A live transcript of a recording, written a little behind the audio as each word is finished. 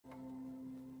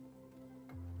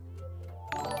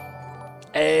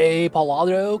Hey,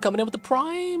 Paulado coming in with the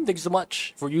Prime. Thank you so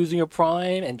much for using your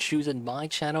Prime and choosing my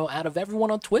channel out of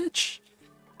everyone on Twitch.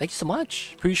 Thank you so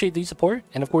much. Appreciate the support.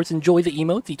 And of course, enjoy the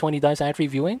emote, the 20 dice ad free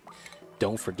viewing.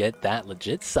 Don't forget that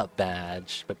legit sub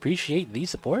badge. But appreciate the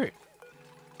support.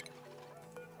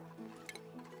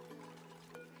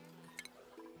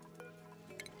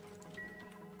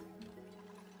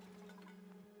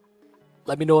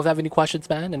 Let me know if you have any questions,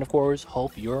 man. And of course,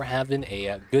 hope you're having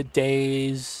a good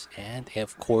days and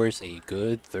of course a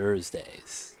good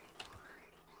Thursdays.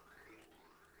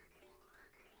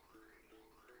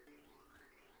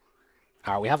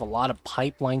 Alright, we have a lot of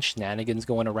pipeline shenanigans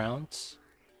going around.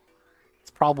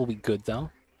 It's probably good though.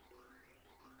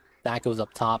 That goes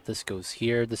up top, this goes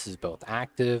here. This is both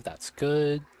active, that's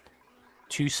good.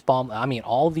 Two spawn, I mean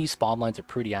all these spawn lines are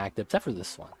pretty active except for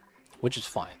this one, which is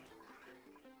fine.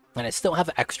 And I still have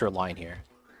an extra line here.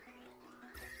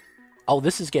 Oh,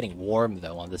 this is getting warm,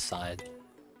 though, on this side.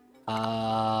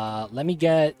 Let me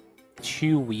get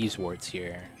 2 Wheezeworts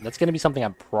here. That's going to be something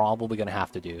I'm probably going to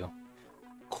have to do.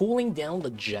 Cooling down the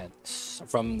gents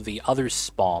from the other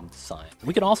spawn side.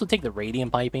 We could also take the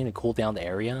radiant piping to cool down the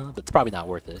area, but it's probably not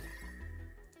worth it.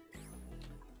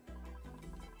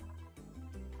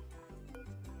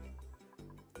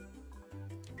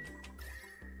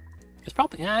 It's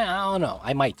probably, I don't know.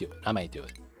 I might do it. I might do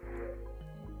it.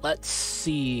 Let's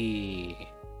see.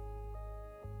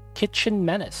 Kitchen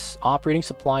Menace. Operating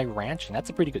Supply Ranching. That's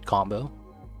a pretty good combo.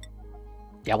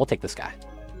 Yeah, we'll take this guy.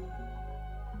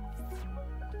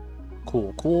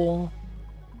 Cool, cool.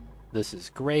 This is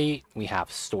great. We have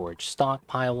storage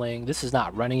stockpiling. This is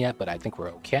not running yet, but I think we're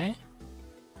okay.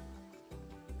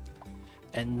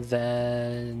 And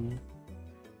then...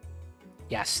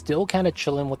 yeah, still kind of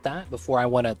chilling with that before I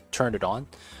want to turn it on.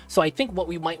 So I think what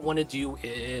we might want to do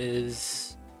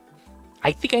is...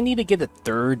 I think I need to get a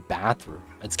 3rd bathroom.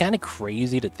 It's kind of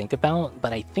crazy to think about,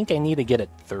 but I think I need to get a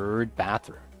 3rd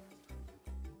bathroom.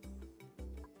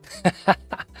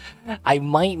 I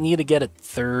might need to get a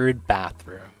 3rd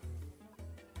bathroom.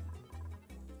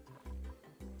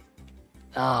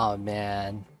 Oh,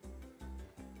 man.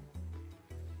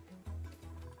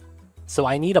 So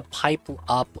I need to pipe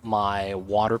up my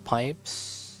water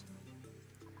pipes.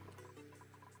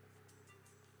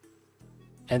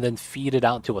 And then feed it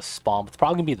out to a spawn. It's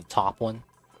probably going to be the top one.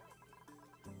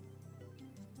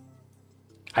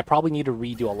 I probably need to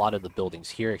redo a lot of the buildings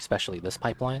here, especially this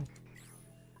pipeline.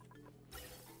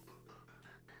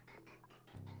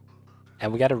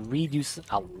 And we got to redo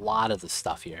a lot of the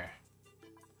stuff here.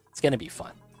 It's going to be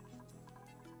fun.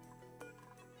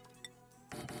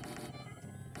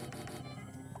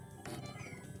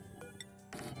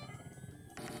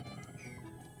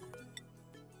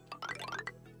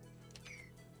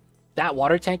 That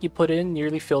water tank you put in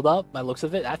nearly filled up, by the looks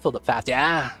of it. That filled up fast.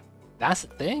 Yeah, that's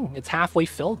the thing. It's halfway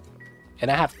filled.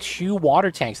 And I have 2 water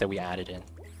tanks that we added in.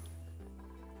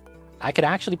 I could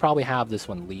actually probably have this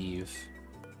one leave.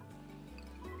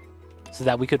 So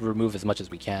that we could remove as much as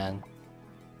we can.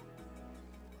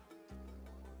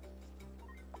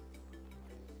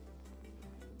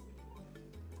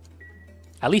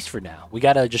 At least for now. We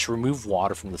gotta just remove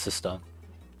water from the system.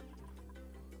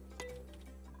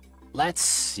 Let's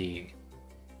see.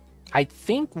 I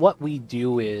think what we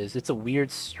do is... it's a weird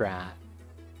strat.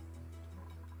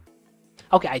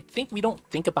 Okay, I think we don't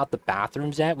think about the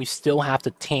bathrooms yet. We still have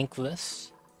to tank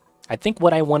this. I think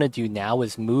what I want to do now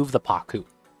is move the Paku.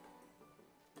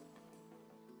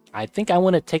 I think I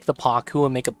want to take the Paku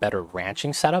and make a better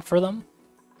ranching setup for them.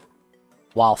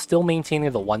 While still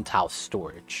maintaining the 1 tile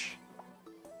storage.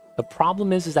 The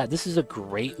problem is that this is a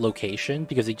great location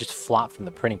because they just flop from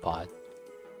the printing pod.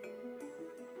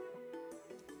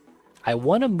 I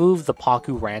want to move the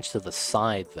Paku Ranch to the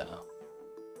side, though.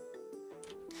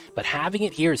 But having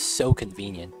it here is so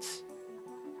convenient.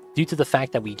 Due to the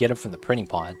fact that we get them from the printing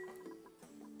pod.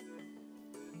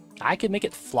 I could make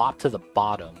it flop to the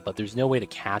bottom, but there's no way to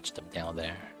catch them down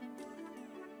there.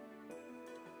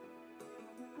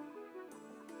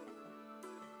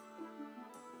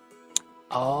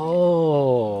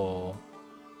 Oh.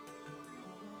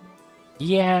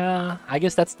 Yeah, I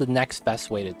guess that's the next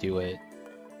best way to do it.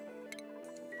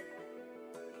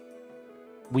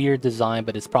 Weird design,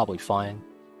 but it's probably fine.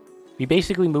 We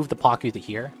basically move the Paku to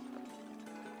here.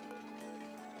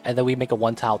 And then we make a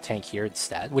 1 tile tank here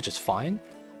instead, which is fine.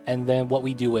 And then what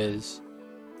we do is...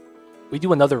 we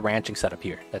do another ranching setup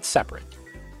here that's separate.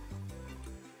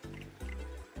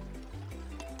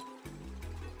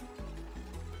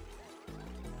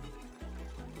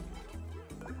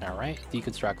 Alright,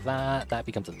 deconstruct that. That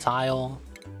becomes a tile.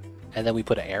 And then we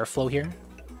put an airflow here.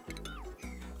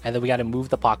 And then we gotta move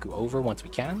the Paku over once we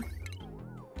can.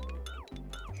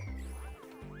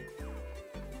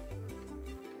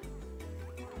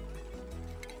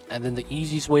 And then the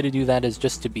easiest way to do that is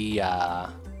just to be,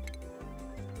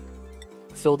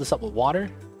 fill this up with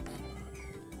water.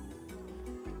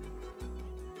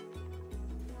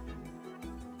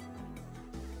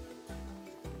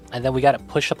 And then we gotta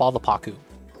push up all the Paku.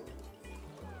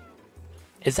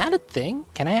 Is that a thing?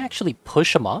 Can I actually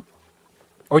push them up?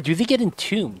 Or do they get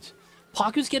entombed?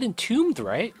 Pakus get entombed,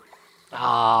 right?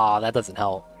 Ah, that doesn't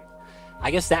help.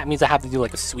 I guess that means I have to do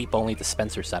like a sweep-only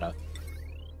dispenser setup.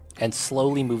 And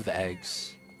slowly move the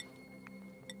eggs.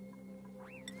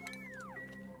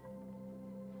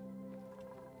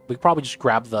 We could probably just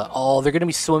grab the... Oh, they're gonna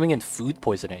be swimming in food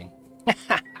poisoning.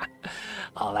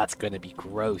 Oh, that's gonna be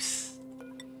gross.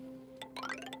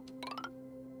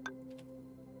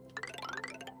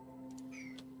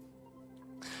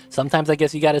 Sometimes I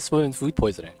guess you gotta swim in food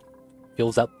poisoning.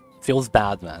 Feels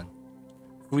bad, man.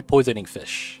 Food poisoning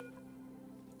fish.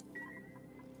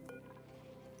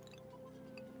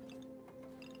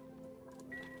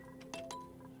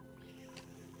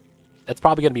 It's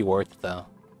probably gonna be worth it though.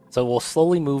 So we'll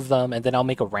slowly move them, and then I'll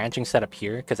make a ranching setup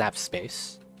here because I have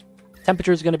space.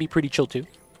 Temperature is gonna be pretty chill too.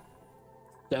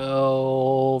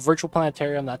 So virtual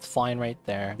planetarium, that's fine right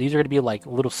there. These are gonna be like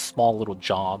small little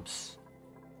jobs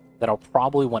that I'll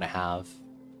probably want to have.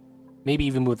 Maybe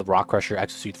even move the Rock Crusher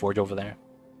Exosuit Forge over there.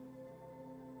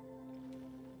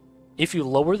 If you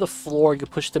lower the floor, you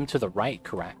push them to the right,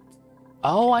 correct?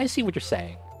 Oh, I see what you're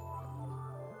saying.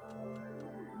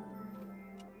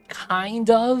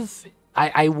 Kind of.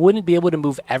 I wouldn't be able to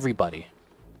move everybody.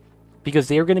 Because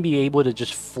they're going to be able to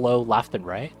just flow left and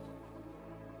right.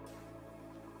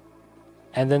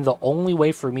 And then the only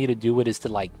way for me to do it is to,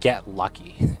 like, get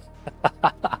lucky.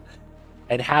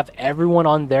 And have everyone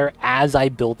on there as I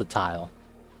build the tile.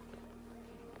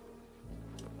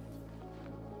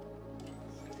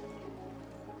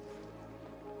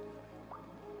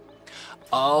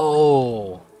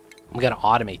 Oh, I'm gonna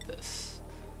automate this.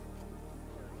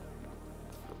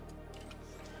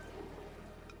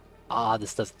 Ah,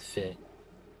 this doesn't fit.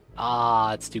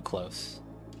 Ah, it's too close.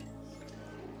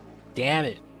 Damn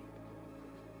it.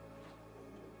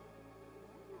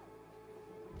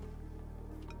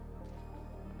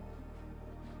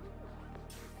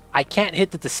 I can't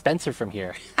hit the dispenser from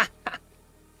here.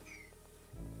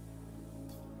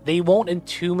 They won't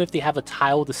entomb if they have a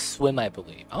tile to swim, I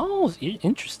believe. Oh,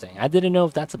 interesting. I didn't know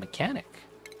if that's a mechanic.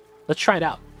 Let's try it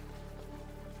out.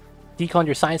 Decon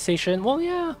your science station. Well,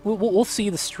 yeah, we'll see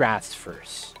the strats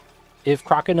first. If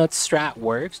Croconut's strat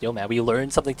works, yo man, we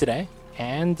learned something today.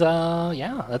 And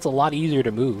yeah, that's a lot easier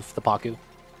to move the Paku.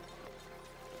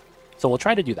 So we'll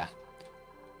try to do that.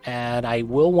 And I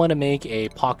will want to make a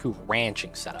Paku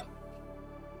ranching setup.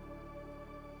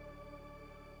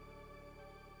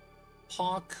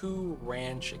 Paku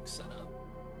ranching setup.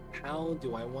 How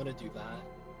do I want to do that?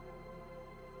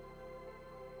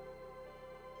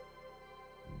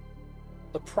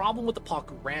 The problem with the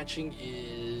Paku ranching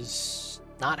is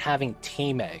not having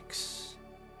tame eggs.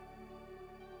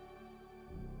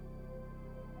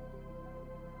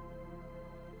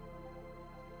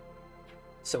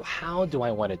 So how do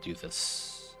I want to do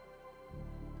this?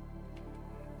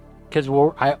 Because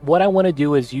what I want to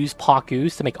do is use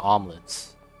Pakus to make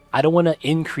omelets. I don't want to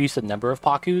increase the number of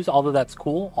Pakus, although that's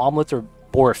cool. Omelets are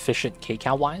more efficient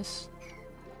kcal-wise.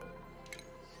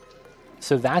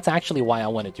 So that's actually why I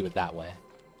want to do it that way.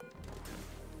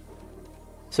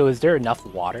 So is there enough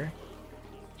water?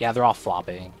 Yeah, they're all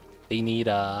flopping. They need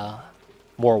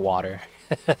more water.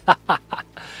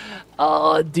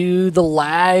 Oh, dude, the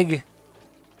lag.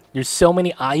 There's so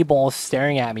many eyeballs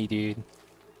staring at me, dude.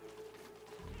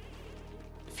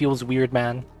 Feels weird,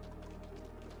 man.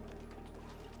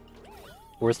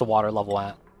 Where's the water level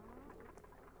at?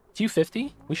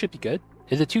 250? We should be good.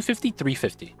 Is it 250?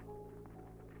 350.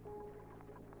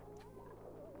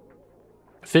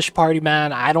 Fish party,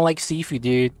 man. I don't like seafood,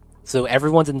 dude. So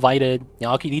everyone's invited.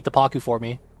 Y'all can eat the Paku for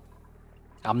me.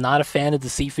 I'm not a fan of the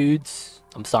seafoods.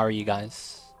 I'm sorry, you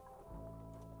guys.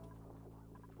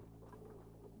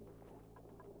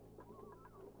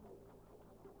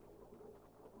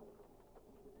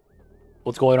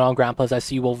 What's going on, Grandpas? I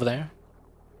see you over there.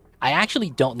 I actually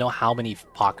don't know how many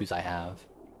Pakus I have.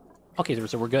 Okay,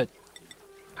 so we're good.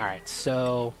 Alright,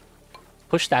 so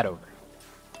push that over.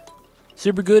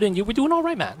 Super good, and we're doing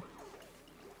alright, man.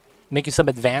 Making some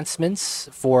advancements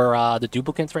for the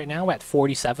duplicates right now. At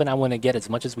 47, I want to get as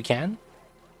much as we can.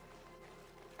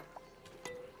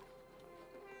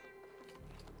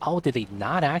 Oh, did they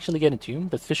not actually get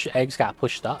entombed? The fish eggs got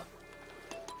pushed up.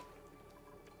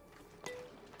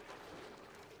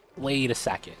 Wait a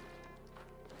second.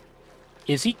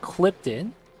 Is he clipped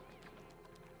in?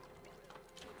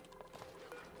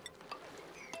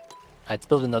 Let's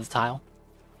build another tile.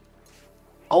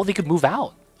 Oh, they could move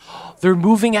out. They're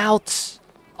moving out.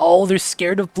 Oh, they're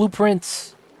scared of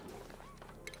blueprints.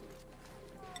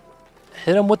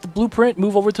 Hit them with the blueprint.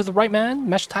 Move over to the right, man.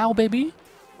 Mesh tile, baby.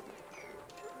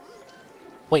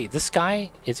 Wait, this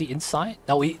guy, is he inside?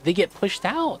 No, they get pushed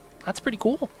out. That's pretty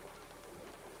cool.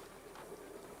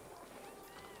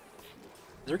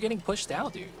 They're getting pushed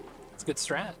out, dude. It's a good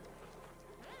strat.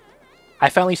 I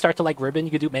finally start to like ribbon.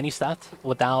 You could do many stuff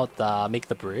without make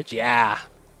the bridge. Yeah.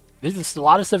 There's a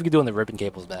lot of stuff you can do on the ribbon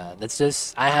cables, man. It's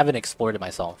just, I haven't explored it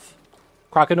myself.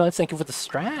 Crocodiles, thank you for the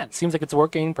strat. Seems like it's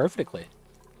working perfectly.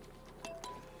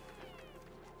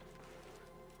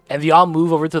 And they all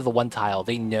move over to the one tile.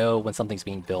 They know when something's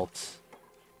being built.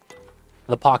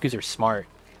 The Pakus are smart.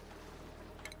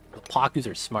 The Pakus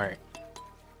are smart.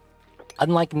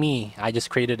 Unlike me, I just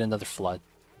created another flood.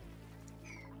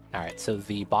 Alright, so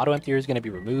the bottom emptier is going to be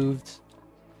removed.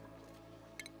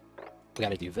 We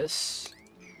gotta do this.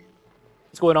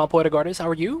 What's going on, Poetic Artist? How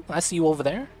are you? I see you over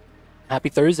there. Happy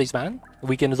Thursdays, man. The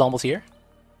weekend is almost here.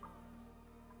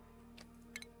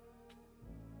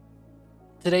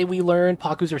 Today we learned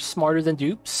Pakus are smarter than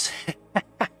dupes.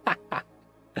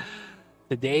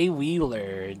 Today we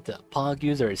learned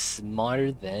Pakus are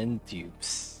smarter than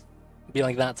dupes. Be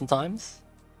like that sometimes.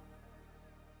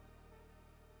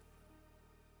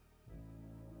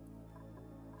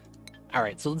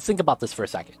 Alright, so let's think about this for a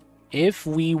second. If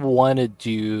we want to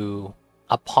do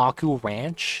a Paku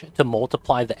ranch to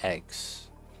multiply the eggs,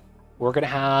 we're going to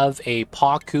have a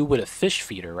Paku with a fish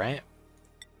feeder, right?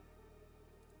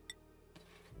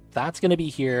 That's going to be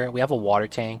here. We have a water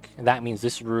tank. And that means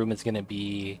this room is going to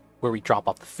be where we drop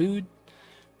off the food.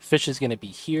 Fish is going to be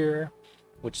here,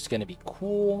 which is going to be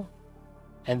cool.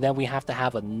 And then we have to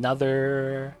have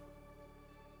another...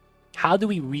 How do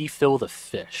we refill the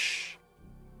fish?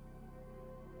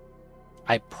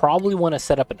 I probably want to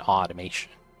set up an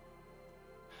automation.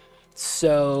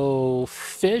 So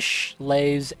fish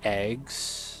lays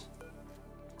eggs.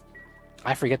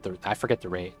 I forget the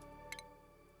rate.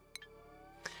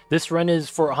 This run is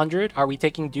for 100. Are we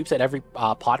taking dupes at every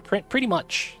pod print? Pretty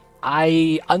much.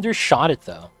 I undershot it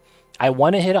though. I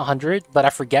want to hit 100, but I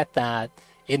forget that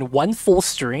in one full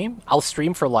stream, I'll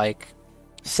stream for like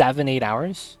 7-8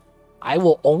 hours. I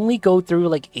will only go through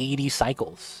like 80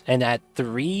 cycles. And at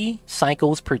 3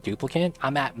 cycles per duplicate,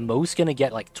 I'm at most going to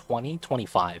get like 20,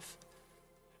 25.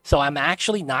 So I'm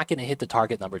actually not going to hit the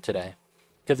target number today.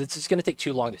 Because it's just going to take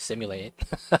too long to simulate.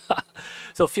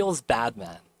 So it feels bad,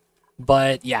 man.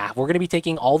 But yeah, we're going to be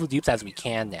taking all the dupes as we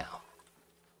can now.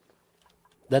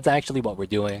 That's actually what we're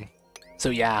doing.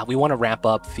 So yeah, we want to ramp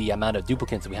up the amount of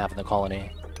duplicates we have in the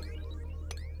colony.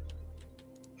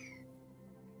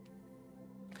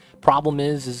 Problem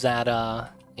is that,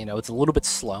 you know, it's a little bit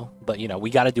slow. But, you know,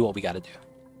 we got to do what we got to do.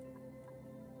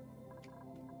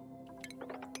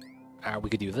 Alright, we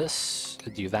could do this.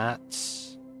 Could do that.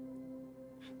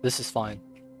 This is fine.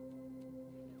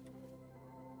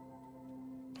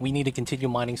 We need to continue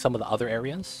mining some of the other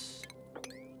areas.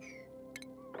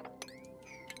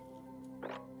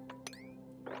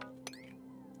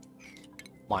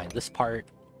 Mine this part.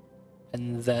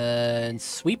 And then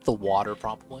sweep the water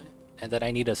probably. And then I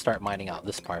need to start mining out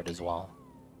this part as well.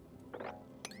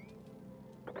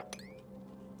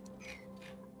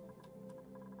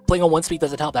 Playing on 1 speed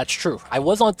doesn't help. That's true. I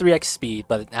was on 3x speed,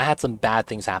 but I had some bad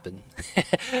things happen.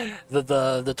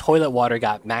 the toilet water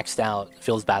got maxed out.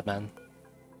 Feels bad, man.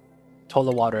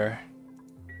 Toilet water.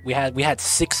 We had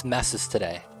 6 messes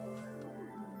today.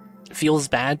 Feels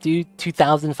bad, dude.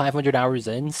 2,500 hours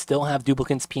in, still have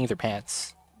duplicates peeing their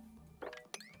pants.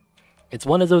 It's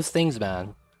one of those things,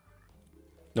 man.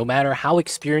 No matter how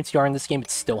experienced you are in this game, it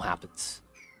still happens.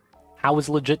 How was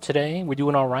legit today? We're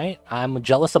doing alright. I'm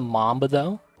jealous of Mamba,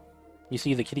 though. You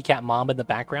see the kitty cat Mamba in the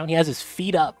background? He has his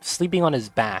feet up, sleeping on his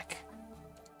back.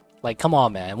 Like, come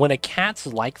on, man. When a cat's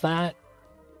like that,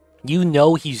 you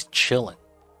know he's chilling.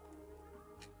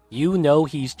 You know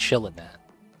he's chilling, man.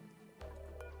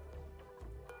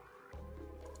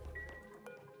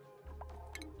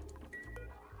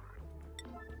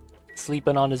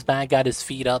 Sleeping on his back, got his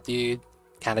feet up, dude.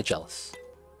 Kinda jealous.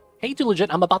 Hey, dude,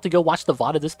 legit, I'm about to go watch the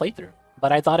VOD of this playthrough.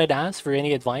 But I thought I'd ask for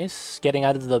any advice getting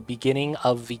out of the beginning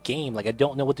of the game. Like, I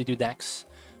don't know what to do next.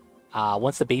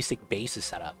 Once the basic base is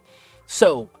set up.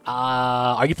 So,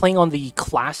 are you playing on the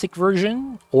classic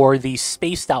version or the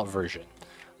spaced out version?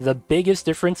 The biggest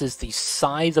difference is the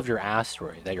size of your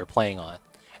asteroid that you're playing on.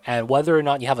 And whether or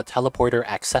not you have a teleporter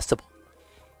accessible.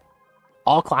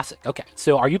 All classic. Okay,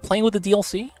 so are you playing with the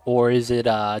DLC? Or is it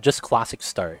just classic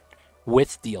start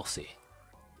with DLC?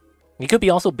 It could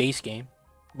be also base game,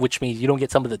 which means you don't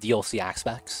get some of the DLC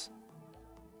aspects.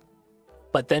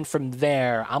 But then from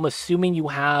there, I'm assuming you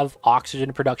have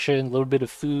oxygen production, a little bit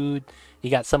of food. You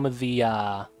got some of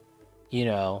the, you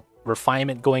know,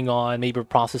 refinement going on, maybe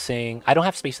processing. I don't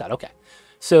have spaced out. Okay.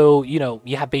 So, you know,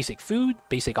 you have basic food,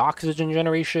 basic oxygen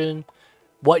generation.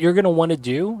 What you're going to want to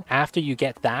do after you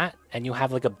get that and you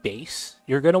have like a base,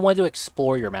 you're going to want to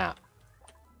explore your map.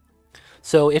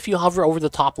 So if you hover over the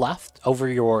top left, over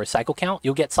your cycle count,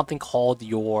 you'll get something called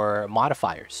your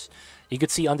modifiers. You can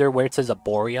see under where it says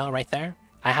Arboria right there.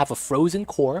 I have a frozen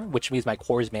core, which means my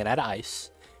core is made out of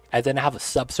ice. And then I have a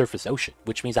subsurface ocean,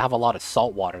 which means I have a lot of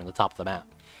salt water on the top of the map.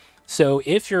 So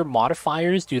if your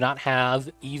modifiers do not have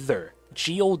either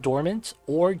geodormant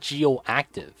or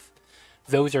geoactive,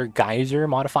 those are geyser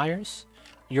modifiers,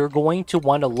 you're going to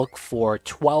want to look for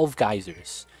 12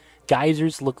 geysers.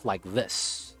 Geysers look like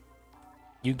this.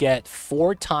 You get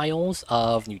 4 tiles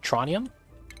of neutronium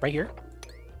right here.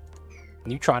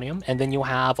 Neutronium, and then you'll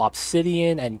have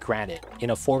obsidian and granite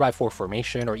in a 4x4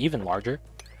 formation or even larger.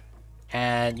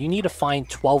 And you need to find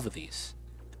 12 of these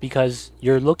because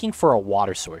you're looking for a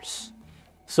water source.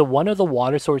 So one of the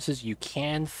water sources you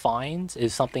can find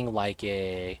is something like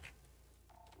a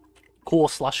cool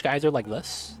slush geyser like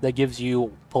this that gives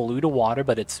you polluted water,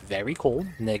 but it's very cold,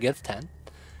 -10.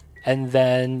 And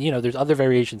then, you know, there's other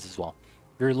variations as well.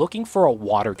 You're looking for a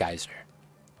water geyser.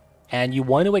 And you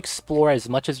want to explore as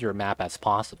much as your map as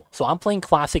possible. So I'm playing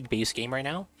classic base game right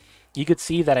now. You could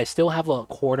see that I still have a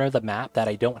corner of the map that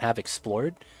I don't have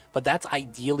explored. But that's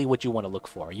ideally what you want to look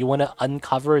for. You want to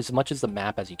uncover as much as the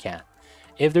map as you can.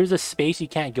 If there's a space you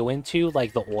can't go into,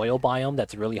 like the oil biome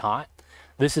that's really hot,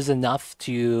 this is enough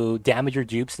to damage your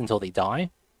dupes until they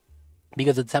die.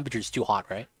 Because the temperature is too hot,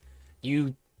 right?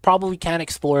 You probably can't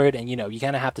explore it, and you know, you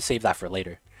kind of have to save that for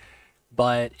later.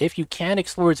 But if you can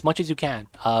explore as much as you can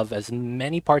of as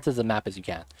many parts of the map as you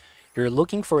can, you're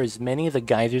looking for as many of the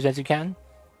geysers as you can,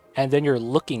 and then you're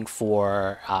looking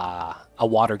for a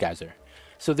water geyser.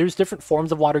 So there's different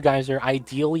forms of water geyser.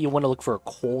 Ideally, you want to look for a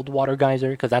cold water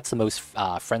geyser because that's the most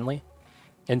friendly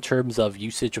in terms of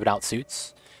usage without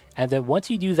suits. And then once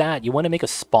you do that, you want to make a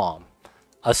spalm.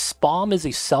 A spalm is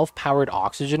a self-powered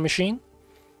oxygen machine.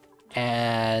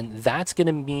 And that's going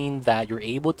to mean that you're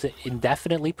able to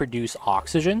indefinitely produce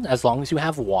oxygen as long as you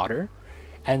have water.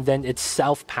 And then it's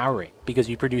self-powering because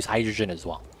you produce hydrogen as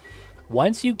well.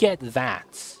 Once you get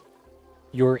that,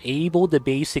 you're able to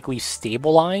basically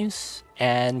stabilize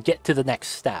and get to the next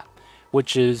step,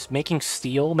 which is making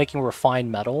steel, making refined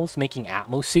metals, making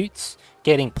atmo suits,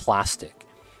 getting plastic.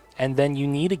 And then you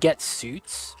need to get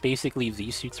suits, basically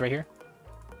these suits right here,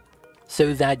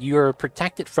 so that you're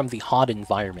protected from the hot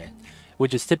environment,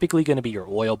 which is typically going to be your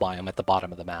oil biome at the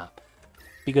bottom of the map.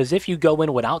 Because if you go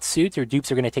in without suits, your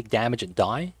dupes are going to take damage and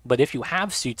die. But if you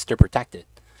have suits, they're protected.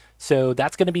 So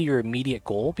that's going to be your immediate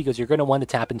goal because you're going to want to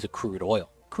tap into crude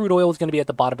oil. Crude oil is going to be at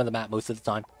the bottom of the map most of the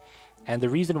time. And the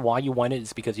reason why you want it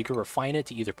is because you can refine it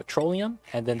to either petroleum,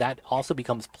 and then that also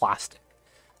becomes plastic.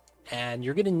 And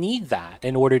you're going to need that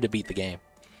in order to beat the game.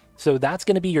 So that's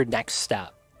going to be your next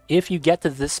step. If you get to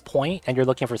this point and you're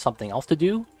looking for something else to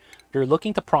do, you're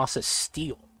looking to process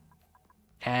steel.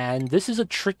 And this is a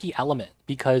tricky element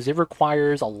because it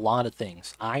requires a lot of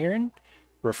things. Iron,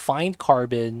 refined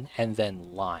carbon, and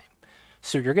then lime.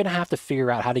 So you're going to have to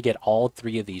figure out how to get all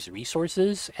 3 of these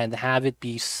resources and have it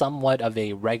be somewhat of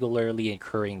a regularly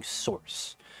occurring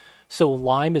source. So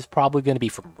lime is probably going to be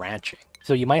from ranching.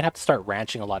 So you might have to start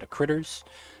ranching a lot of critters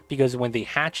because when they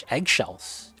hatch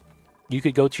eggshells, you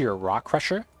could go to your rock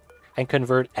crusher and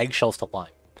convert eggshells to lime,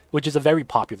 which is a very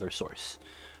popular source.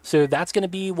 So that's going to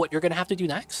be what you're going to have to do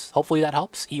next. Hopefully that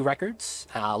helps. E-Records.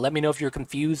 Let me know if you're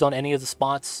confused on any of the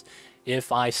spots.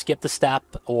 If I skipped a step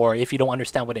or if you don't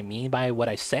understand what I mean by what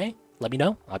I say, let me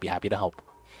know. I'll be happy to help.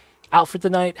 Out for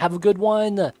tonight. Have a good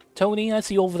one. Tony, I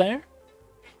see you over there.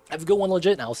 Have a good one,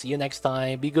 legit. And I'll see you next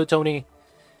time. Be good, Tony.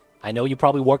 I know you're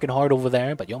probably working hard over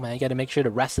there, but yo, man, you got to make sure to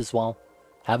rest as well.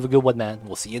 Have a good one, man.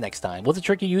 We'll see you next time. What's the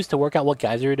trick you use to work out what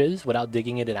geyser it is without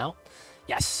digging it out?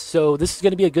 Yes, so this is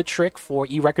going to be a good trick for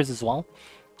E-Records as well.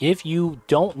 If you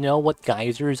don't know what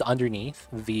geyser is underneath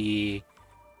the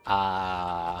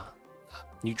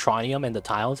neutronium and the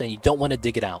tiles and you don't want to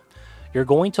dig it out, you're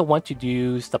going to want to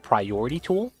use the priority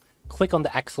tool, click on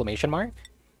the exclamation mark,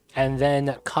 and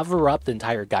then cover up the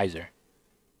entire geyser.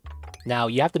 Now,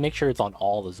 you have to make sure it's on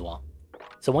all as well.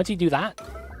 So once you do that,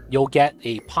 you'll get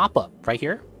a pop-up right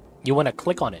here. You want to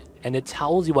click on it, and it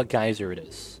tells you what geyser it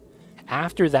is.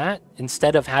 After that,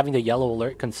 instead of having the yellow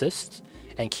alert consist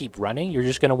and keep running, you're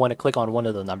just going to want to click on one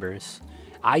of the numbers.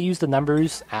 I use the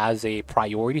numbers as a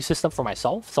priority system for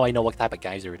myself, so I know what type of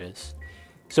geyser it is.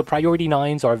 So priority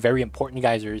 9s are very important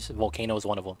geysers. Volcano is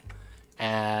one of them.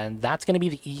 And that's going to be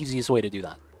the easiest way to do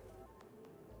that.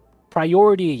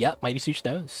 Priority, yep, Mighty Such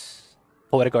knows.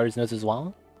 Poetic Artist knows as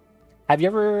well. Have you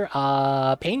ever,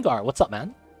 Paingar, what's up,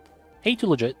 man? Hey, Too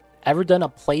Legit, ever done a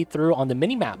playthrough on the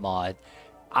minimap mod?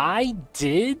 I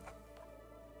did,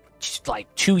 just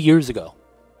like 2 years ago.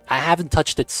 I haven't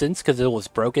touched it since because it was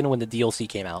broken when the DLC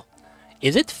came out.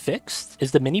 Is it fixed?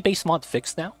 Is the mini-base mod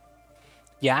fixed now?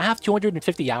 Yeah, I have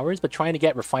 250 hours, but trying to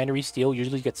get refinery steel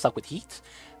usually gets stuck with heat.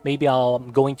 Maybe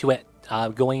I'm going to it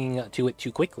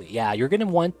too quickly. Yeah, you're gonna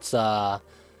want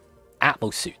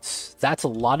Atmos suits. That's a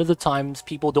lot of the times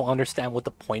people don't understand what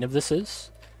the point of this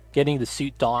is. Getting the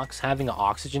suit docks, having an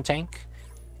oxygen tank,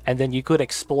 and then you could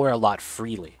explore a lot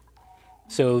freely.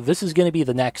 So this is gonna be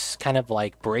the next kind of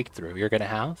like breakthrough you're gonna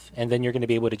have, and then you're gonna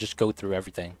be able to just go through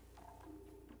everything.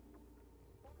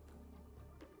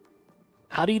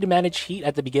 How do you manage heat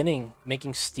at the beginning,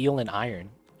 making steel and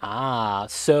iron?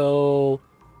 So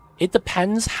it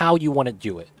depends how you want to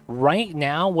do it. Right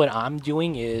now, what I'm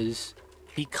doing is,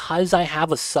 because I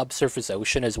have a subsurface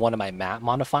ocean as one of my map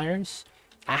modifiers,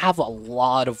 I have a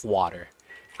lot of water.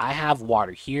 I have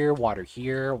water here, water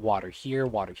here, water here,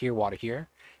 water here, water here.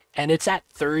 And it's at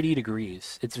 30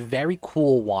 degrees. It's very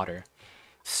cool water.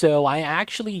 So I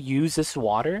actually use this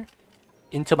water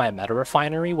into my meta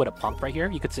refinery with a pump right here,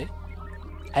 you could see.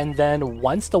 And then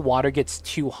once the water gets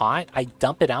too hot, I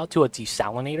dump it out to a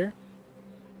desalinator,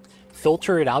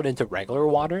 filter it out into regular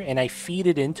water, and I feed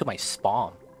it into my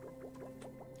spawn.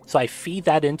 So I feed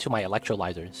that into my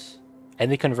electrolyzers,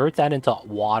 and they convert that into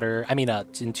water,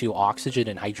 into oxygen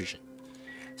and hydrogen.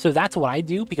 So that's what I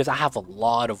do because I have a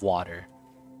lot of water.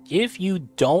 If you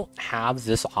don't have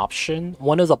this option,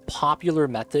 one of the popular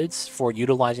methods for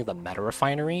utilizing the meta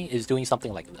refinery is doing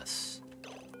something like this.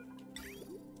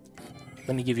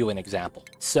 Let me give you an example.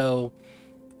 So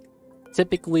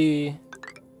typically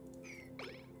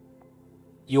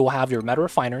you'll have your meta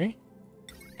refinery,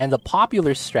 and the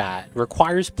popular strat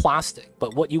requires plastic,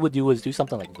 but what you would do is do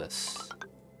something like this.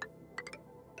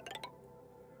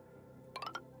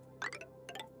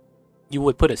 You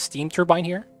would put a steam turbine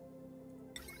here.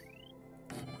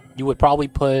 You would probably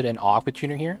put an aqua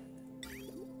tuner here.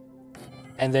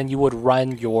 And then you would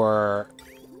run your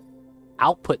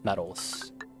output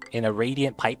metals in a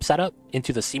radiant pipe setup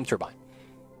into the steam turbine.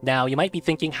 Now, you might be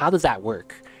thinking, how does that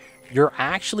work? You're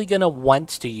actually going to want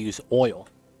to use oil,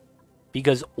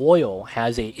 because oil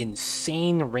has an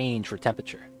insane range for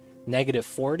temperature,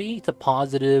 -40 to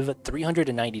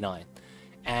 +399.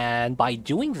 And by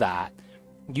doing that,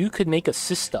 you could make a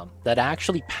system that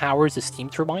actually powers the steam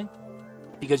turbine,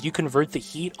 because you convert the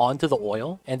heat onto the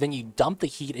oil, and then you dump the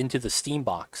heat into the steam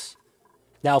box.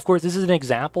 Now, of course, this is an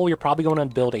example. You're probably going to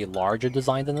build a larger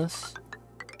design than this,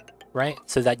 right?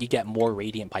 So that you get more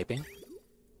radiant piping,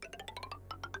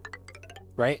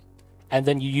 right? And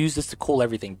then you use this to cool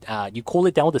everything. You cool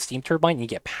it down with the steam turbine, and you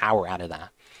get power out of that.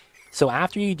 So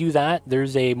after you do that,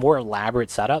 there's a more elaborate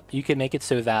setup. You can make it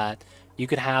so that you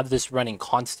could have this running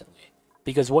constantly.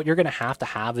 Because what you're going to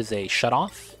have is a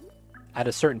shutoff at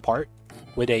a certain part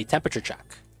with a temperature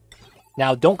check.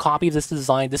 Now, don't copy this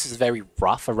design. This is very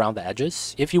rough around the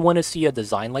edges. If you want to see a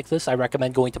design like this, I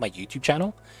recommend going to my YouTube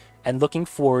channel and looking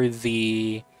for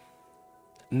the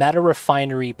meta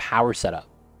refinery power setup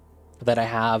that I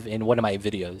have in one of my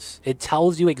videos. It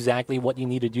tells you exactly what you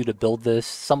need to do to build this,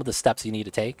 some of the steps you need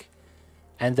to take.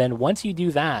 And then once you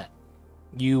do that,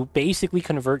 you basically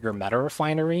convert your meta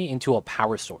refinery into a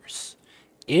power source.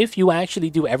 If you actually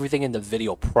do everything in the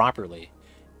video properly,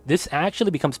 this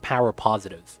actually becomes power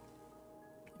positive.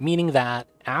 Meaning that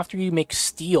after you make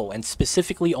steel, and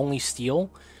specifically only steel,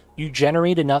 you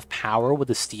generate enough power with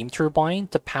the steam turbine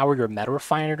to power your meta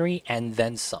refinery and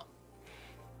then some.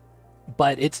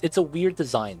 But it's a weird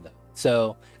design though,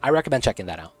 so I recommend checking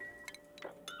that out.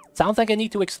 Sounds like I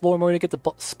need to explore more to get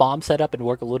the spawn set up and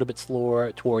work a little bit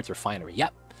slower towards refinery.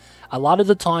 Yep. A lot of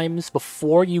the times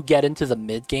before you get into the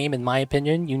mid game, in my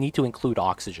opinion, you need to include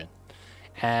oxygen,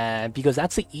 and because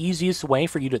that's the easiest way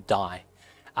for you to die.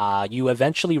 You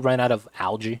eventually run out of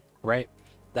algae, right?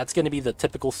 That's going to be the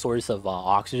typical source of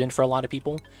oxygen for a lot of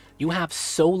people. You have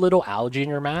so little algae in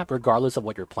your map, regardless of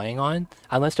what you're playing on.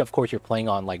 Unless, of course, you're playing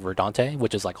on, like, Verdante,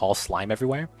 which is, like, all slime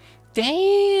everywhere.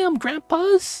 Damn,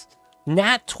 Grandpas!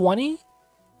 Nat 20?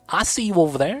 I see you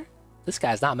over there. This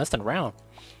guy's not messing around.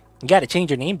 You got to change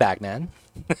your name back, man.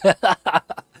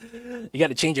 You got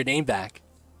to change your name back.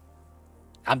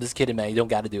 I'm just kidding, man. You don't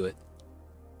got to do it.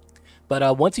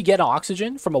 But once you get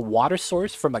oxygen from a water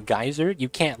source, from a geyser, you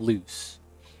can't lose.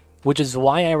 Which is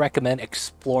why I recommend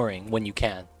exploring when you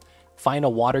can. Find a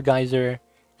water geyser,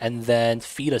 and then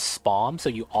feed a spawn so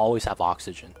you always have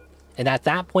oxygen. And at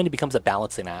that point, it becomes a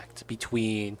balancing act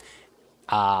between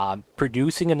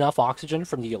producing enough oxygen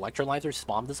from the electrolyzer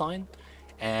spawn design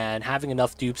and having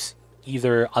enough dupes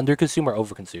either underconsume or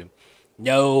overconsume.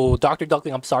 No, Dr.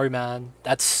 Duckling, I'm sorry, man.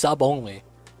 That's sub only.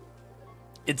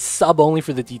 It's sub only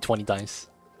for the D20 dice.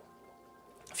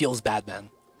 Feels bad, man.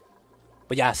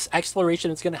 But yes, exploration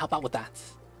is going to help out with that.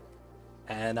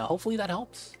 And hopefully that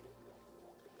helps.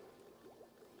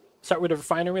 Start with a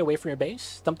refinery away from your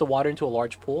base. Dump the water into a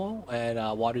large pool and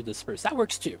water disperse. That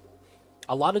works too.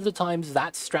 A lot of the times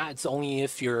that strat's only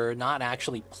if you're not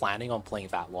actually planning on playing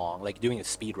that long, like doing a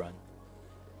speed run.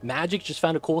 Magic just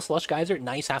found a cool slush geyser.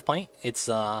 Nice half pint. It's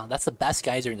that's the best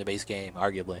geyser in the base game,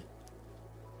 arguably.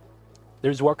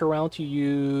 There's workaround to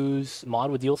use mod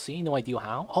with DLC. No idea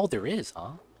how. Oh, there is,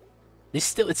 huh? It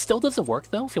still doesn't work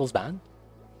though. Feels bad.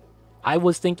 I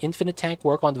was think infinite tank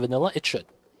work on the vanilla. It should.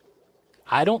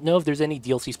 I don't know if there's any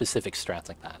DLC specific strats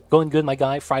like that. Going good, my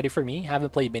guy. Friday for me.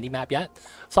 Haven't played minimap yet.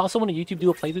 Saw someone on YouTube do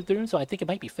a playthrough, so I think it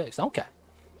might be fixed. Okay.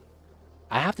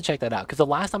 I have to check that out because the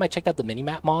last time I checked out the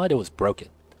minimap mod, it was broken.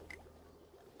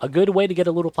 A good way to get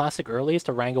a little plastic early is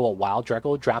to wrangle a wild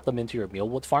Draco, drop them into your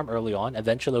mealwood farm early on.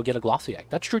 Eventually, you'll get a glossy egg.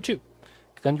 That's true, too.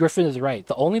 Gun Griffin is right.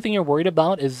 The only thing you're worried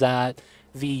about is that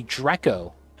the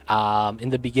Draco, in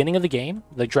the beginning of the game,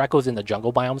 the Dracos in the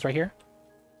jungle biomes right here,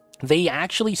 they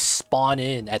actually spawn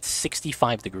in at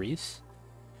 65 degrees.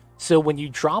 So when you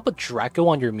drop a Draco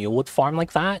on your mealwood farm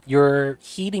like that, you're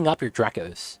heating up your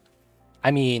Dracos.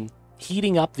 I mean,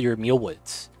 heating up your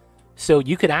mealwoods. So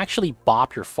you could actually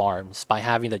bop your farms by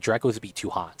having the Dracos be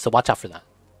too hot. So watch out for that.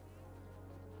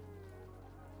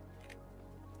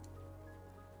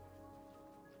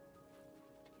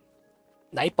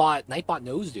 Nightbot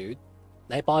knows, dude.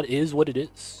 Nightbot is what it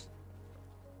is.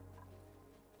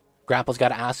 Grandpa's got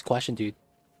to ask a question, dude.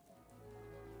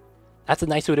 That's a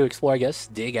nice way to explore, I guess.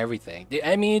 Dig everything.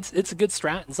 I mean, it's a good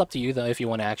strat. It's up to you, though, if you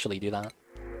want to actually do that.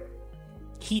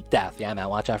 Heat death. Yeah, man,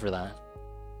 watch out for that.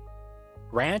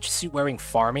 Ranch, suit-wearing,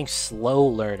 farming, slow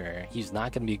learner. He's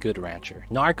not going to be a good rancher.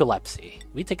 Narcolepsy.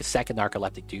 We take a second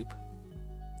narcoleptic dupe.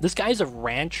 This guy's a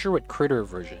rancher with critter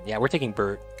aversion. Yeah, we're taking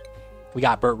Bert. We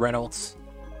got Burt Reynolds.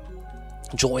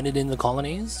 Joining in the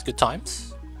colonies. Good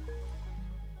times.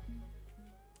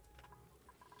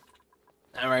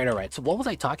 Alright. So what was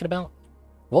I talking about?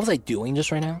 What was I doing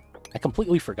just right now? I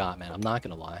completely forgot, man. I'm not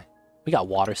going to lie. We got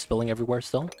water spilling everywhere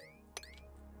still.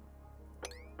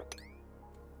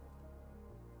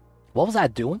 What was I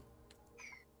doing?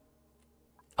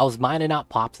 I was mining out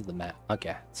pops of the map.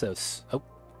 Okay, so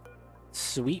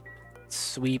sweep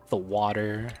the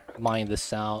water. Mine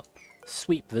this out.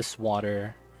 Sweep this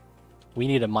water. We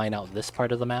need to mine out this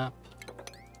part of the map.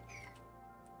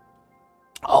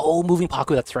 Oh, moving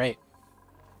Paku, that's right.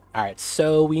 Alright,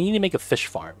 so we need to make a fish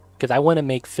farm. Because I want to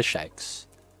make fish eggs.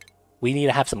 We need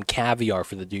to have some caviar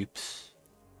for the dupes.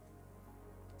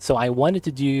 So I wanted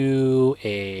to do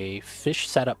a fish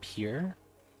setup here.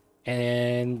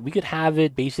 And we could have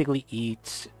it basically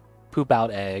eat, poop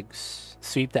out eggs,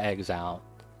 sweep the eggs out.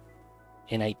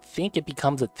 And I think it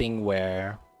becomes a thing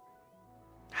where,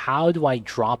 how do I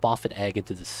drop off an egg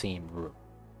into the same room?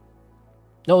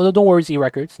 No, don't worry,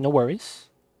 Z-Records. No worries.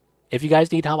 If you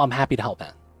guys need help, I'm happy to help,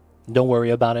 man. Don't worry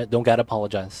about it. Don't gotta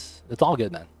apologize. It's all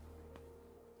good, man.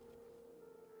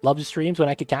 Love the streams when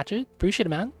I could catch it. Appreciate it,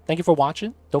 man. Thank you for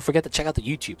watching. Don't forget to check out the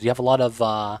YouTubes. You have a lot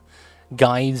of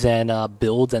guides and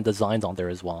builds and designs on there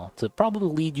as well to probably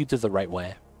lead you to the right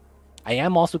way. I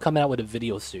am also coming out with a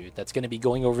video soon that's going to be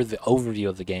going over the overview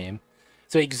of the game.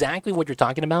 So exactly what you're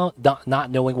talking about,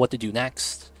 not knowing what to do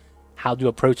next, how to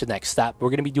approach the next step. We're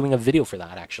going to be doing a video for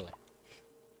that, actually.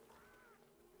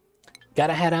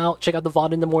 Gotta head out. Check out the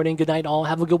VOD in the morning. Good night, all.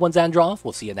 Have a good one, Xandroff.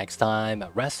 We'll see you next time.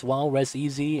 Rest well, rest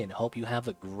easy, and hope you have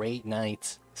a great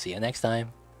night. See you next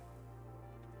time.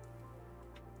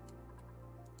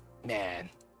 Man.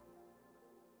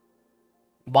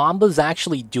 Mamba's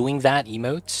actually doing that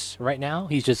emote right now.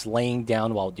 He's just laying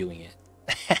down while doing it.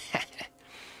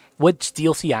 Which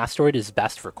DLC Asteroid is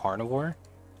best for Carnivore?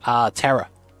 Terra.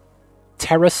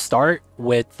 Terra start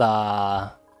with...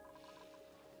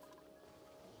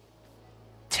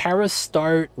 Terra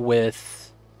start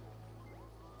with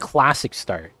Classic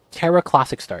start. Terra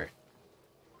Classic start.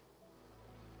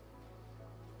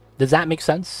 Does that make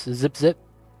sense? Zip zip.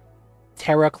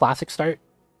 Terra Classic start.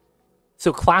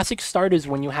 So Classic start is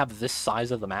when you have this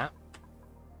size of the map.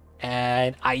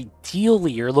 And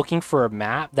ideally you're looking for a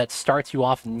map that starts you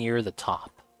off near the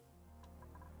top.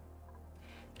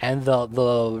 And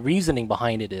the reasoning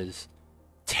behind it is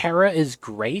Terra is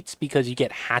great because you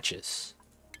get hatches.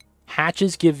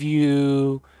 Hatches give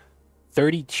you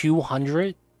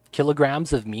 3,200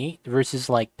 kilograms of meat versus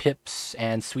like pips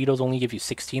and Sweetos only give you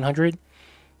 1600.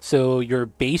 So your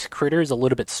base critter is a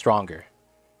little bit stronger.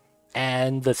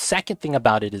 And the second thing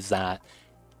about it is that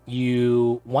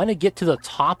you want to get to the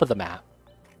top of the map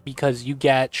because you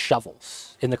get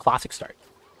shovels in the classic start.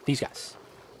 These guys.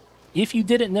 If you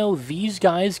didn't know, these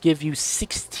guys give you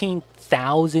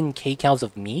 16,000 kcals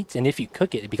of meat, and if you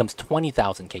cook it, it becomes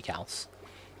 20,000 kcals.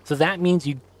 So that means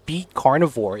you beat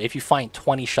carnivore if you find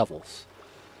 20 shovels,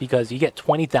 because you get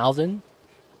 20,000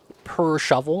 per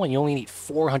shovel, and you only need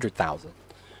 400,000.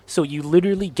 So you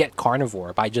literally get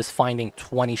carnivore by just finding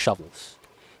 20 shovels.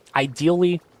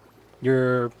 Ideally,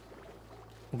 you're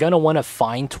gonna want to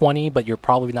find 20, but you're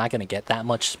probably not gonna get that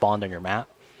much spawned on your map.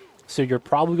 So you're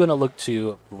probably gonna look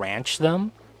to ranch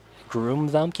them, groom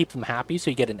them, keep them happy so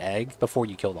you get an egg before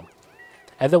you kill them.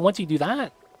 And then once you do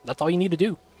that, that's all you need to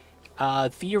do.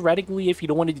 Theoretically, if you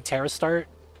don't want to do Terra start,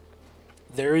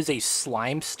 there is a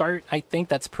slime start, I think,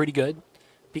 that's pretty good.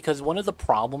 Because one of the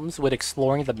problems with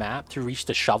exploring the map to reach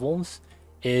the shovels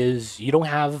is you don't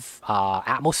have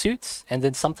atmo suits, and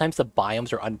then sometimes the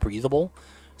biomes are unbreathable.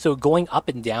 So going up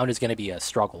and down is going to be a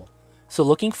struggle. So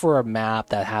looking for a map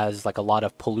that has like a lot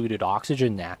of polluted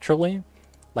oxygen naturally,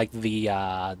 like the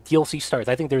DLC starts,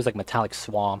 I think there's like Metallic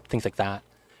Swamp, things like that,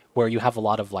 where you have a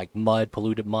lot of like mud,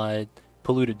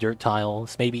 polluted dirt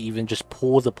tiles, maybe even just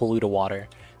pools of polluted water.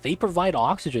 They provide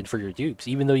oxygen for your dupes,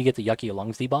 even though you get the yucky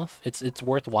lungs debuff. It's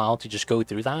worthwhile to just go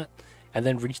through that and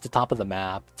then reach the top of the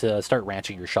map to start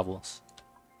ranching your shovels.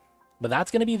 But that's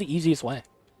going to be the easiest way,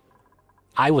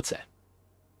 I would say.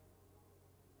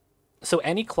 So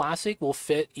any classic will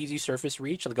fit easy surface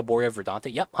reach, like Arboria,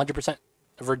 Verdante. Yep, 100%.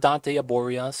 Verdante,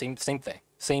 Arboria, same thing.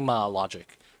 Same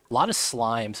logic. A lot of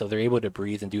slime, so they're able to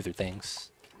breathe and do their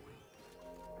things.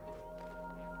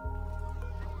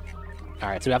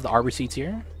 Alright, so we have the arbor seeds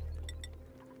here.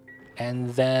 And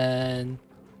then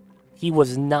he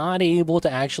was not able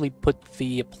to actually put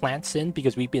the plants in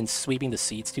because we've been sweeping the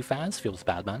seeds too fast. Feels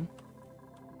bad, man.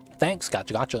 Thanks,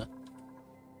 gotcha.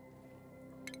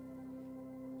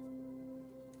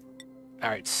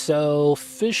 Alright, so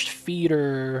fish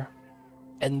feeder.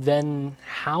 And then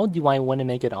how do I want to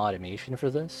make an automation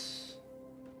for this?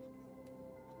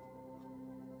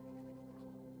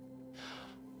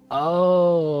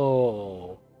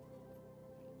 Oh.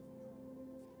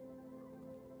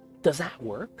 Does that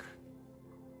work?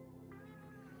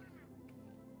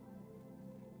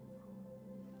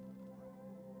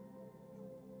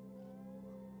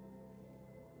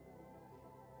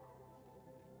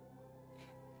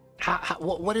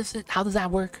 What is it? How does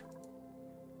that work?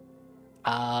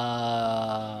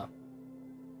 How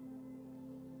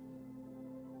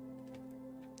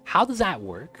does that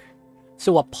work?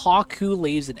 So a Paku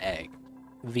lays an egg.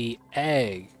 The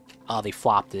egg... Oh, they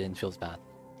flopped it and feels bad.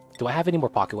 Do I have any more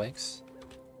Paku eggs?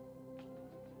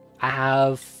 I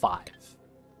have 5.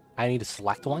 I need to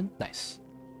select one. Nice.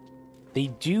 They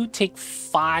do take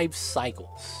 5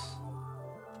 cycles.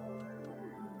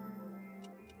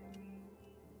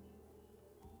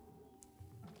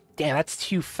 Damn, that's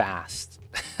too fast.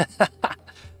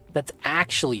 That's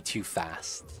actually too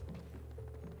fast.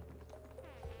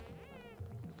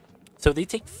 So they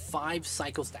take 5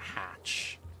 cycles to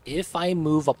hatch. If I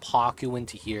move a Paku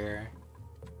into here,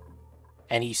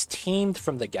 and he's tamed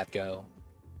from the get-go,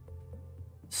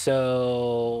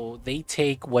 so they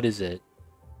take, what is it?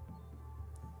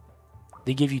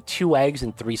 They give you 2 eggs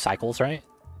in 3 cycles, right?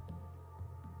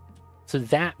 So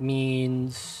that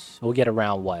means we'll get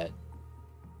around what?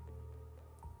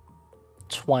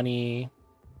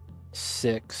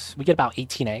 26. We get about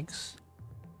 18 eggs.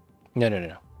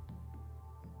 No.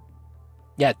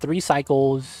 Yeah, 3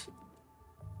 cycles.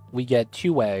 We get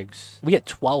 2 eggs. We get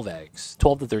 12 eggs.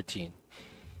 12 to 13.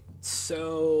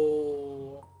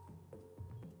 So...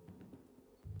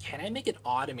 can I make an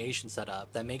automation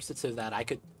setup that makes it so that I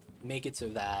could make it so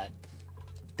that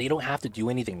they don't have to do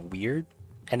anything weird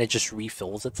and it just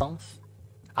refills itself?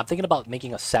 I'm thinking about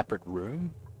making a separate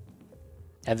room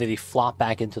and then they flop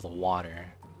back into the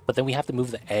water. But then we have to move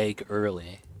the egg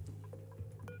early.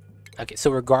 Okay,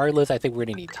 so regardless, I think we're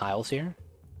going to need tiles here.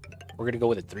 We're going to go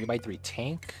with a 3x3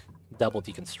 tank. Double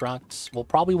deconstruct. We'll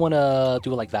probably want to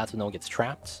do it like that so no one gets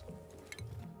trapped.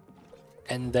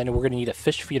 And then we're going to need a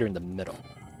fish feeder in the middle.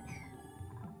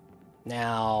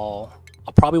 Now,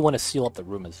 I'll probably want to seal up the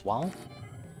room as well.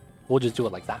 We'll just do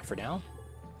it like that for now.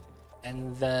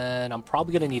 And then I'm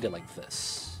probably going to need it like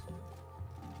this.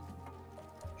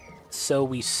 So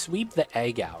we sweep the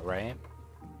egg out, right?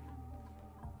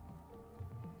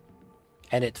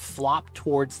 And it flopped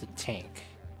towards the tank.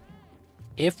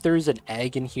 If there's an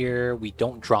egg in here, we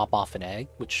don't drop off an egg,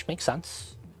 which makes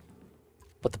sense.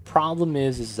 But the problem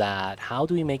is that how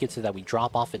do we make it so that we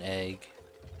drop off an egg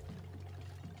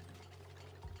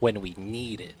when we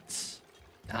need it?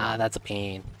 Ah, that's a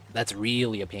pain. That's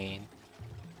really a pain.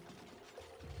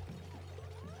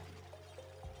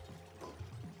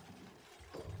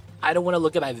 I don't want to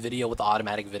look at my video with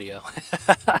automatic video.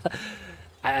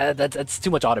 That's too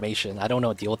much automation. I don't know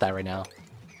how to deal with that right now.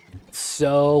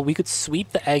 So we could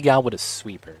sweep the egg out with a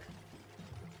sweeper.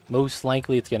 Most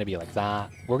likely it's going to be like that.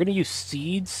 We're going to use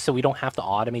seeds so we don't have to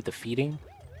automate the feeding.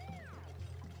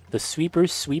 The sweeper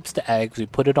sweeps the eggs. We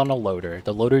put it on a loader.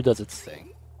 The loader does its thing.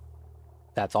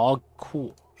 That's all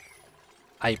cool.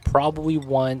 I probably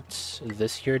want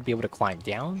this here to be able to climb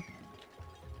down.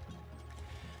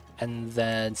 And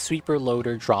then sweeper,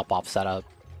 loader, drop-off setup.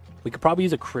 We could probably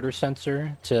use a critter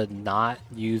sensor to not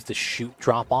use the chute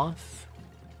drop-off.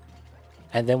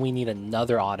 And then we need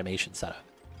another automation setup.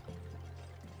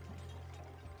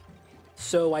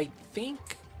 So I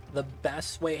think the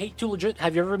best way... Hey, too legit,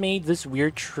 have you ever made this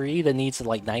weird tree that needs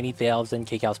like 90,000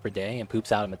 kcal per day and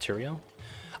poops out a material?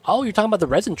 Oh, you're talking about the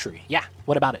resin tree. Yeah,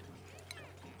 what about it?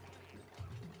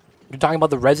 You're talking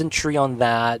about the resin tree on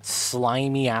that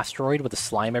slimy asteroid with the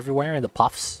slime everywhere and the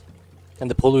puffs and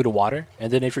the polluted water.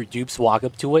 And then if your dupes walk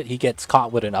up to it, he gets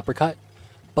caught with an uppercut.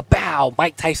 But bow,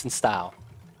 Mike Tyson style.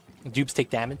 Dupes take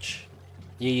damage.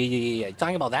 Yeah. You're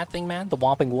talking about that thing, man? The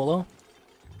Whomping Willow?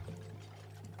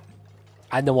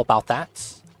 I know about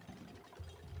that.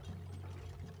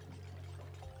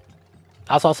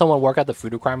 I saw someone work out the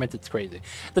food requirements. It's crazy.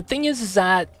 The thing is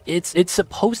that it's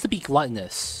supposed to be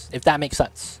gluttonous, if that makes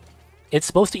sense. It's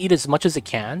supposed to eat as much as it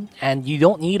can, and you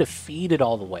don't need to feed it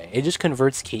all the way. It just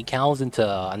converts kcals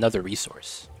into another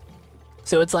resource.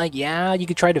 So it's like, yeah, you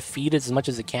could try to feed it as much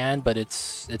as it can, but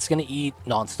it's gonna eat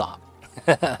nonstop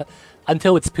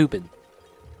until it's pooping.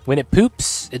 When it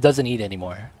poops, it doesn't eat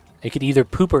anymore. It could either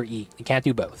poop or eat. It can't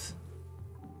do both.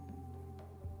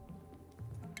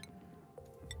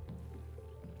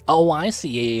 Oh, I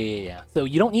see. Yeah. So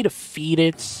you don't need to feed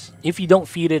it. If you don't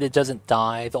feed it, it doesn't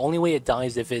die. The only way it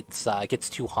dies if it gets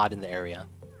too hot in the area.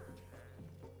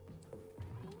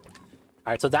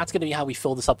 Alright, so that's going to be how we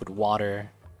fill this up with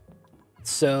water.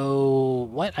 So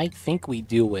what I think we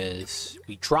do is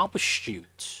we drop a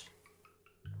chute.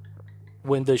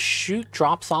 When the chute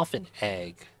drops off an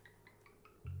egg,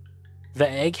 the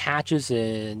egg hatches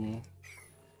in,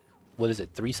 what is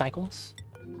it, 3 cycles?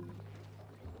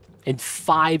 In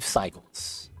 5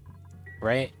 cycles,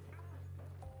 right?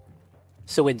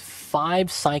 So in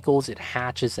 5 cycles, it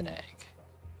hatches an egg.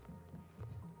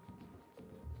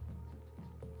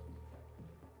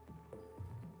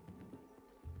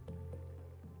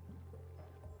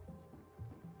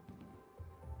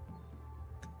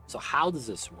 So how does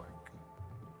this work?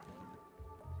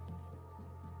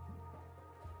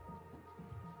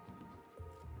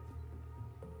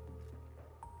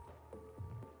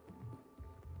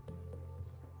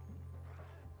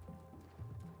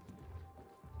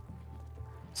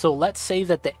 So let's say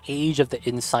that the age of the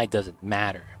inside doesn't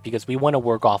matter, because we want to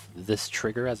work off this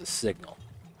trigger as a signal.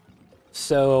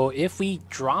 So if we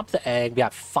drop the egg, we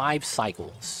have 5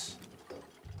 cycles.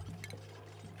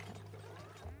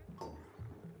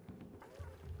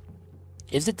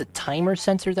 Is it the timer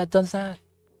sensor that does that?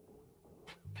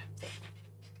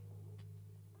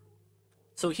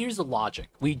 So here's the logic.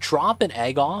 We drop an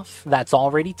egg off that's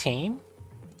already tame.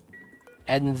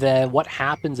 And then what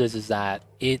happens is that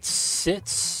it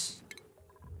sits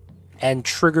and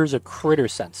triggers a critter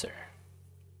sensor.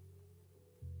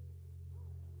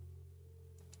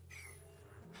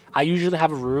 I usually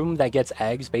have a room that gets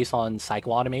eggs based on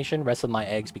cycle automation. Rest of my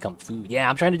eggs become food. Yeah,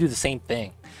 I'm trying to do the same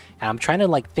thing. And I'm trying to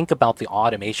like think about the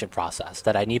automation process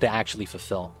that I need to actually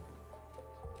fulfill.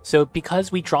 So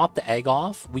because we dropped the egg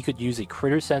off, we could use a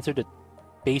critter sensor to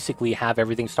basically have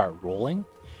everything start rolling.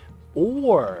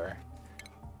 Or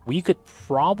we could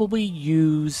probably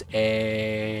use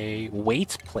a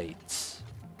weight plate.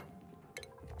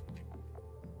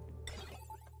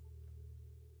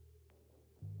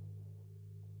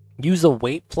 Use a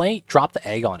weight plate, drop the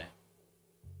egg on it.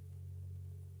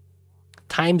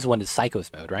 ×1 is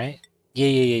Psychos mode, right?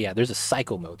 Yeah. There's a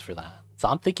Psycho mode for that. So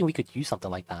I'm thinking we could use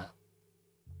something like that.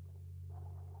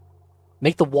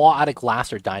 Make the wall out of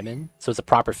glass or diamond, so it's a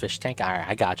proper fish tank. Alright,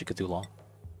 I got you, Cthulhu.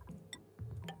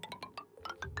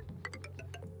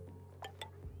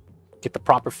 Get the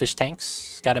proper fish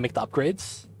tanks. Gotta make the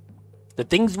upgrades. The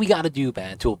things we gotta do,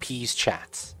 man, to appease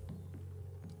chats.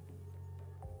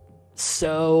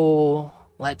 So,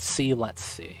 let's see. Let's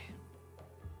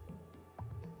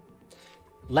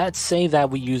say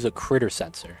that we use a critter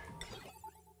sensor.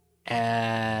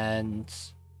 And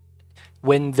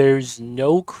When there's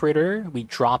no critter, we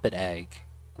drop an egg.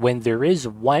 When there is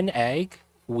one egg,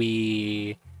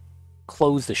 we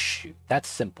close the chute. That's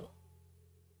simple.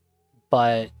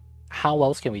 But how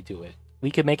else can we do it? We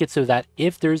can make it so that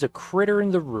if there's a critter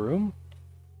in the room,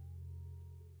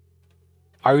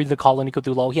 are you the colony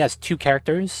Cthulhu? He has two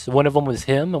characters. One of them was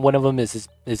him, and one of them is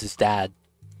his dad.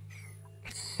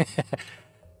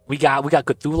 we got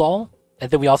Cthulhu, and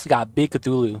then we also got Big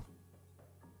Cthulhu.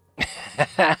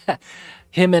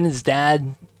 Him and his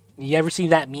dad. You ever seen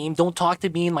that meme? Don't talk to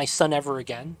me and my son ever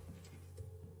again.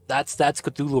 That's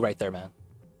Cthulhu right there, man.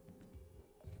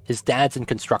 His dad's in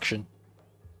construction.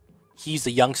 He's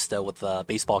a youngster with a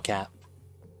baseball cap.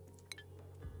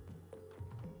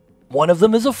 One of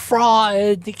them is a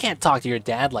fraud. You can't talk to your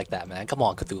dad like that, man. Come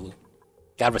on, Cthulhu.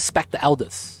 Gotta respect the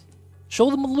elders. Show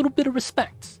them a little bit of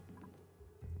respect.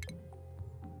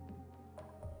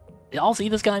 Y'all see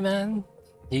this guy, man?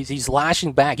 He's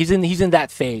lashing back. He's in that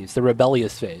phase, the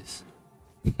rebellious phase.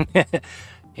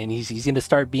 And he's gonna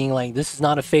start being like, "This is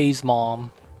not a phase,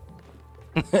 Mom."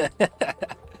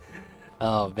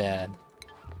 Oh man.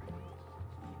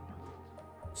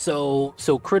 So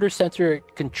critter sensor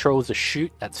controls a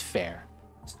chute. That's fair.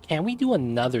 Can we do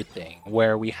another thing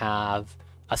where we have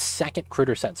a second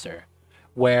critter sensor,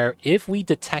 where if we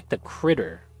detect a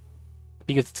critter,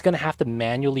 because it's gonna have to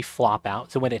manually flop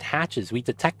out. So when it hatches, we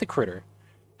detect the critter,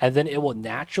 and then it will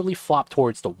naturally flop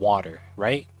towards the water,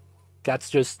 right? That's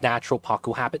just natural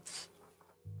Paku habits.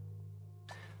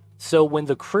 So when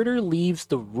the critter leaves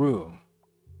the room,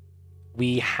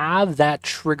 we have that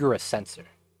trigger a sensor.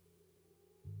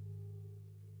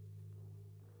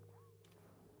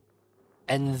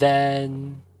 And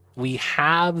then we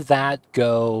have that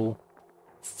go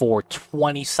for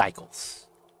 20 cycles.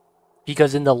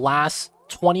 Because in the last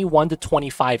 21 to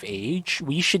 25 age,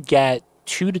 we should get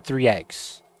 2 to 3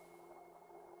 eggs.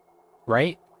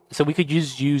 Right? So we could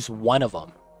just use one of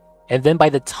them. And then by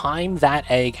the time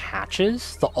that egg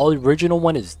hatches, the original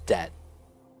one is dead.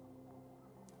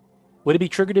 Would it be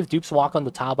triggered if dupes walk on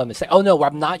the tile by mistake? Oh no,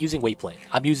 I'm not using waypoint.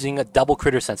 I'm using a double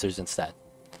critter sensors instead.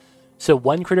 So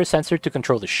one critter sensor to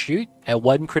control the chute, and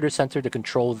one critter sensor to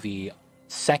control the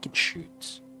second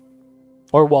chute.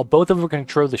 Or well, both of them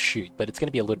control the chute, but it's going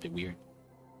to be a little bit weird.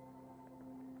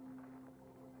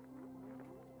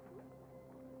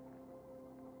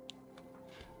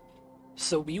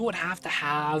 So we would have to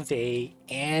have a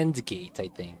AND gate, I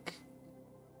think.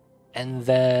 And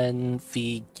then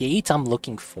the gate I'm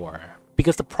looking for.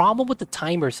 Because the problem with the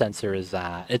timer sensor is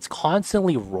that it's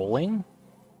constantly rolling.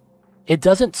 It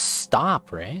doesn't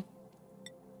stop, right?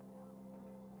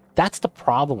 That's the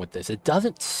problem with this. It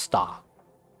doesn't stop.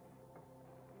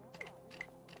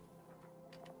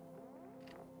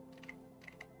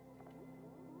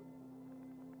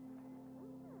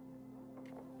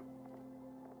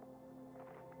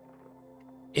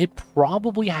 It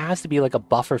probably has to be like a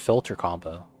buffer filter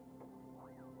combo.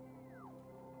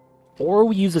 Or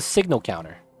we use a signal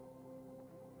counter.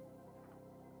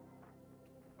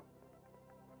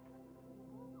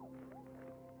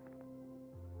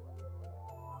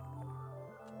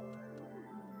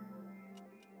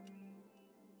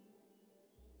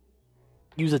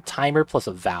 Use a timer plus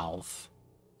a valve.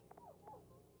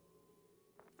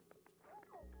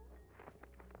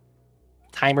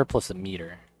 Timer plus a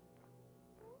meter.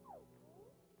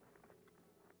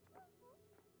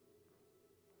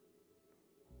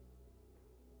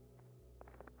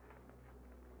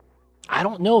 I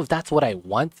don't know if that's what I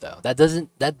want though. That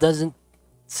doesn't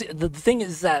see, the thing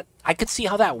is that I could see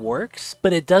how that works,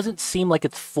 but it doesn't seem like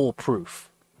it's foolproof.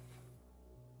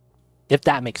 If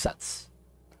that makes sense.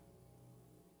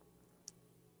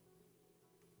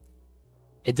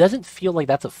 It doesn't feel like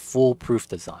that's a foolproof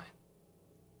design.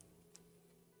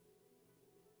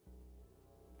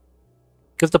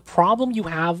 Because the problem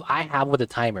I have with a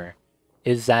timer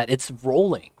is that it's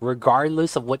rolling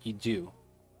regardless of what you do.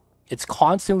 It's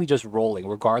constantly just rolling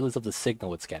regardless of the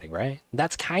signal it's getting, right?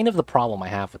 That's kind of the problem I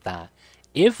have with that.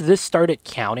 If this started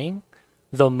counting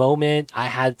the moment I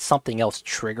had something else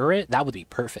trigger it, that would be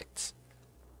perfect.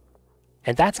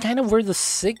 And that's kind of where the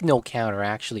signal counter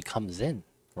actually comes in,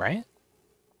 right?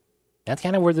 That's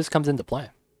kind of where this comes into play.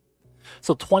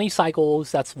 So 20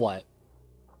 cycles, that's what?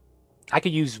 I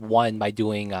could use one by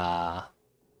doing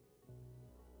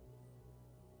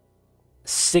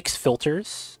 6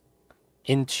 filters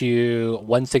into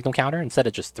one signal counter instead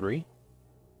of just 3.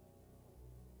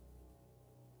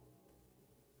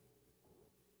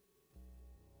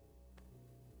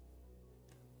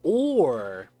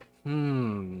 Or,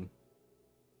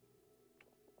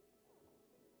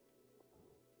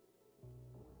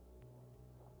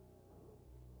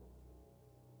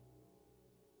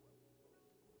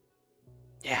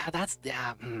 Yeah, that's...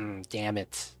 Yeah, damn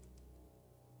it.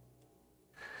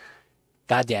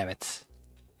 God damn it.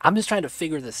 I'm just trying to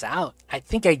figure this out. I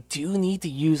think I do need to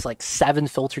use like 7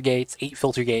 filter gates, 8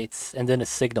 filter gates, and then a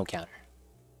signal counter.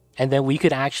 And then we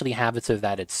could actually have it so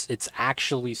that it's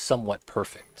actually somewhat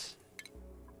perfect.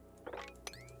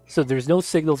 So there's no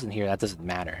signals in here, that doesn't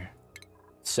matter.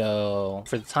 So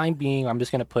for the time being, I'm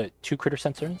just going to put 2 critter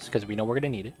sensors because we know we're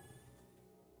going to need it.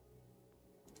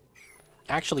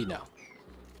 Actually, no.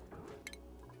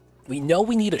 We know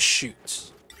we need a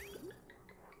chute.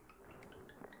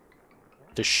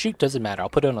 The chute doesn't matter. I'll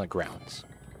put it on the ground.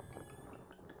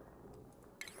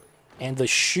 And the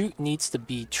chute needs to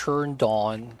be turned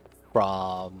on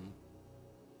from...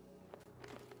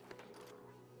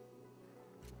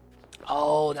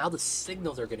 Oh, now the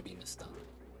signals are going to be messed up.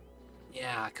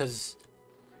 Yeah, because...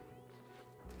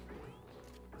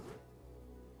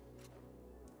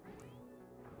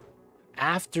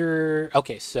 After...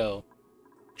 Okay, so...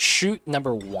 Chute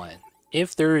number 1.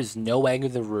 If there is no egg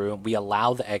in the room, we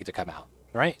allow the egg to come out.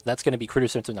 Right? That's going to be critter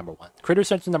sensor number 1. Critter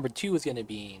sensor number 2 is going to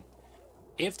be...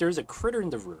 If there's a critter in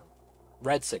the room,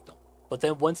 red signal. But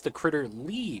then once the critter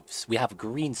leaves, we have a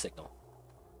green signal.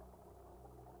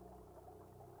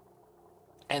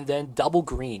 And then double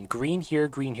green. Green here,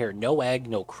 green here. No egg,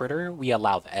 no critter. We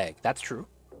allow the egg. That's true.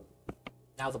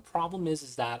 Now the problem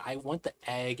is that I want the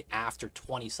egg after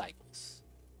 20 cycles.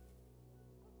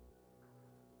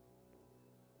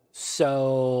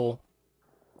 So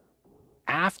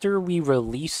after we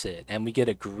release it and we get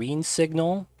a green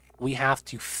signal, we have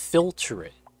to filter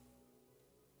it.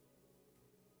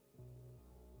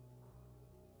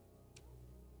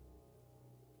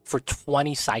 For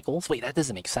 20 cycles? Wait, that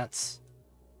doesn't make sense.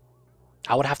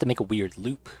 I would have to make a weird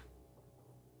loop.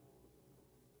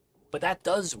 But that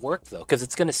does work, though, because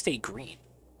it's going to stay green.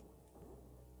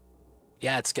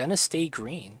 Yeah, it's going to stay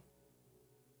green.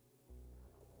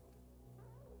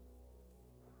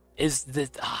 Is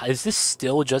this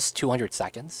still just 200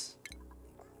 seconds?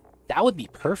 That would be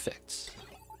perfect.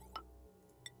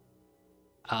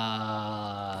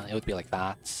 It would be like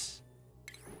that.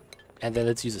 And then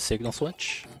let's use a signal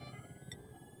switch.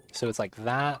 So it's like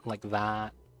that,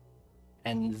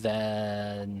 and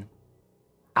then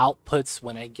outputs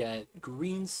when I get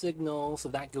green signal, so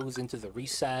that goes into the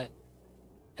reset,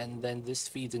 and then this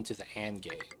feeds into the AND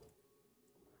gate.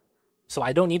 So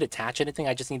I don't need to attach anything,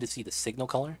 I just need to see the signal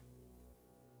color.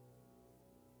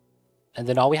 And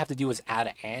then all we have to do is add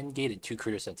an AND gate and 2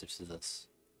 critter sensors to this.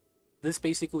 This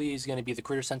basically is going to be the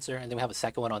critter sensor, and then we have a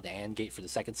second one on the AND gate for the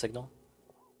second signal.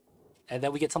 And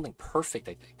then we get something perfect,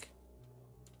 I think.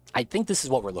 I think this is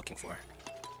what we're looking for.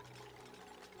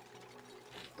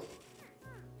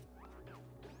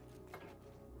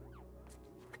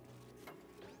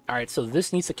 Alright, so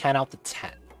this needs to count out to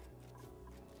 10.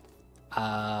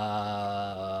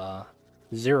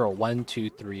 0, 1, 2,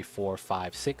 3, 4,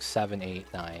 5, 6, 7, 8,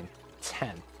 9,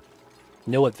 10.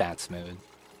 No advanced mode.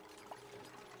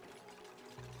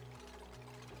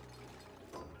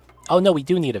 Oh no, we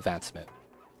do need advanced mode.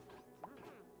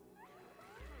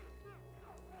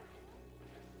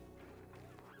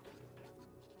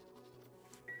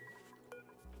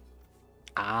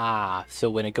 Ah, so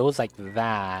when it goes like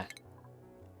that,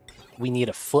 we need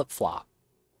a flip-flop.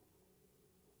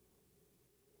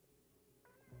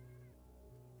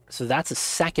 So that's the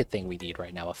second thing we need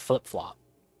right now, a flip-flop.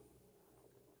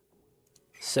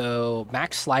 So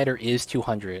max slider is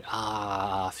 200.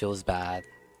 Ah, feels bad.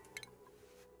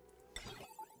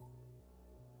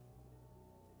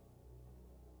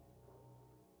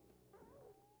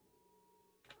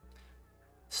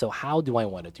 So how do I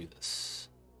want to do this?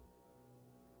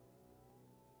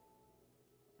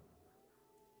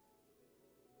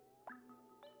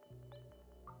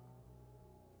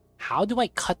 How do I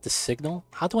cut the signal?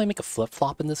 How do I make a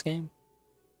flip-flop in this game?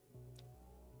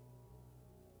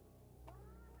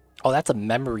 Oh, that's a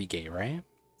memory gate, right?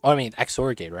 Oh, I mean,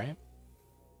 XOR gate, right?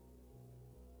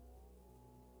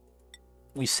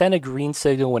 We send a green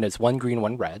signal when it's 1 green,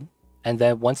 1 red. And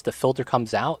then once the filter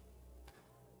comes out,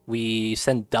 we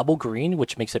send double green,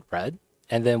 which makes it red.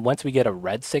 And then once we get a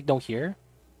red signal here,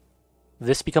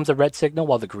 this becomes a red signal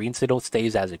while the green signal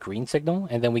stays as a green signal.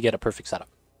 And then we get a perfect setup.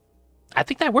 I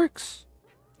think that works.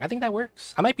 I think that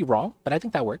works. I might be wrong, but I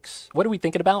think that works. What are we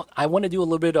thinking about? I want to do a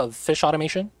little bit of fish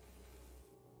automation.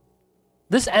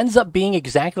 This ends up being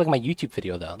exactly like my YouTube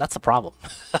video, though. That's the problem.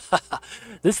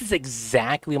 This is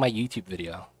exactly my YouTube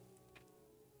video.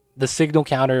 The signal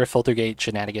counter, filter gate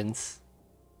shenanigans.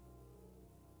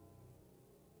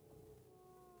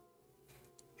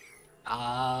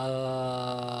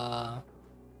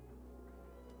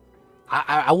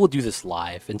 I will do this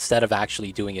live instead of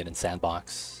actually doing it in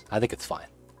Sandbox. I think it's fine.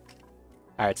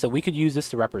 Alright, so we could use this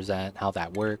to represent how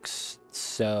that works.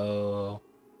 So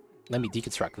let me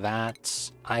deconstruct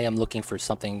that. I am looking for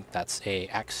something that's a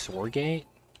XOR gate.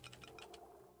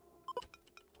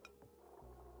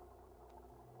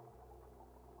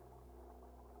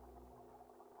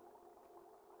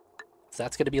 So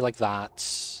that's going to be like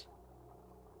that.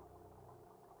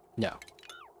 No.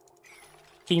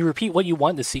 Can you repeat what you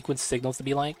want the sequence signals to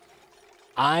be like?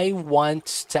 I want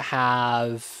to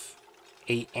have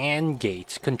a AND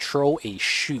gate control a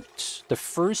chute. The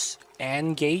first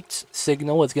AND gate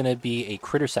signal is going to be a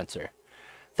critter sensor.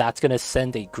 That's going to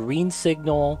send a green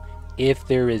signal if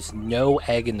there is no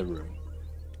egg in the room,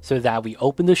 so that we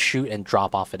open the chute and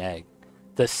drop off an egg.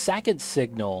 The second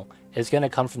signal is going to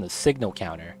come from the signal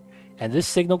counter. And this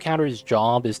signal counter's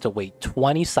job is to wait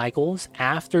 20 cycles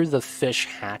after the fish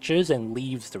hatches and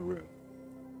leaves the room.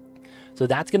 So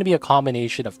that's going to be a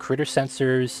combination of critter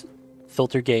sensors,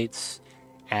 filter gates,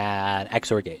 and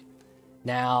XOR gate.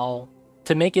 Now,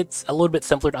 to make it a little bit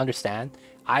simpler to understand,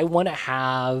 I want to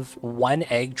have one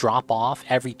egg drop off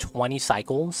every 20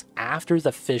 cycles after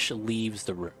the fish leaves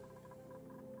the room.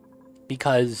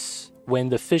 Because when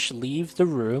the fish leaves the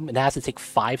room, it has to take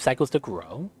 5 cycles to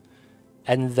grow.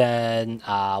 And then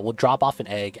we'll drop off an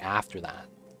egg after that.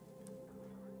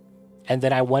 And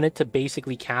then I wanted to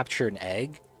basically capture an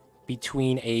egg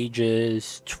between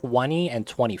ages 20 and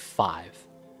 25.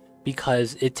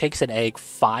 Because it takes an egg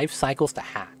 5 cycles to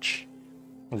hatch.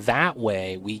 That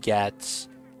way we get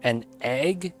an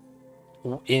egg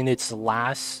in its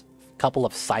last couple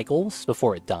of cycles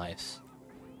before it dies.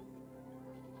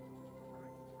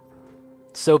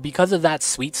 So because of that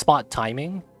sweet spot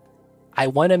timing, I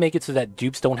want to make it so that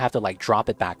dupes don't have to like drop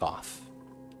it back off.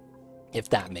 If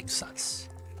that makes sense.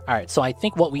 Alright, so I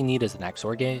think what we need is an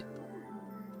XOR gate.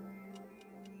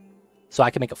 So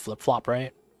I can make a flip-flop,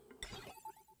 right?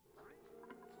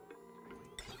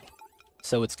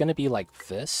 So it's going to be like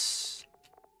this.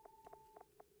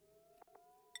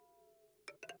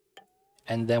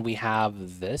 And then we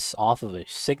have this off of a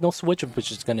signal switch, which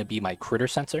is going to be my critter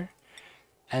sensor.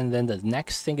 And then the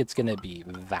next thing, it's going to be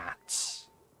that.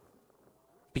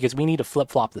 Because we need to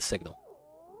flip-flop the signal.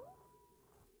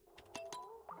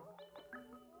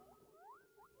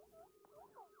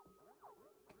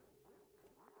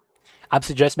 I'd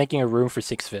suggest making a room for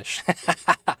 6 fish.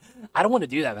 I don't want to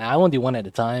do that, man. I want to do one at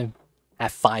a time.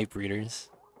 Have 5 breeders.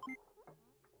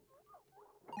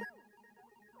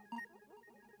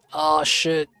 Oh,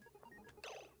 shit.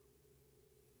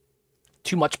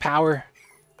 Too much power.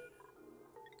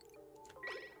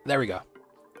 There we go.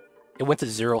 It went to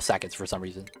 0 seconds for some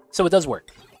reason. So it does work.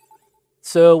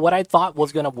 So what I thought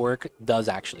was going to work does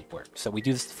actually work. So we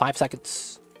do this 5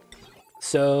 seconds.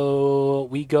 So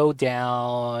we go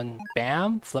down,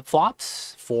 bam,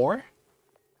 flip-flops, 4.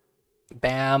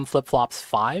 Bam, flip-flops,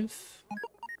 5.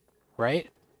 Right?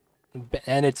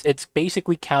 And it's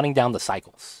basically counting down the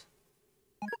cycles.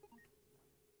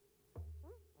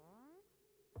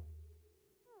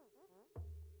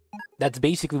 That's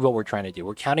basically what we're trying to do.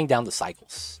 We're counting down the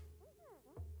cycles.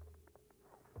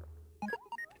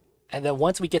 And then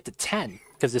once we get to 10,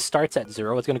 because this starts at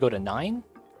 0, it's going to go to 9.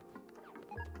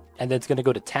 And then it's going to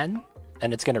go to 10,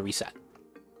 and it's going to reset.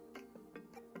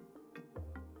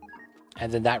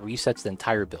 And then that resets the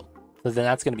entire build. So then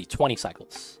that's going to be 20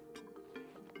 cycles.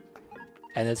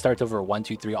 And then it starts over 1,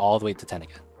 2, 3, all the way to 10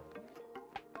 again.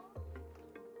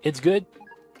 It's good.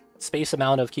 Space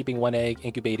amount of keeping one egg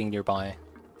incubating nearby.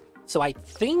 So I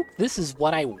think this is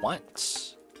what I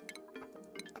want.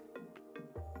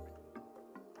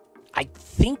 I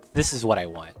think this is what I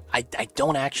want. I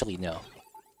don't actually know.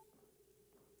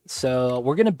 So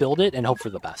we're going to build it and hope for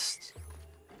the best.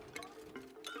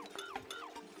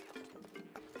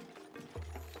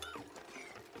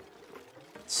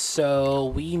 So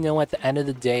we know at the end of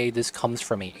the day, this comes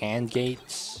from a AND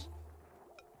gate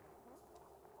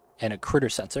and a critter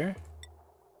sensor.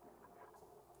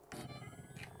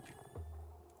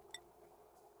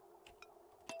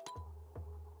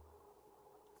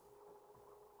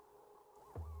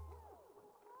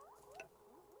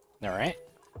 All right.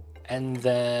 And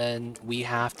then we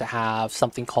have to have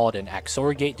something called an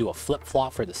XOR gate, do a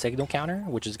flip-flop for the signal counter,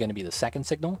 which is going to be the second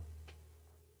signal.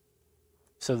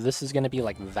 So this is going to be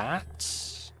like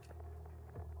that.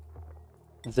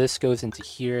 This goes into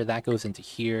here, that goes into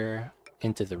here,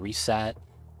 into the reset.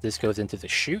 This goes into the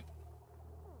chute.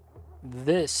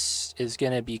 This is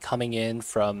going to be coming in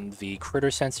from the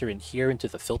critter sensor in here into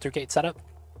the filter gate setup.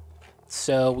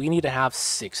 So we need to have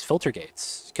 6 filter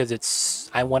gates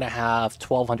because I want to have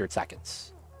 1200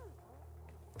 seconds.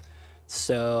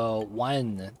 So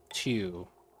 1, 2.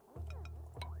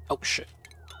 Oh shit.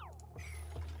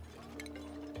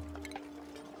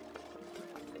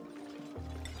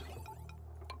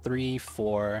 3,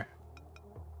 4,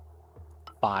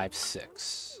 5,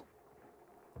 6.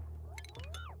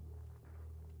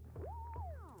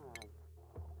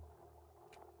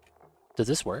 Does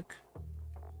this work?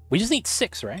 We just need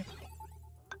 6, right?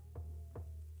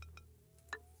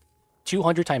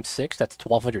 200 times 6, that's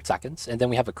 1200 seconds. And then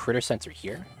we have a critter sensor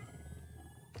here.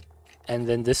 And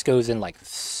then this goes in like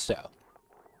so.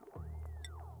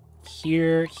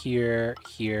 Here, here,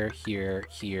 here, here,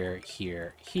 here,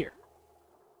 here, here.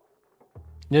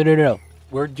 No.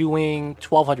 We're doing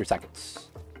 1200 seconds.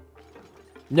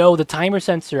 No, the timer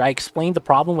sensor, I explained the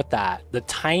problem with that. The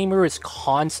timer is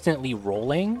constantly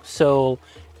rolling, so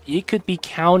it could be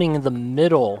counting in the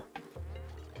middle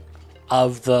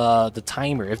of the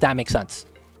timer, if that makes sense.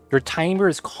 Your timer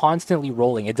is constantly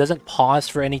rolling. It doesn't pause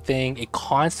for anything. It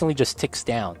constantly just ticks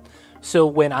down. So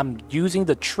when I'm using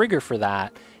the trigger for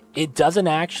that, it doesn't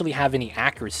actually have any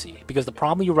accuracy, because the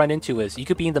problem you run into is you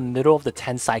could be in the middle of the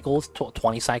 10 cycles,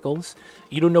 20 cycles.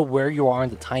 You don't know where you are in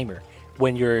the timer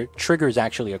when your triggers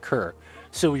actually occur.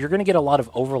 So you're going to get a lot of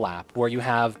overlap where you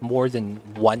have more than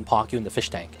one Paku in the fish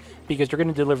tank, because you're going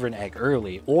to deliver an egg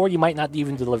early, or you might not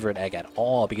even deliver an egg at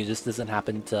all because it just doesn't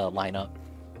happen to line up.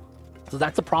 So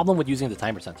that's the problem with using the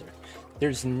timer sensor.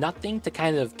 There's nothing to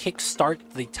kind of kickstart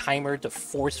the timer to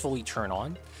forcefully turn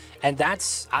on. And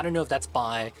that's, I don't know if that's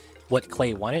by what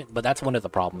Clay wanted, but that's one of the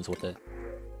problems with it.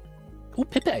 Ooh,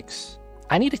 pip eggs.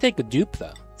 I need to take the dupe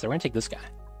though, so we're gonna take this guy.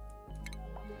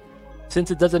 Since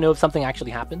it doesn't know if something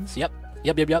actually happens. Yep.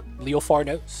 Leofar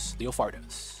knows.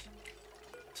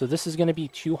 So this is gonna be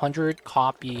 200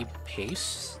 copy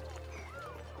paste.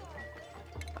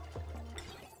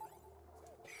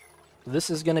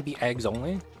 This is gonna be eggs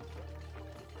only.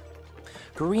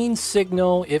 Green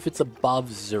signal if it's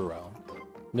above 0.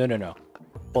 No.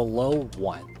 Below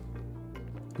 1.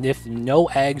 If no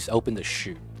eggs, open the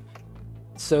chute.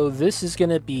 So this is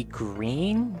gonna be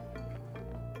green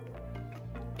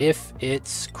if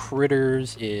its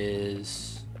critters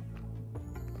is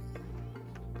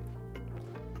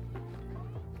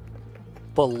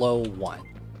below 1.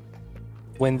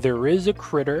 When there is a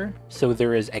critter, so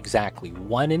there is exactly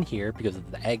 1 in here because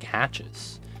the egg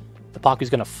hatches, the Paku is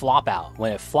gonna flop out.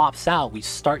 When it flops out, we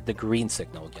start the green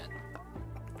signal again.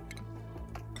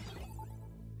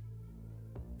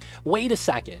 Wait a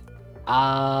second.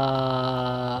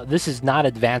 This is not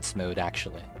advanced mode,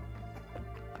 actually.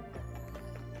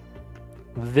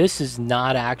 This is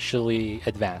not actually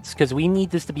advanced, because we need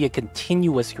this to be a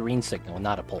continuous green signal,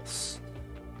 not a pulse.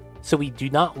 So we do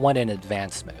not want an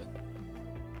advanced mode.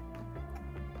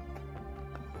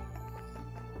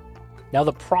 Now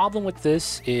the problem with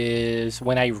this is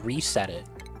when I reset it,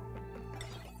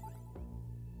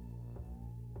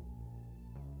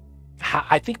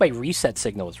 I think my reset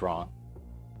signal is wrong.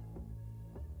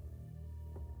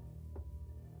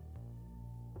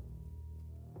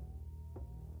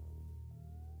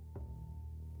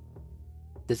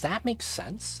 Does that make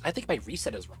sense? I think my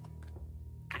reset is wrong.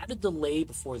 Add a delay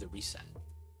before the reset.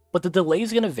 But the delay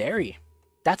is going to vary.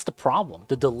 That's the problem.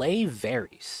 The delay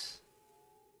varies.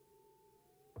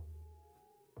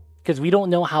 Because we don't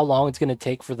know how long it's going to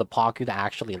take for the Paku to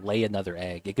actually lay another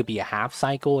egg. It could be a half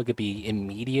cycle. It could be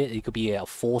immediate. It could be a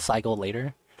full cycle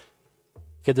later.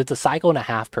 Because it's a cycle and a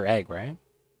half per egg, right?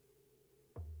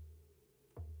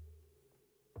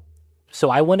 So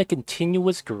I want a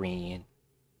continuous green.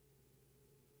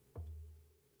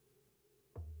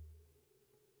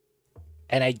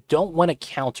 And I don't want to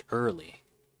count early.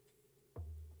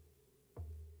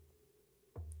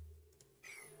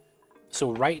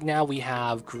 So right now we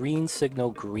have green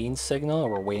signal,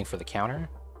 and we're waiting for the counter.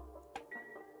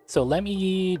 So let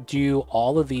me do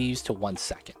all of these to 1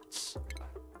 second.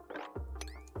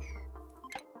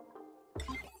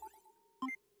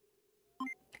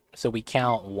 So we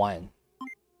count 1.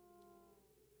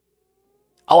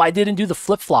 Oh, I didn't do the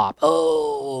flip-flop.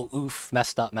 Oh, oof,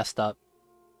 messed up. God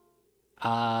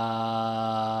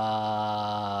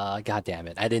damn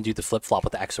it. I didn't do the flip-flop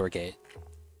with the XOR gate.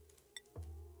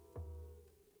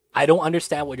 I don't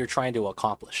understand what you're trying to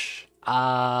accomplish.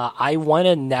 I want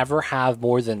to never have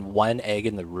more than 1 egg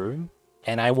in the room.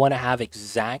 And I want to have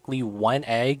exactly 1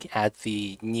 egg at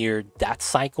the near death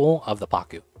cycle of the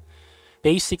Paku.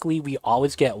 Basically, we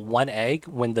always get 1 egg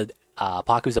when the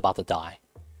Paku is about to die.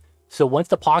 So once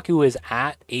the Paku is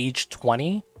at age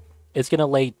 20, it's going to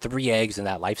lay 3 eggs in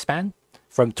that lifespan.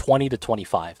 From 20 to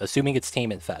 25, assuming it's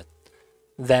tame and fed.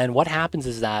 Then what happens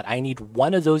is that I need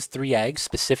 1 of those 3 eggs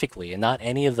specifically, and not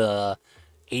any of the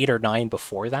 8 or 9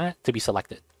 before that to be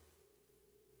selected.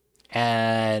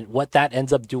 And what that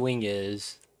ends up doing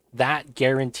is that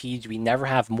guarantees we never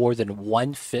have more than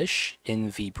 1 fish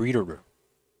in the breeder room.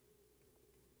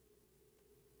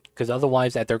 Because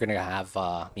otherwise that they're going to have,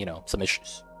 you know, some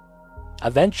issues.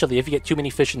 Eventually, if you get too many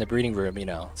fish in the breeding room, you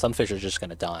know, some fish are just going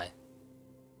to die.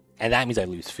 And that means I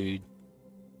lose food.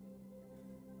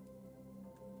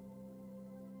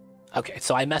 Okay,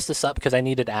 so I messed this up because I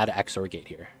needed to add an XOR gate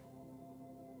here.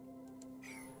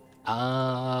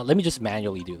 Let me just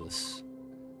manually do this.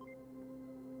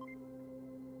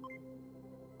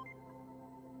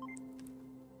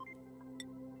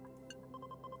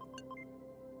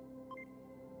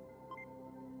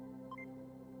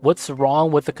 What's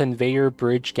wrong with the conveyor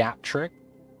bridge gap trick?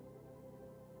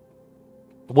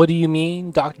 What do you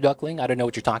mean, Dr. Duckling? I don't know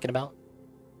what you're talking about.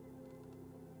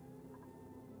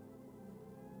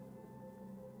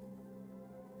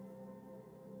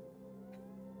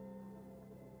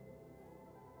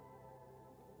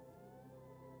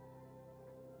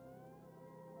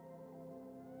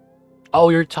 Oh,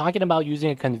 you're talking about using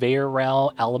a conveyor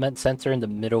rail element sensor in the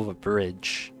middle of a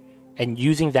bridge and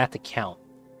using that to count.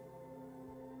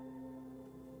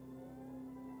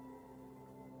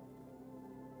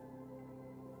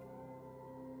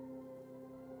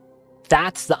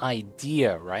 That's the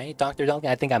idea, right, Dr. Duncan?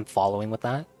 I think I'm following with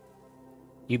that.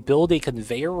 You build a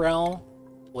conveyor rail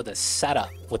with a setup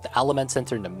with the element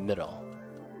sensor in the middle.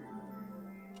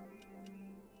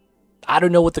 I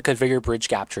don't know what the conveyor bridge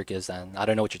gap trick is then. I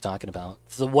don't know what you're talking about.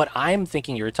 So what I'm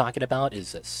thinking you're talking about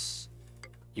is this.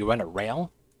 You run a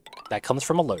rail that comes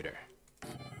from a loader.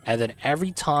 And then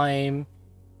every time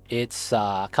it's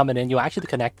coming in, you actually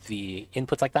connect the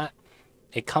inputs like that.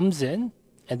 It comes in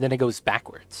and then it goes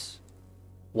backwards.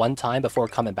 One time before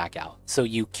coming back out. So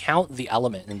you count the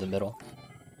element in the middle.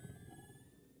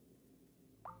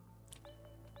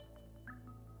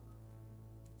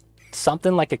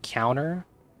 Something like a counter,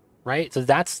 right? So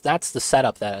that's the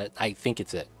setup that I think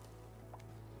it's it.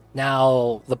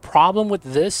 Now, the problem with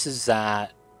this is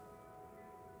that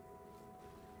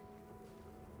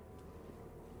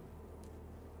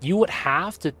you would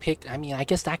have to pick, I mean, I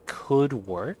guess that could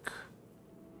work.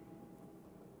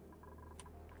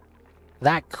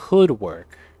 That could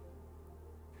work.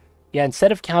 Yeah,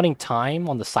 instead of counting time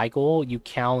on the cycle, you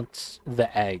count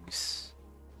the eggs.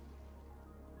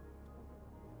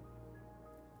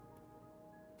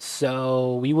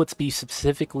 So we would be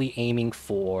specifically aiming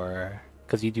for,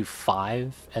 because you do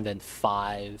 5 and then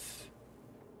 5.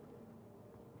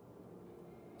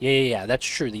 Yeah, that's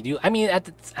true. They do. I mean,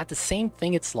 at the same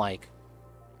thing, it's like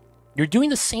you're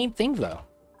doing the same thing though.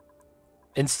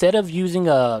 Instead of using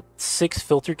a 6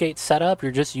 filter gate setup,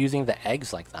 you're just using the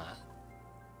eggs like that.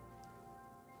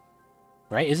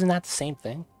 Right? Isn't that the same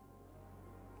thing?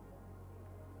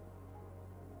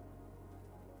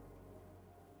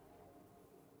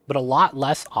 But a lot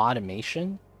less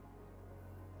automation?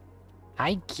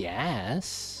 I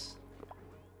guess.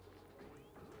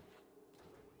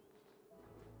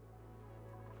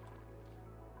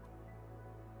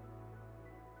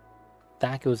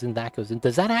 That goes in, that goes in.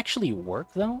 Does that actually work,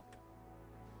 though?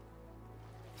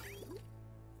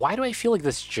 Why do I feel like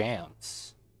this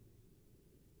jams?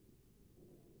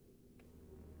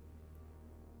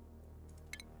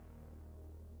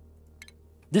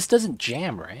 This doesn't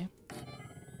jam, right?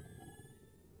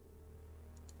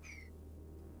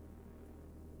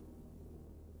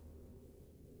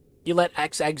 You let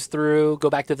X eggs through, go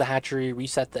back to the hatchery,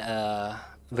 reset the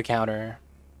counter.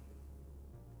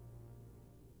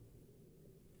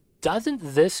 Doesn't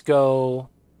this go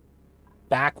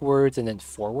backwards and then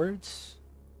forwards?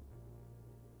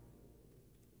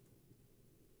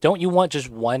 Don't you want just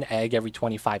 1 egg every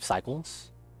 25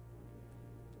 cycles?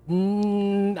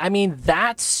 I mean,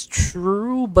 that's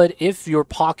true, but if your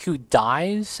Paku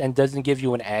dies and doesn't give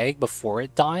you an egg before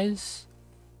it dies,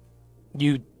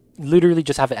 you literally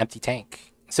just have an empty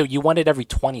tank. So you want it every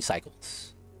 20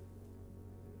 cycles.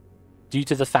 Due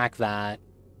to the fact that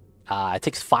it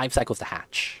takes 5 cycles to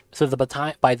hatch. So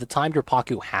by the time your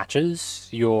Paku hatches,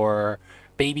 your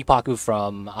baby Paku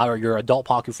from, or your adult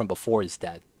Paku from before is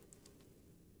dead.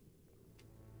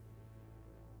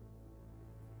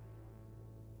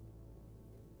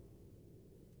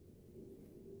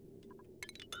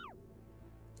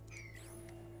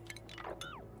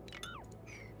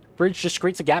 Bridge just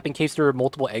creates a gap in case there are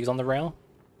multiple eggs on the rail.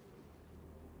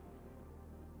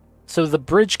 So the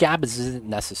bridge gap isn't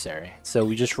necessary. So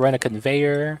we just run a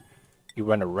conveyor, you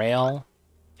run a rail,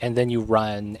 and then you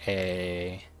run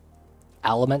a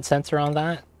element sensor on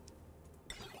that.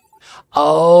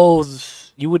 Oh,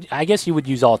 I guess you would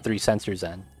use all 3 sensors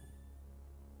then.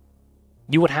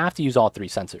 You would have to use all 3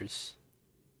 sensors.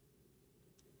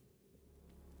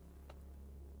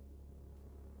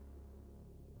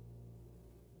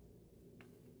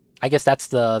 I guess that's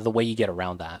the way you get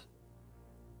around that.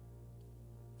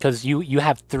 Because you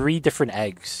have 3 different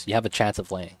eggs you have a chance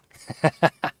of laying.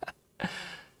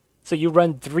 So you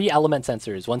run 3 element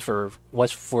sensors, one for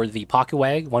the Paku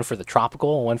egg, one for the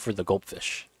tropical, and one for the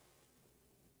goldfish.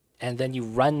 And then you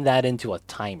run that into a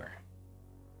timer.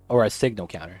 Or a signal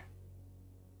counter.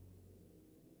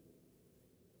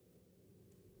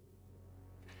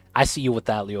 I see you with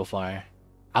that, Leofire.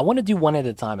 I want to do one at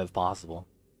a time if possible.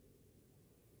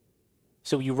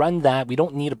 So you run that. We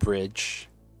don't need a bridge.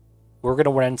 We're going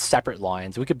to run separate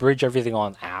lines. We could bridge everything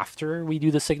on after we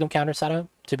do the signal counter setup,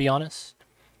 to be honest.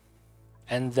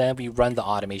 And then we run the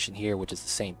automation here, which is the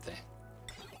same thing.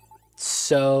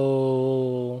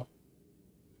 So...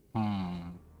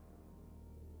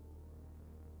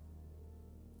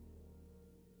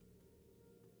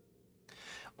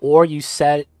 Or you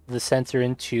set the sensor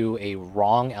into a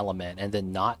wrong element and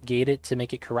then not gate it to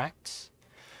make it correct.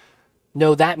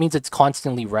 No, that means it's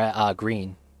constantly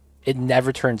green. It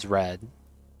never turns red.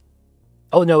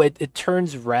 Oh no, it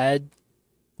turns red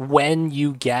when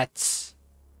you get...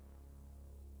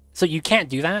 So you can't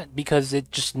do that because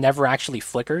it just never actually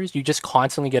flickers. You just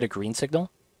constantly get a green signal.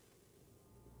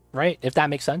 Right? If that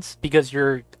makes sense. Because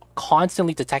you're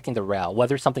constantly detecting the rail,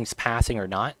 whether something's passing or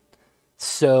not.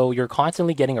 So you're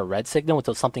constantly getting a red signal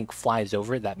until something flies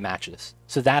over it that matches.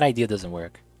 So that idea doesn't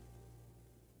work.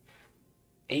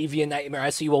 Avian Nightmare, I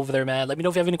see you over there, man. Let me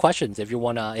know if you have any questions. If you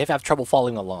have trouble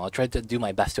following along, I'll try to do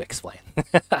my best to explain.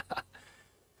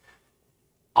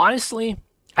 Honestly,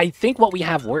 I think what we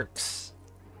have works.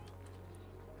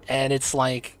 And it's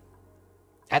like,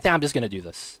 I think I'm just gonna do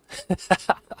this.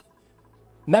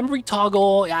 Memory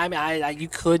toggle, yeah, I mean, you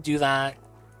could do that.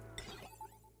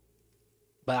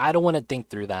 But I don't want to think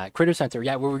through that. Critter sensor,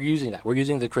 yeah, we're using that. We're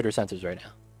using the critter sensors right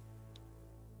now.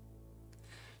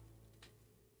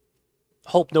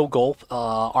 Hope no gulp.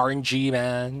 RNG,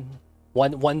 man.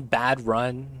 One bad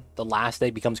run, the last day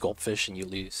becomes goldfish and you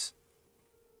lose.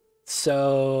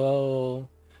 So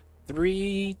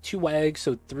 2 eggs,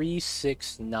 so 3,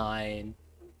 6, 9.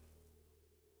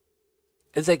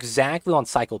 It's exactly on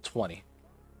cycle 20.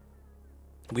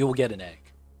 We will get an egg.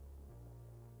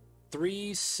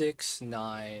 3, 6,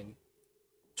 9,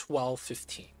 12,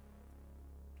 15.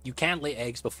 You can't lay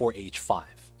eggs before age 5.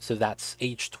 So that's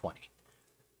age 20.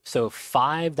 So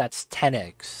 5, that's 10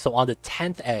 eggs. So on the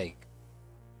 10th egg.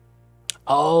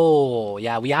 Oh,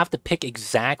 yeah, we have to pick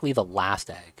exactly the last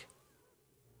egg.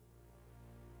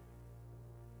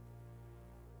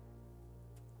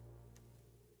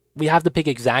 We have to pick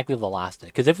exactly the last egg.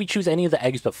 Because if we choose any of the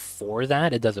eggs before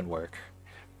that, it doesn't work.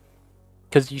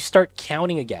 Because you start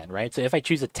counting again, right? So if I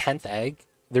choose a 10th egg,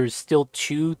 there's still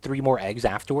 2, 3 more eggs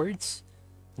afterwards.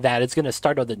 That it's going to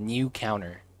start on the new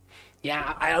counter.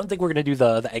 Yeah, I don't think we're going to do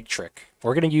the egg trick.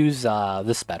 We're going to use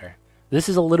this better. This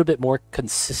is a little bit more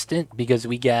consistent because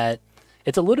we get...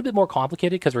 It's a little bit more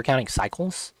complicated because we're counting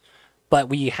cycles. But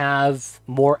we have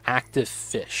more active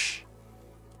fish.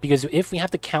 Because if we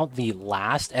have to count the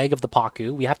last egg of the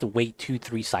Paku, we have to wait 2,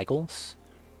 3 cycles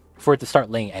for it to start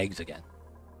laying eggs again.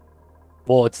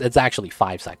 Well, it's actually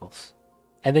 5 cycles.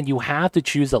 And then you have to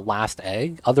choose the last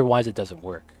egg, otherwise it doesn't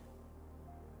work.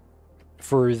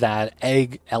 For that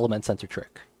egg element sensor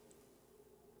trick.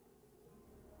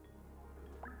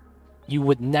 You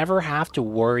would never have to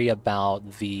worry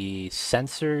about the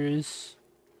sensors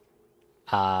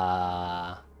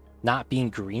not being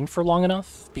green for long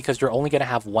enough, because you're only going to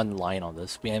have 1 line on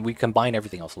this, and we combine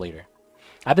everything else later.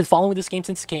 I've been following this game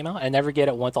since it came out. I never get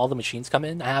it once all the machines come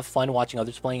in. I have fun watching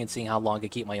others playing and seeing how long I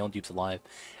keep my own dupes alive.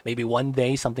 Maybe one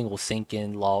day something will sink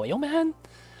in, lol. Yo, man,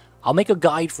 I'll make a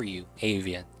guide for you,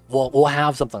 Avian. We'll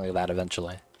have something like that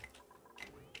eventually.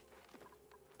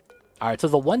 Alright, so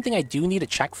the one thing I do need to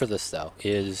check for this, though,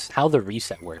 is how the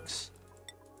reset works.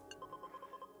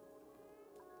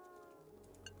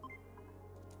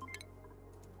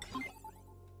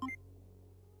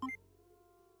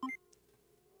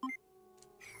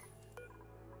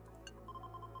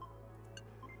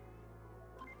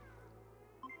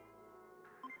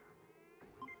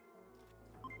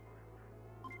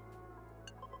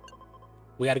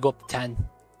 We gotta go up to 10.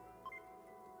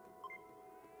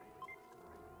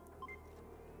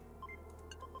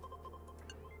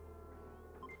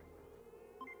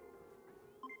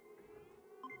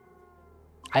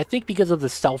 I think because of the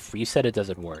self-reset, it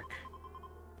doesn't work.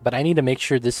 But I need to make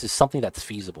sure this is something that's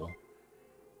feasible.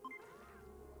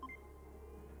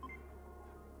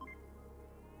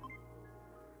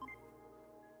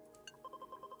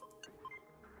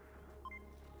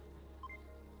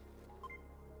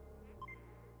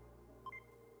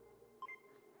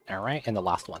 All right, and the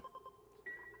last one.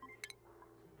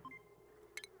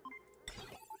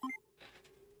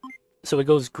 So it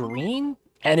goes green,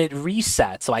 and it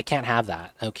resets, so I can't have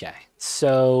that. Okay,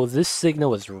 so this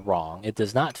signal is wrong. It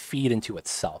does not feed into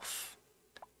itself.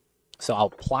 So I'll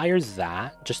pliers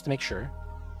that, just to make sure.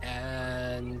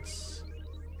 And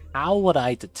how would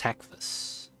I detect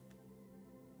this?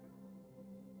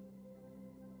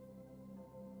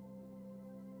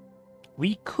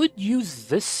 We could use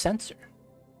this sensor.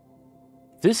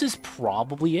 This is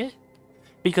probably it.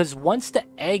 Because once the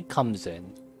egg comes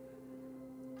in,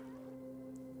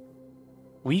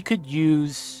 we could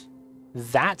use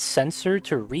that sensor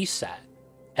to reset.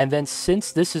 And then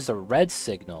since this is a red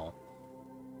signal...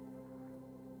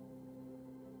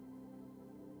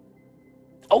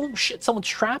 Oh shit, someone's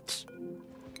trapped?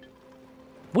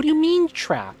 What do you mean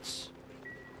trapped?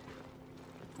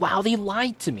 Wow, they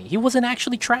lied to me. He wasn't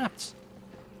actually trapped.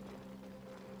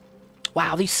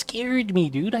 Wow, they scared me,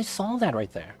 dude. I saw that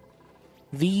right there.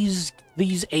 These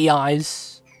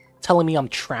AIs telling me I'm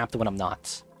trapped when I'm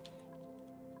not.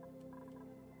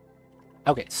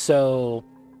 Okay, so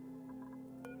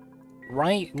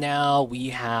right now we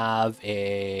have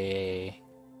a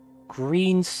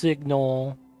green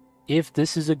signal. If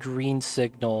this is a green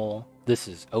signal, this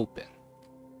is open.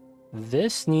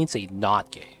 This needs a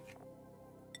NOT gate.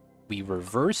 We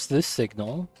reverse this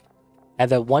signal, and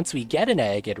then once we get an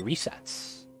egg, it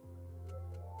resets.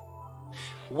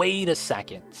 Wait a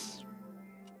second.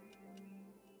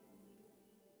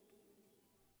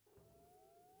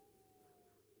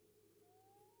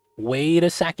 Wait a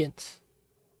second.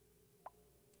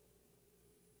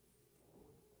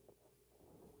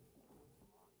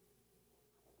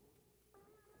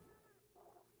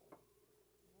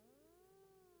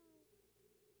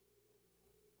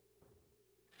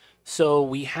 So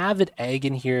we have an egg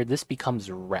in here. This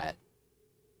becomes red.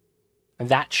 And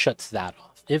that shuts that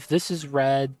off. If this is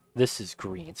red, this is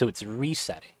green. So it's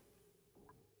resetting.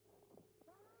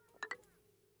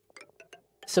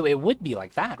 So it would be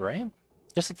like that, right?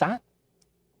 Just like that?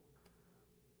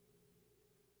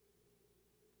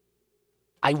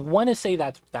 I want to say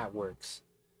that that works.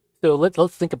 So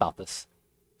let's think about this.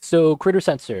 So critter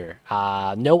sensor,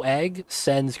 no egg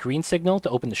sends green signal to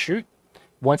open the chute.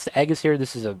 Once the egg is here,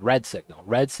 this is a red signal.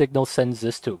 Red signal sends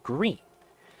this to green.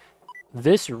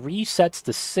 This resets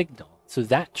the signal. So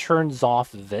that turns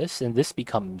off this, and this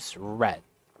becomes red,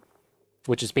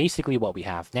 which is basically what we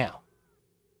have now.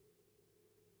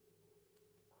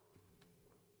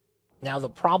 Now, the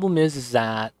problem is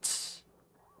that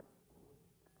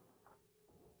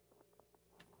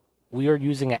we are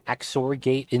using an XOR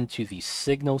gate into the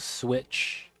signal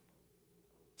switch.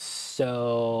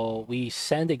 So we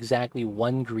send exactly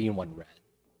one green, one red.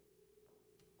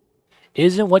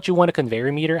 Isn't what you want a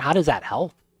conveyor meter? How does that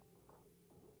help?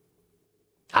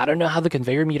 I don't know how the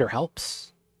conveyor meter helps.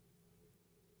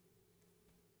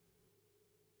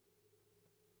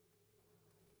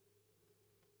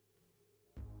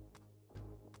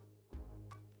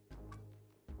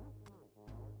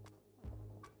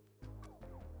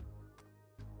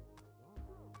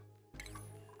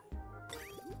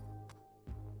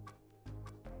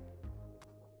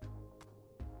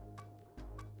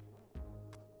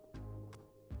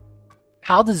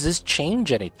 How does this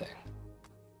change anything?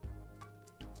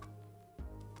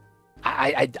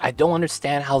 I don't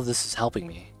understand how this is helping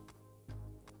me.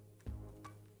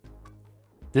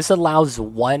 This allows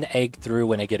one egg through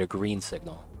when I get a green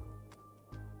signal.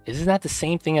 Isn't that the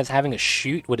same thing as having a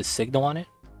chute with a signal on it?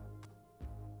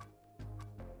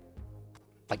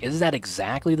 Like, isn't that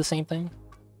exactly the same thing?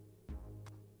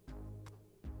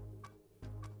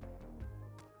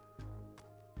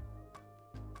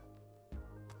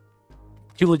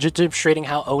 You legit demonstrating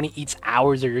how Oni eats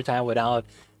hours of your time without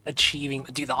achieving...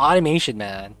 Dude, the automation,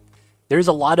 man. There's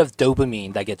a lot of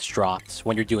dopamine that gets dropped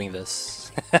when you're doing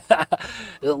this. There's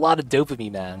a lot of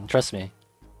dopamine, man. Trust me.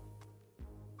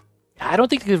 I don't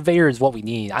think the conveyor is what we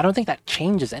need. I don't think that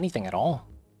changes anything at all.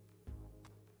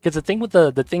 Because the thing with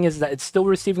the thing is that it's still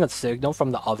receiving a signal from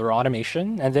the other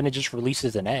automation, and then it just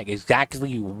releases an egg.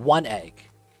 Exactly one egg.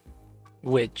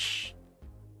 Which...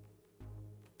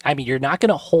 I mean, you're not going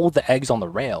to hold the eggs on the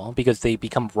rail because they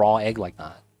become raw egg like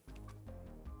that.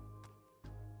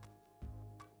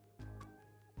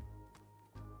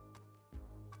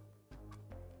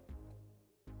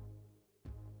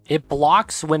 It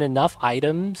blocks when enough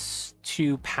items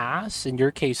to pass, in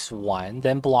your case one,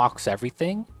 then blocks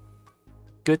everything.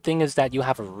 Good thing is that you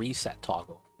have a reset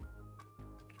toggle.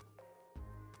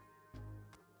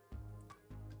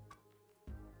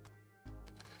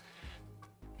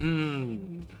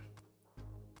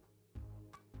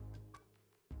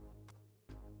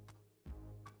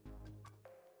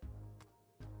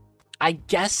 I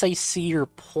guess I see your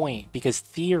point, because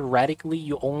theoretically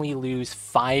you only lose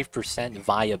 5%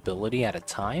 viability at a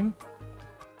time.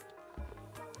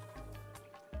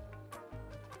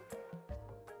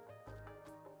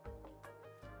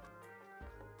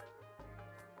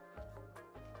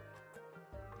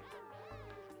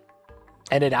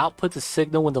 And it outputs a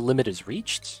signal when the limit is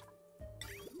reached?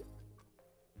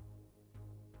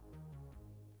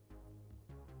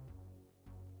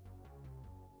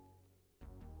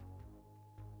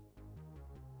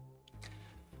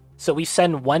 So we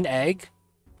send one egg,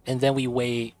 and then we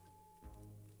wait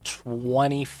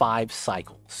 25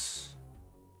 cycles.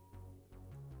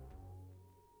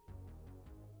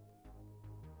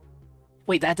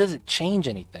 Wait, that doesn't change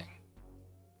anything.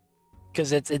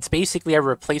 Because it's basically I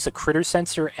replace a critter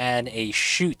sensor and a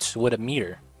chute with a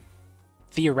meter.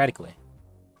 Theoretically.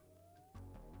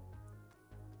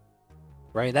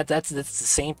 Right? That's the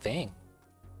same thing.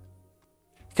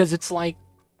 Because it's like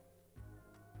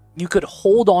you could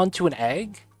hold on to an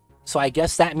egg, so I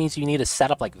guess that means you need a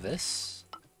setup like this.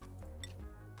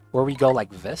 Where we go like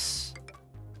this.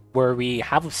 Where we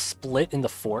have a split in the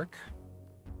fork.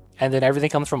 And then everything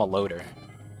comes from a loader.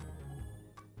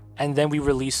 And then we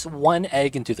release one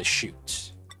egg into the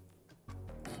chute.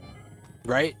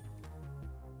 Right?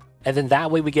 And then that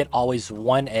way we get always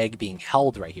one egg being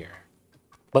held right here.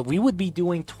 But we would be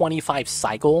doing 25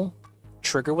 cycle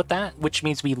trigger with that, which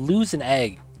means we lose an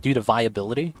egg due to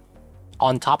viability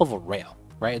on top of a rail,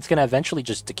 right? It's going to eventually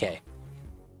just decay.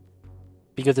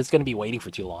 Because it's going to be waiting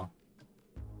for too long.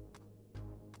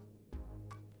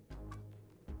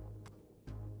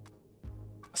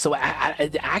 So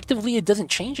actively, it doesn't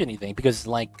change anything because,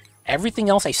 like, everything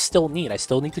else I still need. I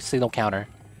still need the signal counter.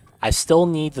 I still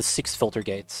need the 6 filter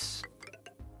gates.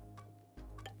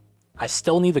 I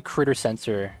still need the critter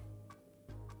sensor.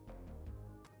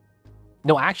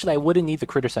 No, actually, I wouldn't need the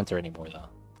critter sensor anymore, though.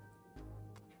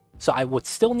 So I would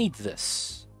still need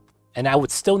this. And I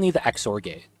would still need the XOR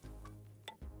gate.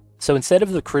 So instead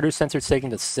of the critter sensor taking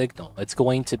the signal, it's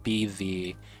going to be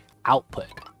the output.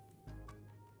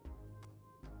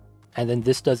 And then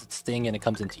this does its thing and it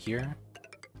comes into here.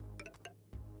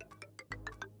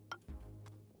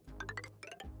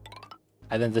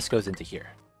 And then this goes into here.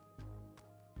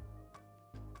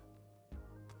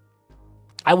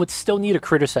 I would still need a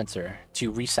critter sensor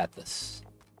to reset this.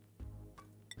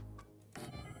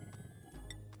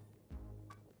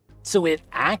 So it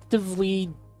actively,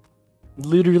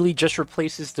 literally just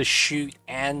replaces the chute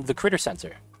and the critter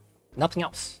sensor. Nothing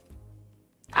else.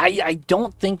 I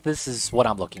don't think this is what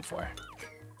I'm looking for.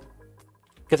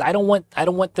 Because I don't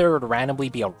want there to randomly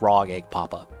be a raw egg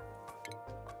pop up.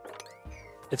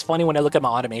 It's funny when I look at my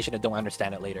automation and don't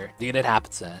understand it later. Dude, it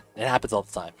happens, man. It happens all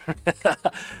the time.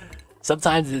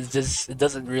 Sometimes it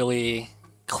doesn't really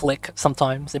click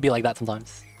sometimes. It'd be like that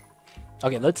sometimes.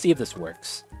 Okay, let's see if this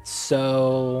works.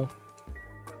 So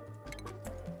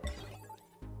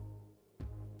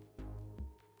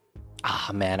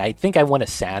man, I think I want a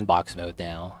sandbox mode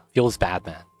now. Feels bad,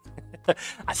 man.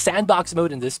 A sandbox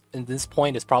mode in this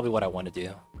point is probably what I want to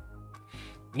do.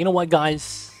 You know what,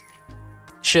 guys?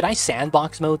 Should I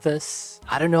sandbox mode this?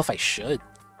 I don't know if I should.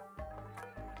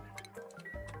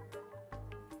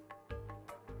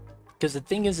 Because the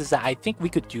thing is that I think we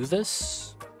could do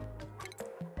this.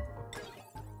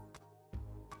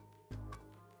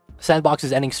 Sandbox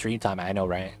is ending stream time, I know,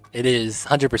 right? It is,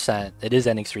 100%. It is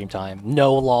ending stream time.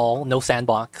 No lol, no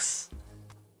sandbox.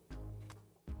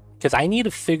 Because I need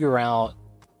to figure out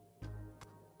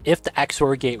if the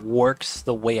XOR gate works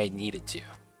the way I need it to.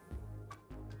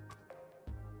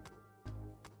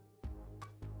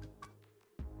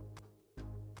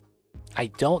 I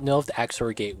don't know if the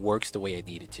XOR gate works the way I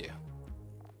need it to.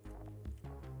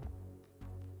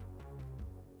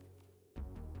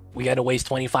 We gotta waste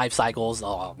 25 cycles.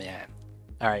 Oh, man.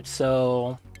 Alright,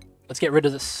 so let's get rid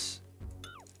of this.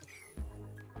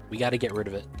 We gotta get rid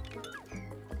of it.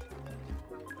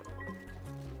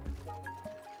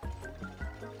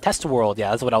 Test world, yeah,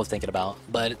 that's what I was thinking about.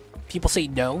 But people say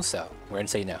no, so we're gonna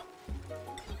say no.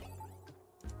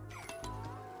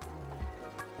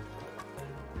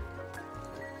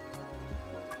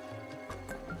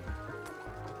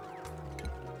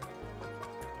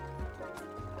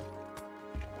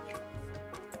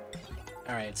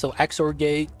 Alright, so XOR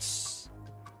gates.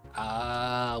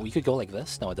 We could go like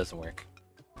this. No, it doesn't work.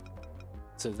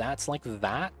 So that's like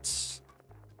that.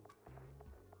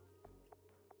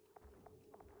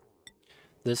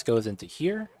 This goes into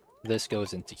here. This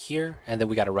goes into here. And then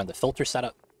we got to run the filter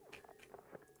setup.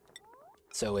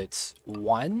 So it's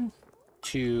 1,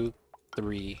 2,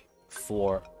 3,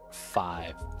 4,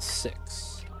 5,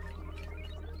 6.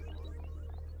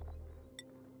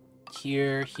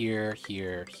 here, here,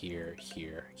 here, here,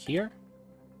 here, here.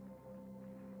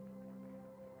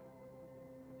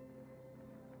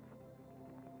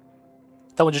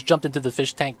 Someone just jumped into the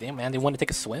fish tank. Damn, man, they want to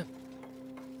take a swim.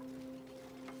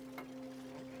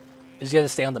 You just gotta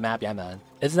stay on the map, yeah, man.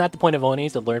 Isn't that the point of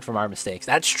Onis, to learn from our mistakes?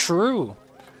 That's true.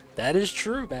 That is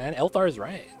true, man. Elthar is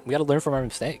right. We gotta learn from our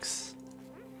mistakes.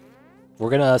 We're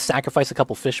gonna sacrifice a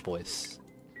couple fish, boys.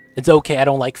 It's okay, I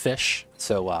don't like fish.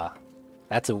 So,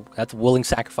 that's a willing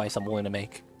sacrifice I'm willing to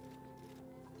make.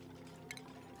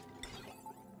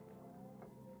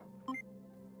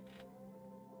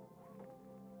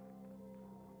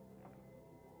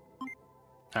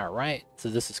 Alright, so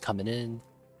this is coming in.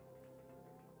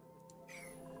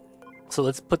 So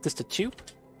let's put this to 2.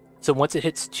 So once it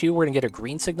hits 2, we're gonna get a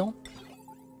green signal.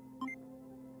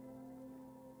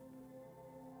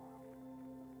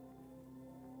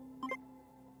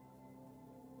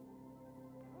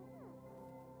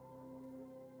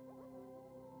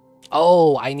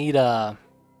 Oh, I need a...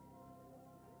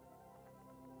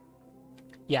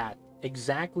 Yeah,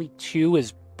 exactly 2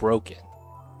 is broken.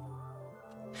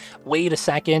 Wait a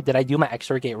second, did I do my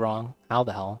XOR gate wrong? How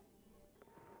the hell?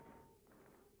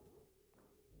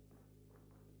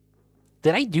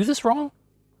 Did I do this wrong?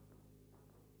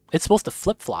 It's supposed to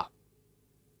flip-flop.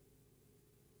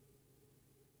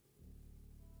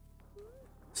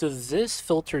 So this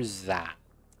filters that.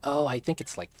 Oh, I think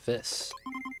it's like this.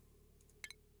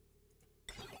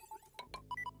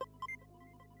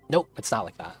 Nope, it's not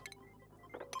like that.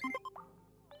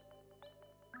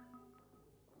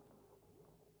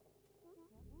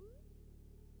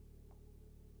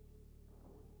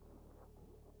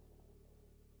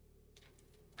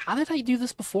 How did I do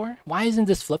this before? Why isn't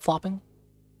this flip-flopping?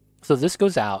 So this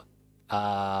goes out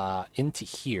into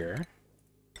here.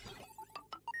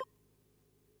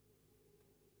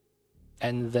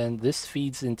 And then this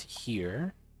feeds into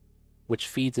here, which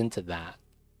feeds into that.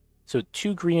 So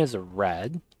 2 green is a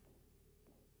red.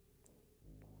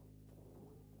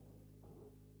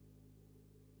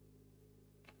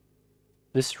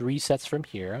 This resets from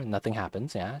here, and nothing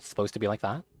happens. Yeah, it's supposed to be like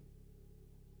that.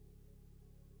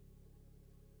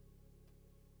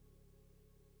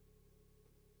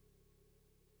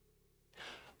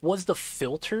 Was the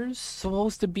filters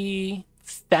supposed to be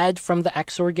fed from the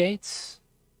XOR gates?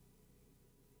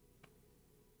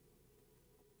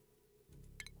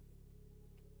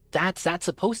 That's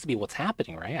supposed to be what's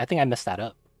happening, right? I think I messed that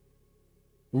up.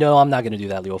 No, I'm not going to do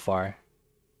that, Leofar.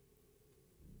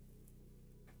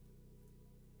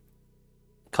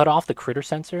 Cut off the critter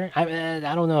sensor? I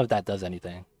don't know if that does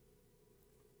anything.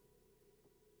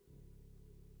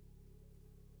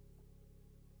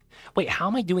 Wait, how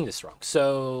am I doing this wrong?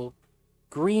 So,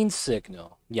 green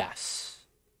signal, yes.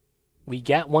 We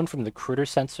get one from the critter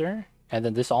sensor, and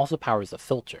then this also powers the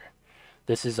filter.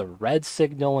 This is a red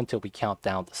signal until we count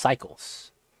down the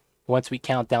cycles. Once we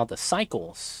count down the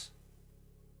cycles,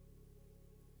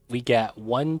 we get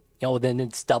one, then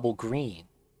it's double green,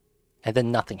 and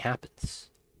then nothing happens.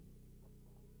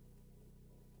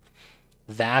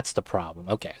 That's the problem.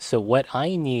 Okay, so what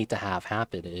I need to have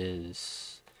happen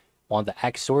is, on the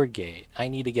XOR gate, I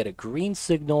need to get a green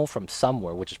signal from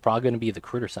somewhere, which is probably going to be the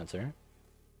critter sensor.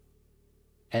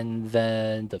 And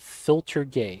then the filter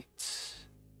gate.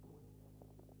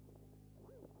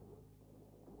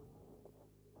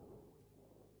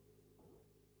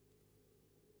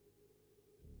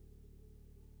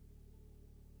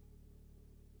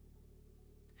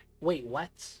 Wait, what?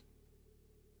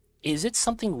 Is it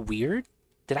something weird?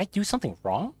 Did I do something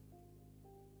wrong?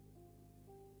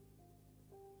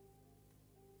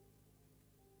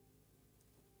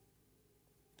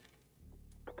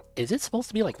 Is it supposed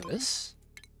to be like this?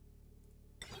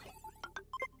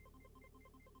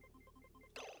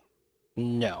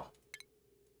 No.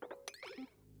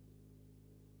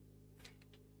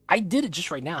 I did it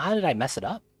just right now. How did I mess it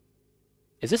up?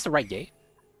 Is this the right gate?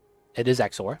 It is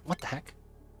XOR. What the heck?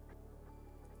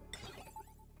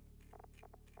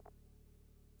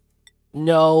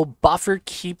 No, buffer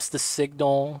keeps the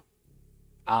signal.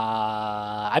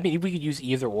 I mean, we could use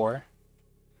either or.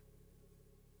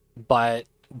 But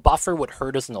buffer would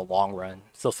hurt us in the long run.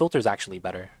 So filter is actually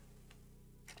better.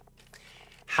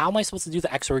 How am I supposed to do the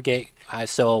XOR gate?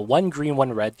 So 1 green,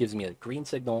 1 red gives me a green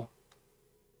signal.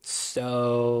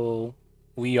 So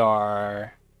we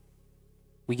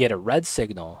get a red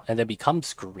signal and then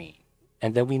becomes green.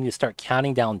 And then we need to start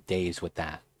counting down days with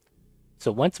that.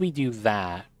 So once we do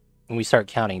that, and we start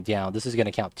counting down, this is going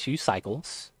to count 2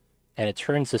 cycles, and it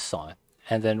turns this on.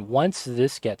 And then once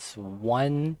this gets